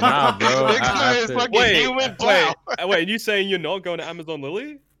Nah, bro. This guy is fucking Wait, human plow. wait, you saying you're not going to Amazon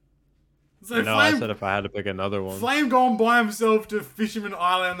Lily? So No, I Flame, said if I had to pick another one. Flame gone by himself to Fisherman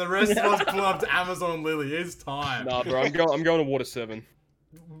Island. The rest of us pull up to Amazon Lily. It's time. Nah, bro, I'm going to Water 7.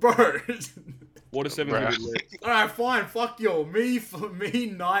 Bro. Water 7 Bruh. is really lit. Alright, fine. Fuck y'all. Me,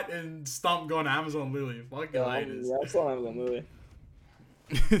 Knight, and Stump going to Amazon Lily. Fuck your haters. yeah, that's not Amazon movie.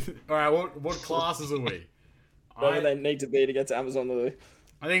 Alright, what classes are we? Whatever they need to be to get to Amazon movie.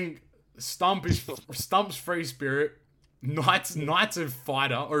 I think Stump's free spirit. Knight's a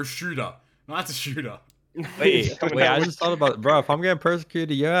fighter or a shooter. Knight's a shooter. Wait, I just thought about it, bro. If I'm getting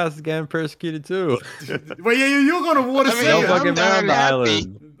persecuted, your ass is getting persecuted too. Wait, yeah, you're gonna water I mean, Yo, seven. I'm fucking down man on the happy.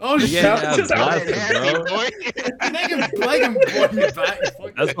 island. Oh You shit! getting your ass Just blasted, Happy, bro. boy. They can blow you back.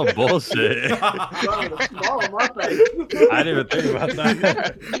 Fuck That's some bullshit. Smile on my face. I didn't even think about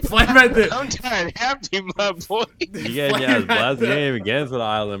that. Flame at the. I'm dying happy, my boy. You getting your ass Flame at blasted the- game again to the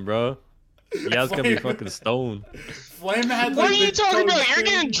island, bro. You guys gonna be fucking stoned. Flame had. What are like, you the talking about? code You're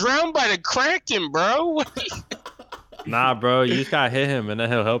getting thing. drowned by the Kraken, bro. What are you- Nah, bro, you just gotta hit him and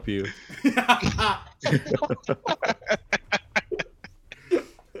then he'll help you.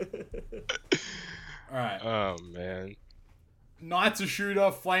 Alright. Oh man. Knight's a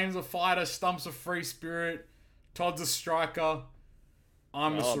shooter, Flame's a fighter, Stump's a free spirit, Todd's a striker,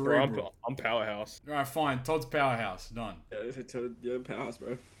 I'm a Oh, bro, cerebral. I'm powerhouse. Alright, fine. Todd's powerhouse. Done. Yeah, powerhouse,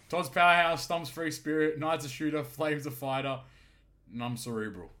 bro. Todd's powerhouse, Stump's free spirit, Knight's a shooter, Flame's a fighter, and I'm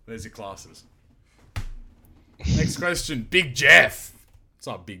cerebral. There's your classes. Next question. Big Jeff. What's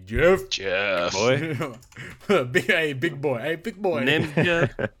up, Big Jeff? Jeff. Boy. Big boy. Hey, big boy. Ninja.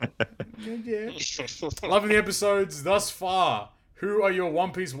 Loving the episodes thus far. Who are your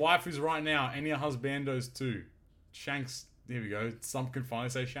One Piece waifus right now? And your husbandos too? Shanks. There we go. Some can finally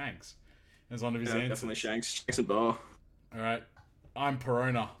say Shanks. That's one of his Yeah, answers. definitely Shanks. Shanks and Bar. Alright. I'm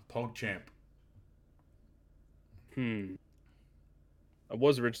Perona, PogChamp. I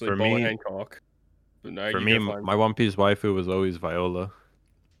was originally For Boa me- Hancock. But no, For you me, go find- my One Piece waifu was always Viola.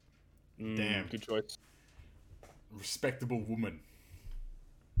 Damn. Good choice. Respectable woman.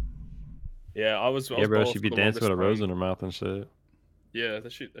 Yeah, I was Yeah, bro, bold she'd be for the dancing with a longest rose time. in her mouth and shit. Yeah,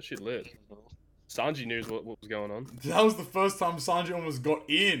 that shit lit. Sanji knew what was going on. That was the first time Sanji almost got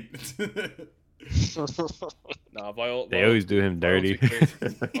in. Nah, They always do him dirty.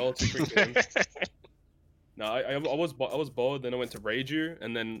 Viola too quick for him. No, I was bored. Then I went to Reiju,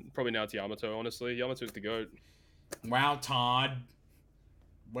 and then probably now it's Yamato. Honestly, Yamato's the goat. Wow, Todd.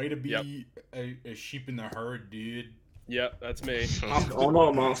 Way to be Yep. a sheep in the herd, dude. Yep, that's me. I'm not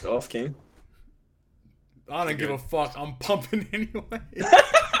a mask off, King. I don't give a fuck. I'm pumping anyway.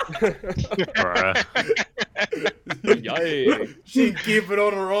 Bruh. Yay! She can keep it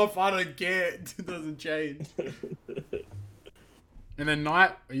on or off. I don't care. It doesn't change. And then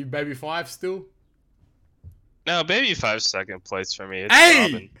Knight, are you baby 5 still? No, Baby 5's second place for me. It's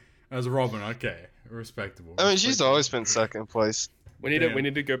Hey! Robin. As Robin, okay. Respectable. I mean, she's Respectable. always been second place. We Damn.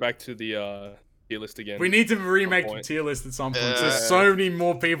 need to go back to the tier list again. We need to remake the point. tier list at some point. Yeah. There's so many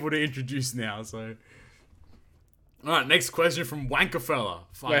more people to introduce now, so... Alright, next question from Wankerfella.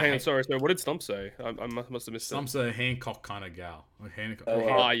 Wait, hang on. Sorry. What did Stump say? I must have missed it. Stump's a Hancock kind of gal. Yeah.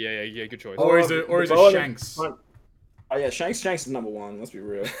 Good choice. Or is it Shanks? Oh yeah, Shanks is number 1. Let's be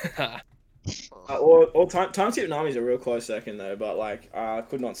real. Or time skip Nami's a real close second though, but like I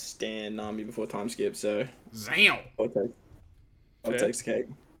could not stand Nami before time skip, so Zam! I'll take the cake.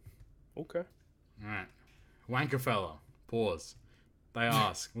 Okay. Alright. Wankerfella. Pause. They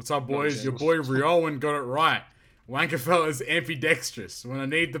ask, what's up, boys? Your boy Riowan got it right. Wankerfella's ambidextrous. When I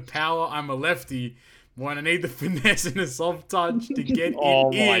need the power, I'm a lefty. When I need the finesse and a soft touch to get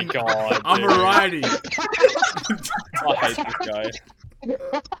Oh it my in, god. I'm a dude. righty. I hate this guy.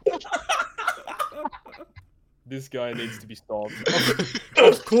 This guy needs to be stopped.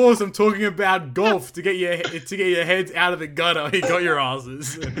 Of course, I'm talking about golf to get your heads out of the gutter. He got your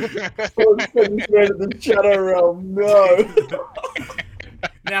asses. The Shadow Realm, no.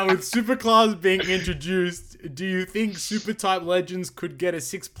 Now, with Superclass being introduced, do you think Super Type Legends could get a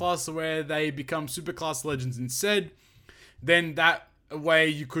 6+ where they become Superclass Legends instead? Then that way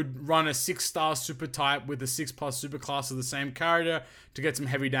you could run a 6-star Super Type with a 6+ Superclass of the same character to get some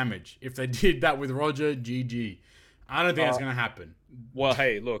heavy damage. If they did that with Roger, GG. I don't think that's going to happen. Well,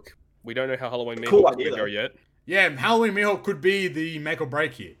 hey, look. We don't know how Halloween Cool Mihawk idea, will go yet. Yeah, Halloween Mihawk could be the make or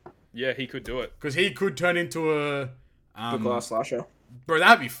break here. Yeah, he could do it. Because he could turn into a... Glass slasher. Bro,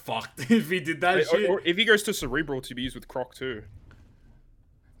 that'd be fucked if he did that shit. Or if he goes to Cerebral to be used with Croc too.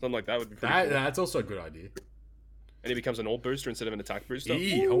 Something like that would be pretty cool. That's also a good idea. And he becomes an ult booster instead of an attack booster.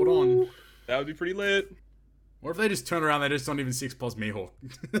 Hold on. That would be pretty lit. What if they just turn around, they just don't even 6+ Mihawk?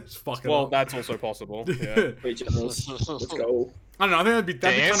 Just fuck it Well, up. that's also possible. Yeah. Let's go. I don't know, I think that'd be To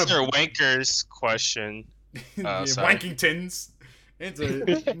kind answer of... Wanker's question, yeah, sorry. Wankingtons. Enter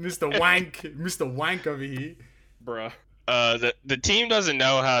Mr. Wank over here. Bruh. the team doesn't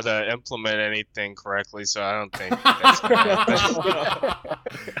know how to implement anything correctly, so I don't think that's gonna happen.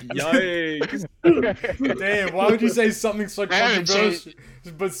 Yikes. Damn, why would you say something so I haven't controversial,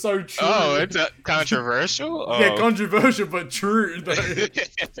 but so true? Oh, it's controversial? Oh. Yeah, controversial, but true. Though.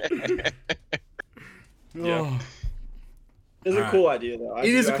 Yeah. Oh. It's a cool idea though.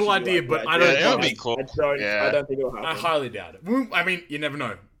 It is a cool idea, but I don't. Yeah, it would be cool. I don't think it'll happen. I highly doubt it. I mean, you never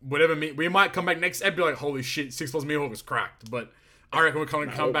know. Whatever, we might come back next and be like, holy shit, 6+ Mihawk is cracked. But I reckon we're going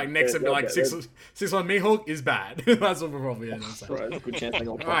to come back next and be like, 6+ Mihawk is bad. That's what we're probably end up saying. Right, there's a good chance they're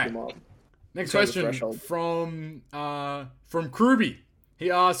gonna Alright. fuck him up. Next Turn the question threshold. from Kruby.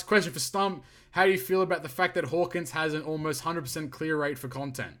 He asked, question for Stump, how do you feel about the fact that Hawkins has an almost 100% clear rate for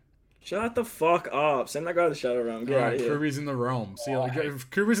content? Shut the fuck up. Send that guy to the Shadow Realm. Get out of here. Kruby's in the realm. See, like, if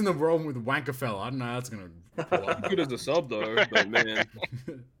Kruby's in the realm with Wankerfella, I don't know how that's going to pull up. Good as a sub though, but man.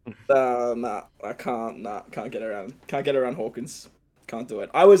 Nah, I can't. Nah, can't get around. Can't get around Hawkins. Can't do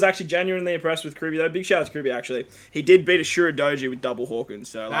it. I was actually genuinely impressed with Kruby though. Big shout out to Kruby actually. He did beat a Shura Doji with double Hawkins,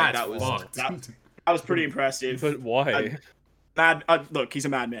 so like That's that was fucked. that was pretty impressive. But why? Look, he's a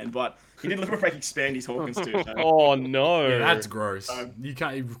madman, but he did Limit Break expand his Hawkins too. So. Oh no. Yeah, that's gross. You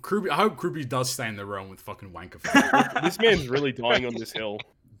can't. Kruby, I hope Kruby does stay in the realm with fucking Wankerfella. This man's really dying on this hill.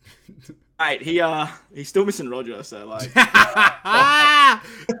 Mate, he's still missing Roger, so like. That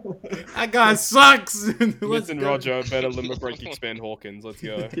guy sucks. Let's Listen, go. Roger, better Limit Break expand Hawkins. Let's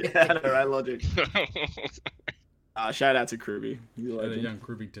go. Yeah, I know, right? Logic. Shout out to Kruby. He's a Yeah, the legend. young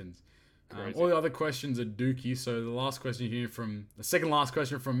Krubingtons. Crazy. All the other questions are dookie. So the second last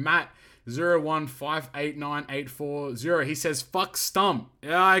question from Matt 0158984. He says, "Fuck Stump."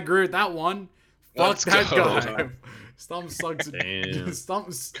 Yeah, I agree with that one. Fuck Let's that go. guy. Stump sucks. Damn.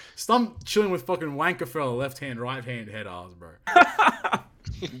 Stump chilling with fucking Wankerfella, left hand, right hand, head ass, bro.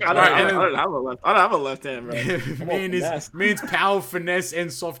 I don't have a left hand, bro. Means power, finesse,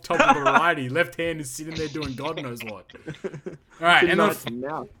 and soft top variety. Left hand is sitting there doing God knows what. All right,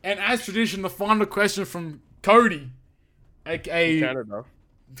 and as tradition, the final question from Cody, Canada.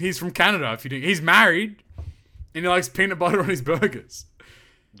 He's from Canada. He's married, and he likes peanut butter on his burgers.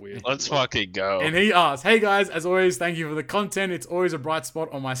 Weird. Let's fucking go. And he asks, "Hey guys, as always, thank you for the content. It's always a bright spot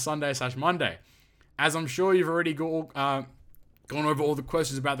on my Sunday/Monday. As I'm sure you've already gone over all the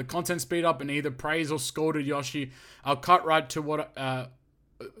questions about the content speed up and either praised or scolded Yoshi, I'll cut right to what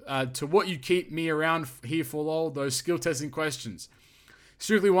you keep me around here for all those skill testing questions.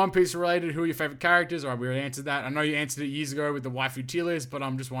 Strictly One Piece related, who are your favorite characters? Alright, we already answered that. I know you answered it years ago with the waifu tier list, but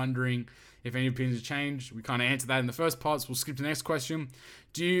I'm just wondering if any opinions have changed. We kind of answered that in the first part, so we'll skip to the next question.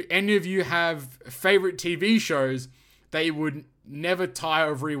 Do any of you have favorite TV shows that you would never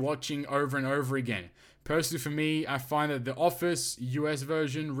tire of rewatching over and over again? Personally, for me, I find that The Office, US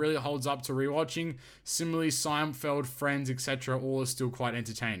version, really holds up to rewatching. Similarly, Seinfeld, Friends, etc. all are still quite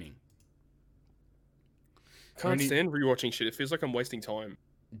entertaining. Can't stand rewatching shit. It feels like I'm wasting time.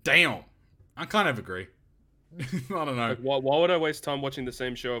 Damn. I kind of agree. I don't know. Like, why would I waste time watching the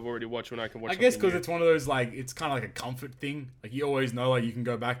same show I've already watched when I can watch? I guess because it's one of those, like, it's kind of like a comfort thing. Like, you always know, like, you can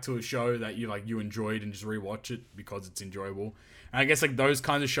go back to a show that you enjoyed and just rewatch it because it's enjoyable. And I guess, like, those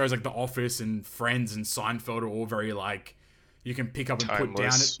kinds of shows, like The Office and Friends and Seinfeld are all very, like, you can pick up and put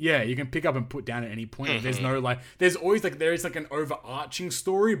down. You can pick up and put down at any point. Mm-hmm. There's no, like, there's always, like, there is, like, an overarching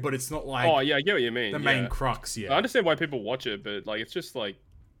story, but it's not, like... Oh, yeah, I get what you mean. The main crux, yeah. I understand why people watch it, but, like, it's just, like...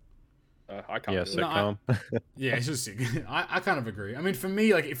 I can't. Yeah, sitcom. Yeah, it's just... I kind of agree. I mean, for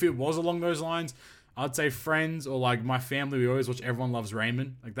me, like, if it was along those lines, I'd say Friends or, like, my family, we always watch Everyone Loves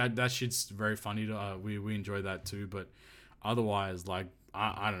Raymond. Like, that shit's very funny. We enjoy that, too, but otherwise, like,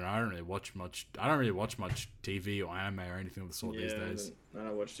 I don't know. I don't really watch much TV or anime or anything of the sort these days. I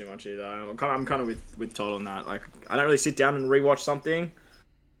don't watch too much either. I'm kind of with Todd on that. Like, I don't really sit down and rewatch something.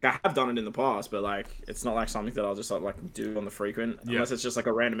 I have done it in the past, but like it's not like something that I'll just like do on the frequent, unless it's just like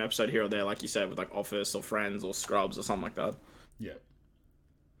a random episode here or there, like you said, with like Office or Friends or Scrubs or something like that. Yeah.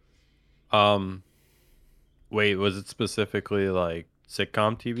 Wait, was it specifically like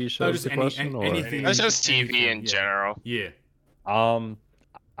sitcom TV shows? No, just anything. That's just TV in general. Yeah.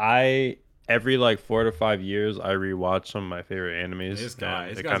 I every like 4 to 5 years I rewatch some of my favorite animes. This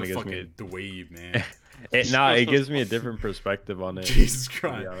guy's a fucking dweeb, man. It gives me a different perspective on it. Jesus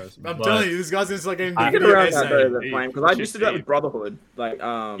Christ! I'm telling you, this guy's just like I get around that because I used to do that with Brotherhood, like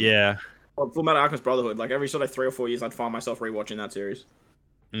yeah, Full Metal Alchemist Brotherhood. Like every sort of 3 or 4 years, I'd find myself rewatching that series.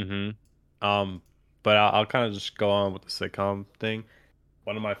 But I'll kind of just go on with the sitcom thing.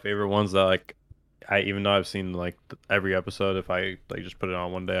 One of my favorite ones that like even though I've seen like every episode, if I like just put it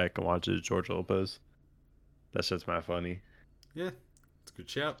on one day, I can watch it. George Lopez. That shit's mad funny. Yeah. It's a good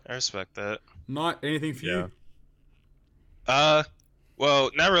shout. I respect that. Not anything for you? Well,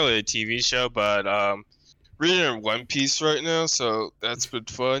 not really a TV show, but reading One Piece right now, so that's been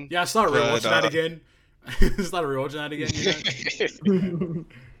fun. Yeah, I started rewatching that again.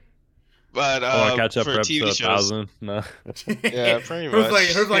 But I'll catch up for for TV episode shows, 1000. No. Yeah, pretty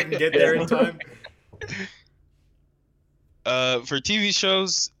much. Hope I can get there in time. For TV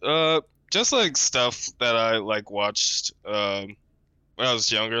shows, just like stuff that I like watched when I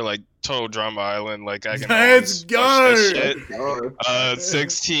was younger, like Total Drama Island. Like I can Let's go. Watch that shit.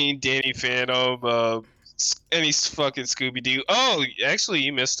 16, Danny Phantom, any fucking Scooby Doo. Oh, actually,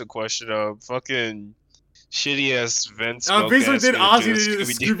 you missed a question. Fucking shitty ass Vince. Vince did ask you to do the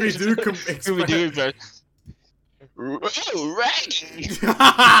Scooby Doo. Scooby Doo. Oh, Raggy!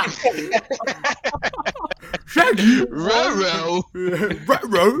 Shaggy! Ruh-roh!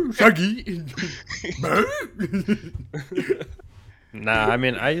 Shaggy! Nah, I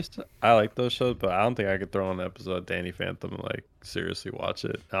mean, I like those shows, but I don't think I could throw on an episode of Danny Phantom and like seriously watch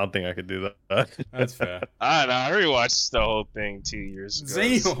it. I don't think I could do that. That's fair. I don't know. I rewatched the whole thing 2 years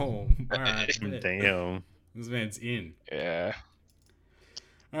ago. Damn! Alright. Damn. This man's in. Yeah.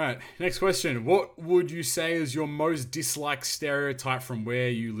 Alright, next question. What would you say is your most disliked stereotype from where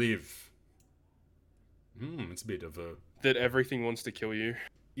you live? It's a bit of a... That everything wants to kill you.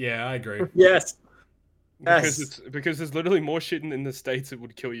 Yeah, I agree. Yes. Because there's literally more shit in the States that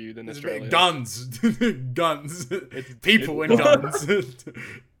would kill you than Australia. Guns. Guns. People and guns.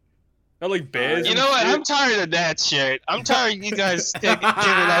 Not like bears. You know what? I'm tired of that shit. I'm tired of you guys giving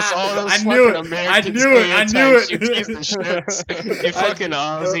us all those fucking American stereotypes. You piece of shit. You fucking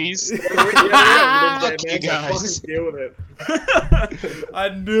Aussies. Fuck you guys. Deal with it. I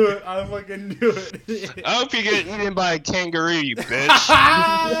knew it. I fucking knew it. I hope you get eaten by a kangaroo, you bitch.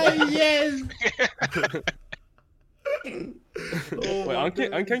 Yes. Wait, aren't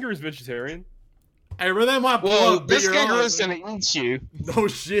kangaroos vegetarian? Hey, bro, they might pull Well, up, this beat your kangaroo's ass. gonna eat you. Oh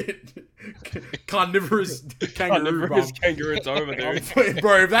shit! Carnivorous kangaroo, Carnivorous kangaroo, it's over, dude.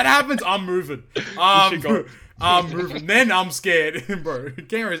 bro. If that happens, I'm moving. should go. I'm moving. Then I'm scared, bro.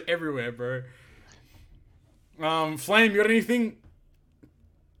 Kangaroos everywhere, bro. Flame, you got anything?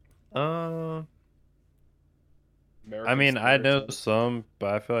 I American mean, I know stereotype. some,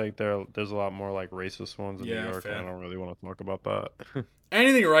 but I feel like there's a lot more like racist ones in Yeah, New York, fair. and I don't really want to talk about that.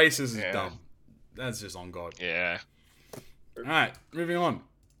 Anything racist is Yeah. dumb. That's just on God. Yeah. Alright, moving on.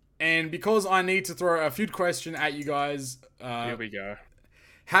 And because I need to throw a feud question at you guys, Here we go.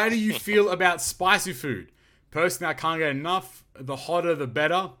 how do you feel about spicy food? Personally, I can't get enough. The hotter, the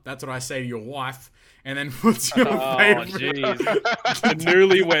better. That's what I say to your wife. And then what's your Oh, favorite? jeez. The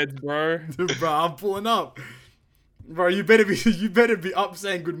newlyweds, bro. Bro, I'm pulling up. Bro, you better be up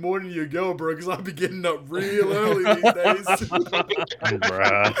saying good morning to your girl, bro, because I'll be getting up real early these days.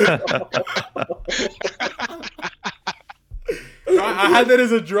 I had that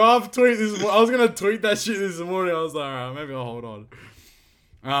as a draft tweet. I was gonna tweet that shit this morning. I was like, alright, maybe I'll hold on.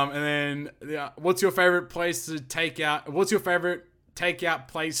 And then, what's your favorite place to take out? What's your favorite takeout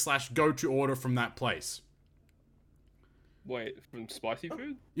place / go-to order from that place? Wait, from spicy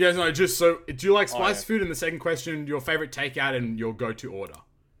food? Yeah, no, just so, do you like spicy yeah. food? And the second question, your favorite takeout and your go-to order.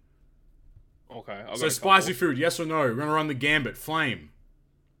 Okay. So spicy food, yes or no? We're gonna run the gambit. Flame,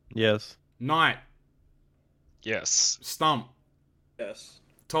 Yes. Knight, Yes. Stump, Yes.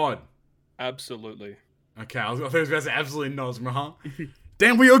 Todd. Absolutely. Okay, I thought he was going to say absolutely no, huh?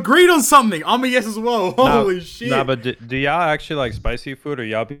 Damn, we agreed on something. I'm a yes as well. Holy shit. Nah, but do y'all actually like spicy food, or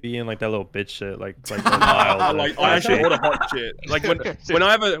y'all be eating like that little bitch shit, like the mild? I actually order hot shit. Like when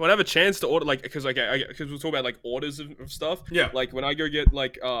I have a chance to order, like because we're talking about like orders of stuff. Yeah. Like when I go get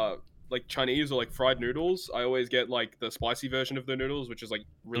like Chinese or like fried noodles, I always get like the spicy version of the noodles, which is like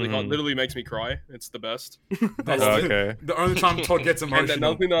really hot. Literally makes me cry. It's the best. That's Okay. the only time Todd gets And emotional.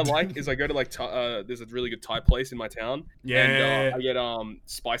 another thing that I like is I go to like there's a really good Thai place in my town. Yeah. And I get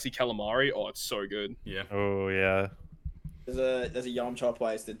spicy calamari. Oh, it's so good. Yeah. Oh yeah. There's a Yum Cha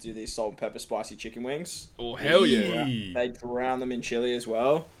place that do these salt and pepper spicy chicken wings. Oh hell yeah. Eee. They drown them in chili as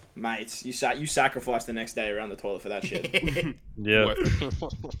well. Mate, you sacrifice the next day around the toilet for that shit. Yeah.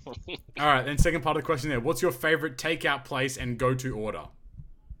 All right, then second part of the question there. What's your favorite takeout place and go-to order?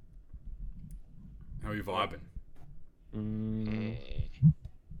 How are you vibing? I'm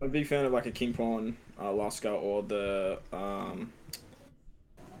a big fan of like a King Prawn Alaska or the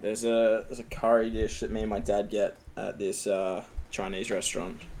there's a curry dish that me and my dad get at this Chinese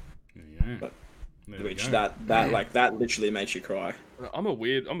restaurant. Yeah. But- There we Which go. that literally makes you cry. I'm a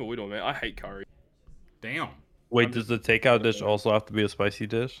weird one, man. I hate curry. Damn. Wait, does the takeout dish also have to be a spicy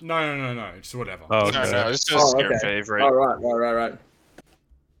dish? No. Just whatever. Oh, No, okay. no, it's just your okay. favorite. Oh right.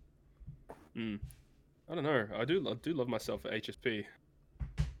 I don't know. I do love myself at HSP.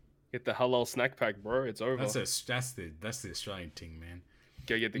 Get the halal snack pack, bro. It's over. That's the Australian thing, man.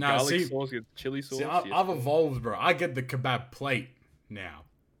 Go get the Nah, garlic see- sauce, get the chili sauce. See, I've evolved, bro. I get the kebab plate now.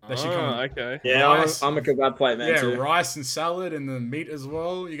 That shit Oh, comes- okay. Yeah, Rice. I'm a kebab plate man Yeah, too. rice and salad and the meat as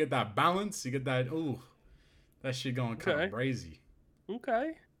well. You get that balance. You get that. Ooh, that shit going kind Okay. of crazy.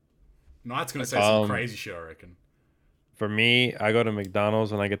 Okay. Knight's gonna say some Um, crazy shit, I reckon. For me, I go to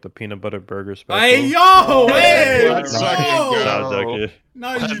McDonald's and I get the peanut butter burger special. Hey yo, hey, let's fucking yo! go. Nah, I'm joking.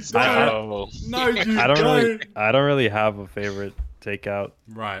 No, you Let's don't. go. No, you I don't. don't really have a favorite takeout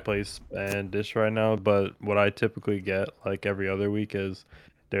Right. place and dish right now, but what I typically get like every other week is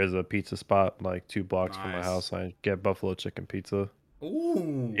there's a pizza spot like 2 blocks from my Nice. house. I get buffalo chicken pizza,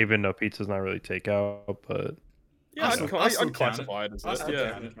 Ooh. even though pizza's not really takeout, but Yeah, I I'd, still- ca- I I'd still count classify it as I that. still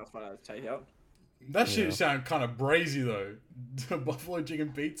Yeah. count it. Takeout. That shit Yeah. sound kind of brazy though. Buffalo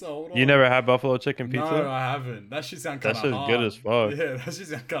chicken pizza. Hold on. you never had buffalo chicken pizza? No, I haven't. That shit sound kind That of shit's hard. good as fuck. Yeah, that shit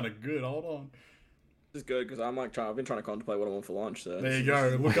sound kind of good. Hold on. This is good because I've been trying to contemplate what I want for lunch. So There you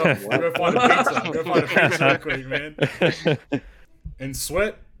go. Look up. Go find a pizza. Go find a pizza real quick, man. And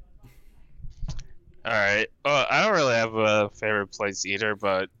sweat. All right. I don't really have a favorite place either,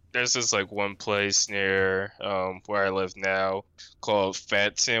 but there's this like one place near where I live now called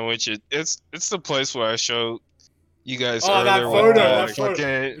Fat Sandwich. It's the place where I showed you guys Oh, that earlier photo, with that the photo.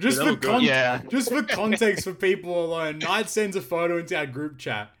 fucking- Just that for look good. Yeah. just for context for people alone, Knight sends a photo into our group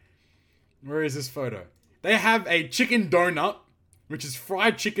chat. Where is this photo? They have a chicken donut, which is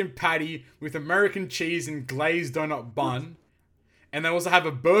fried chicken patty with American cheese and glazed donut bun. And they also have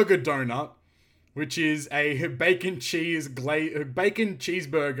a burger donut, which is a bacon cheeseburger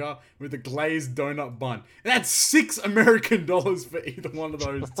with a glazed donut bun. And that's $6 American for either one of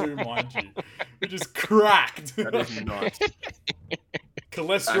those two, mind you, which is cracked. That is nuts.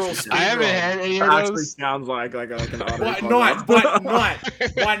 Cholesterol. I haven't had any of Actually those. sounds like an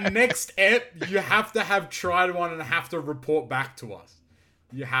By next ep, you have to have tried one and have to report back to us.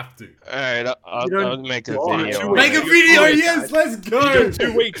 You have to. All right, I'll make a video. Make a video, yes, let's go.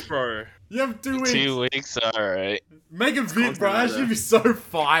 2 weeks, bro. You have 2 weeks. 2 weeks, all right. Make a vid, bro. That should be so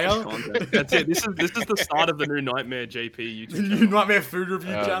fire. That's it. This is the start of the new Nightmare JP YouTube channel. New Nightmare food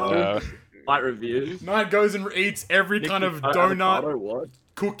review channel. No. Light reviews. Knight goes and eats every kind of donut, What?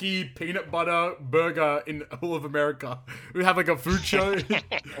 cookie, peanut butter burger in all of America. We have like a food show.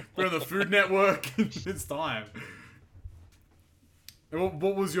 We're on the Food Network. It's time. And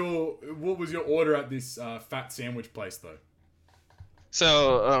what was your order at this fat sandwich place though?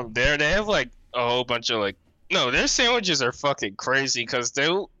 So there they have like a whole bunch of like their sandwiches are fucking crazy because they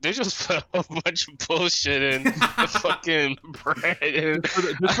just put a whole bunch of bullshit in the fucking bread.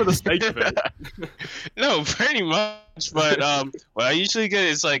 Just for the sake of it. No, pretty much. But what I usually get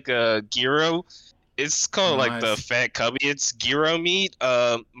is like a gyro. It's called like the fat cubby. It's gyro meat,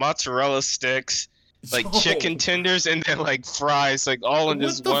 mozzarella sticks, like chicken tenders, and then like fries, like all in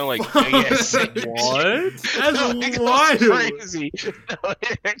this one like big ass sandwich. What? That's wild. wild. Crazy. No,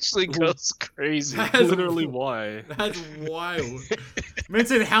 it actually goes crazy. That's Literally, why? That's wild. Man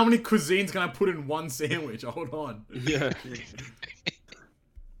said, how many cuisines can I put in one sandwich? Hold on. Yeah.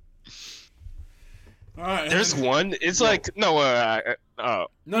 All right. There's one. It's like No, go.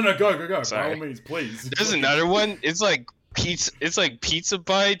 Sorry. By all means, please. There's another one. It's like pizza. It's like pizza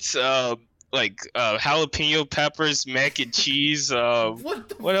bites. Like jalapeno peppers, mac and cheese.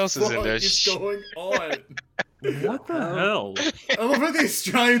 What else is in there? What's going on? What the hell? I love how the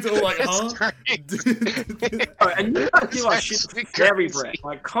Australians are like, That's huh? crazy. And you guys give us shit Actually fairy crazy. bread.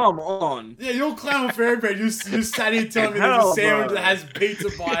 Like, come on. Yeah, you're clown fairy bread. You sat here telling me there's a Hell, sandwich bro. that has pizza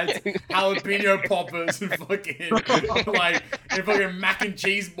bites, jalapeno poppers, and fucking mac and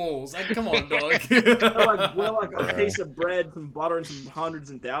cheese balls. Like, come on, dog. We're like a piece of bread, some butter, and some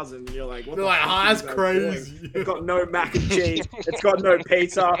hundreds and thousands. And you're like, what They're the like, fuck oh, are that's you guys crazy. doing? It's got no mac and cheese. It's got no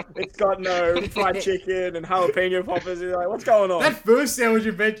pizza. It's got no fried chicken and jalapeno poppers. You're like, what's going on? That first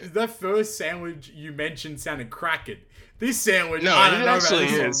sandwich you mentioned sounded cracking. This sandwich, No, I it don't know actually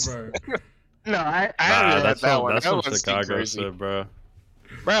about is. this one, bro. No, I haven't had that one. That's That from one's too Chicago crazy. shit, bro.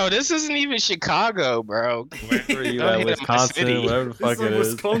 Bro, this isn't even Chicago, bro. Where are you Don't at? even my Wisconsin, city. whatever the This fuck is a it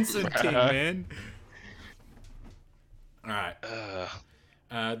is. Wisconsin team, man. Alright.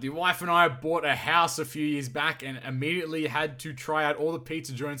 The wife and I bought a house a few years back and immediately had to try out all the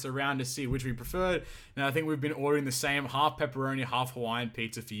pizza joints around to see which we preferred. And I think we've been ordering the same half pepperoni, half Hawaiian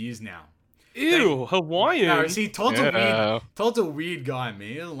pizza for years now. Ew, Hawaiian. No, see, Todd's Yeah. a weird guy, man.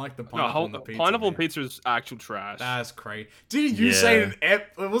 He doesn't like the pineapple on the pizza. Pineapple man. pizza is actual trash. That's crazy. Didn't you say in an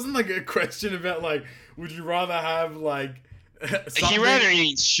ep? It wasn't like a question about like, would you rather have like? He rather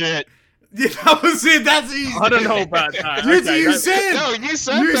eat shit. Yeah, that was it. That's easy. I don't know about that. You, Okay, you that- said. No, you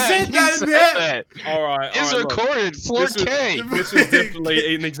said You that. said You that, said man. that. All right, It's look. recorded 4K. This is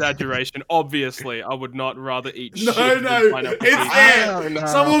definitely an exaggeration. Obviously, I would not rather eat No, shit no, than pineapple it's pizza. there. Oh, no.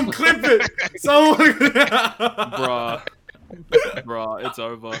 Someone clip it. Someone. Bruh, it's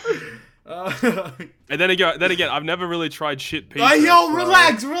over. Uh, And then again, I've never really tried shit pizza. yo, so-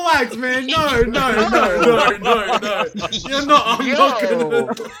 relax, man. No. You're not. I'm not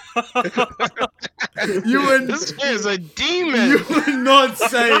gonna. You and This man's a demon. you were not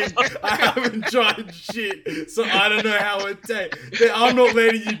saying I haven't tried shit, so I don't know how it tastes. I'm not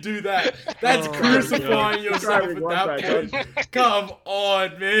letting you do that. That's Oh, crucifying yourself Driving at one that back, point. Come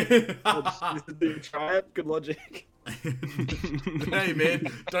on, man. Do you try it? Good logic. Hey, man,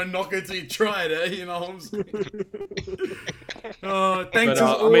 don't knock it till you try it, eh? You know what I'm saying? Thanks But, as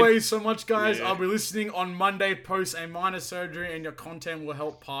I mean- always so much, guys. Yeah. I'll be listening on Monday post a minor surgery, and your content will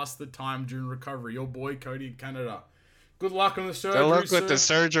help pass the time during recovery. Your boy, Cody in Canada. Good luck on the surgery, Good luck with the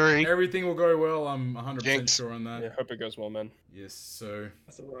sir. surgery. Everything will go well. I'm 100% Jinx. sure on that. Yeah, hope it goes well, man. Yes, so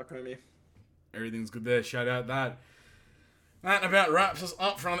That's a rock, homie. everything's good there. Shout out that. That about wraps us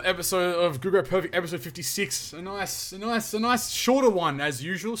up from the episode of Google Perfect, episode 56. A nice shorter one as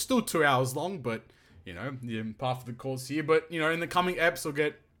usual. Still 2 hours long, but you know, part of the course here. But you know, in the coming eps, will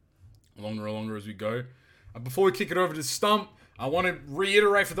get longer and longer as we go. Before we kick it over to Stump, I want to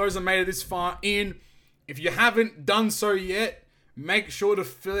reiterate for those that made it this far in, if you haven't done so yet, make sure to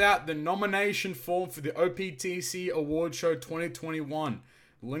fill out the nomination form for the OPTC Award Show 2021.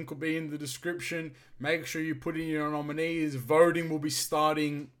 Link will be in the description. Make sure you put in your nominees. Voting will be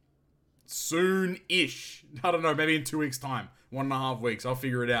starting soon-ish. I don't know, maybe in 2 weeks' time. 1.5 weeks. I'll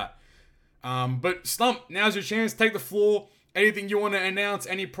figure it out. But Stump, now's your chance. Take the floor. Anything you want to announce,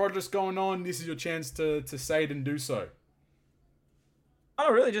 any projects going on, this is your chance to say it and do so. Oh,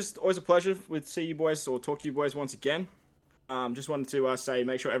 really? Just always a pleasure with see you boys or talk to you boys once again. Just wanted to say,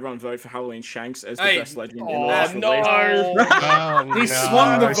 make sure everyone vote for Halloween Shanks as the best legend in the last release. He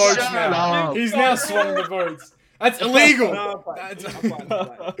swung the votes now. He's now swung the votes. That's illegal. No, I'm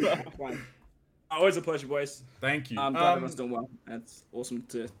fine. Always a pleasure, boys. Thank you. I'm glad everyone's doing well. It's awesome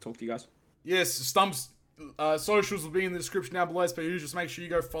to talk to you guys. Yes, Stump's socials will be in the description down below. So just make sure you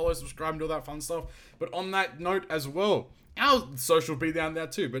go follow, subscribe, and all that fun stuff. But on that note as well, our social will be down there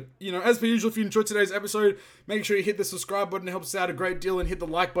too. But, as per usual, if you enjoyed today's episode, make sure you hit the subscribe button. It helps us out a great deal. And hit the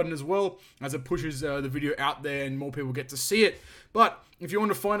like button as well, as it pushes the video out there and more people get to see it. But if you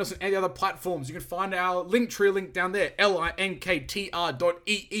want to find us on any other platforms, you can find our Linktree link down there,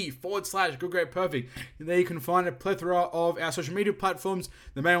 linktr.ee/GoodGreatPerfect. And there you can find a plethora of our social media platforms.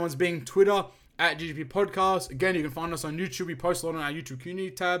 The main ones being Twitter, @GGP Podcast. Again, you can find us on YouTube. We post a lot on our YouTube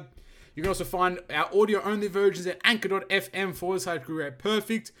community tab. You can also find our audio-only versions at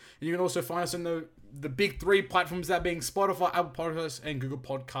anchor.fm/GoodGreatPerfect. And you can also find us on the big 3 platforms, that being Spotify, Apple Podcasts, and Google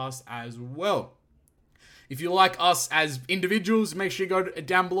Podcasts as well. If you like us as individuals, make sure you go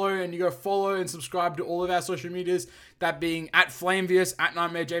down below and you go follow and subscribe to all of our social medias. That being @FlameVius,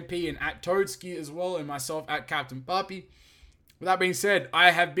 @NightmareJP, and @Toadski as well, and myself @Captain Papi. With that being said,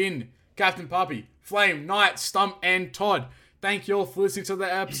 I have been Captain Papi, Flame, Knight, Stump, and Todd. Thank you all for listening to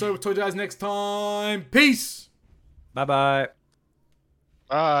the episode. We'll talk to you guys next time. Peace. Bye-bye.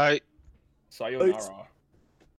 Bye. Sayonara.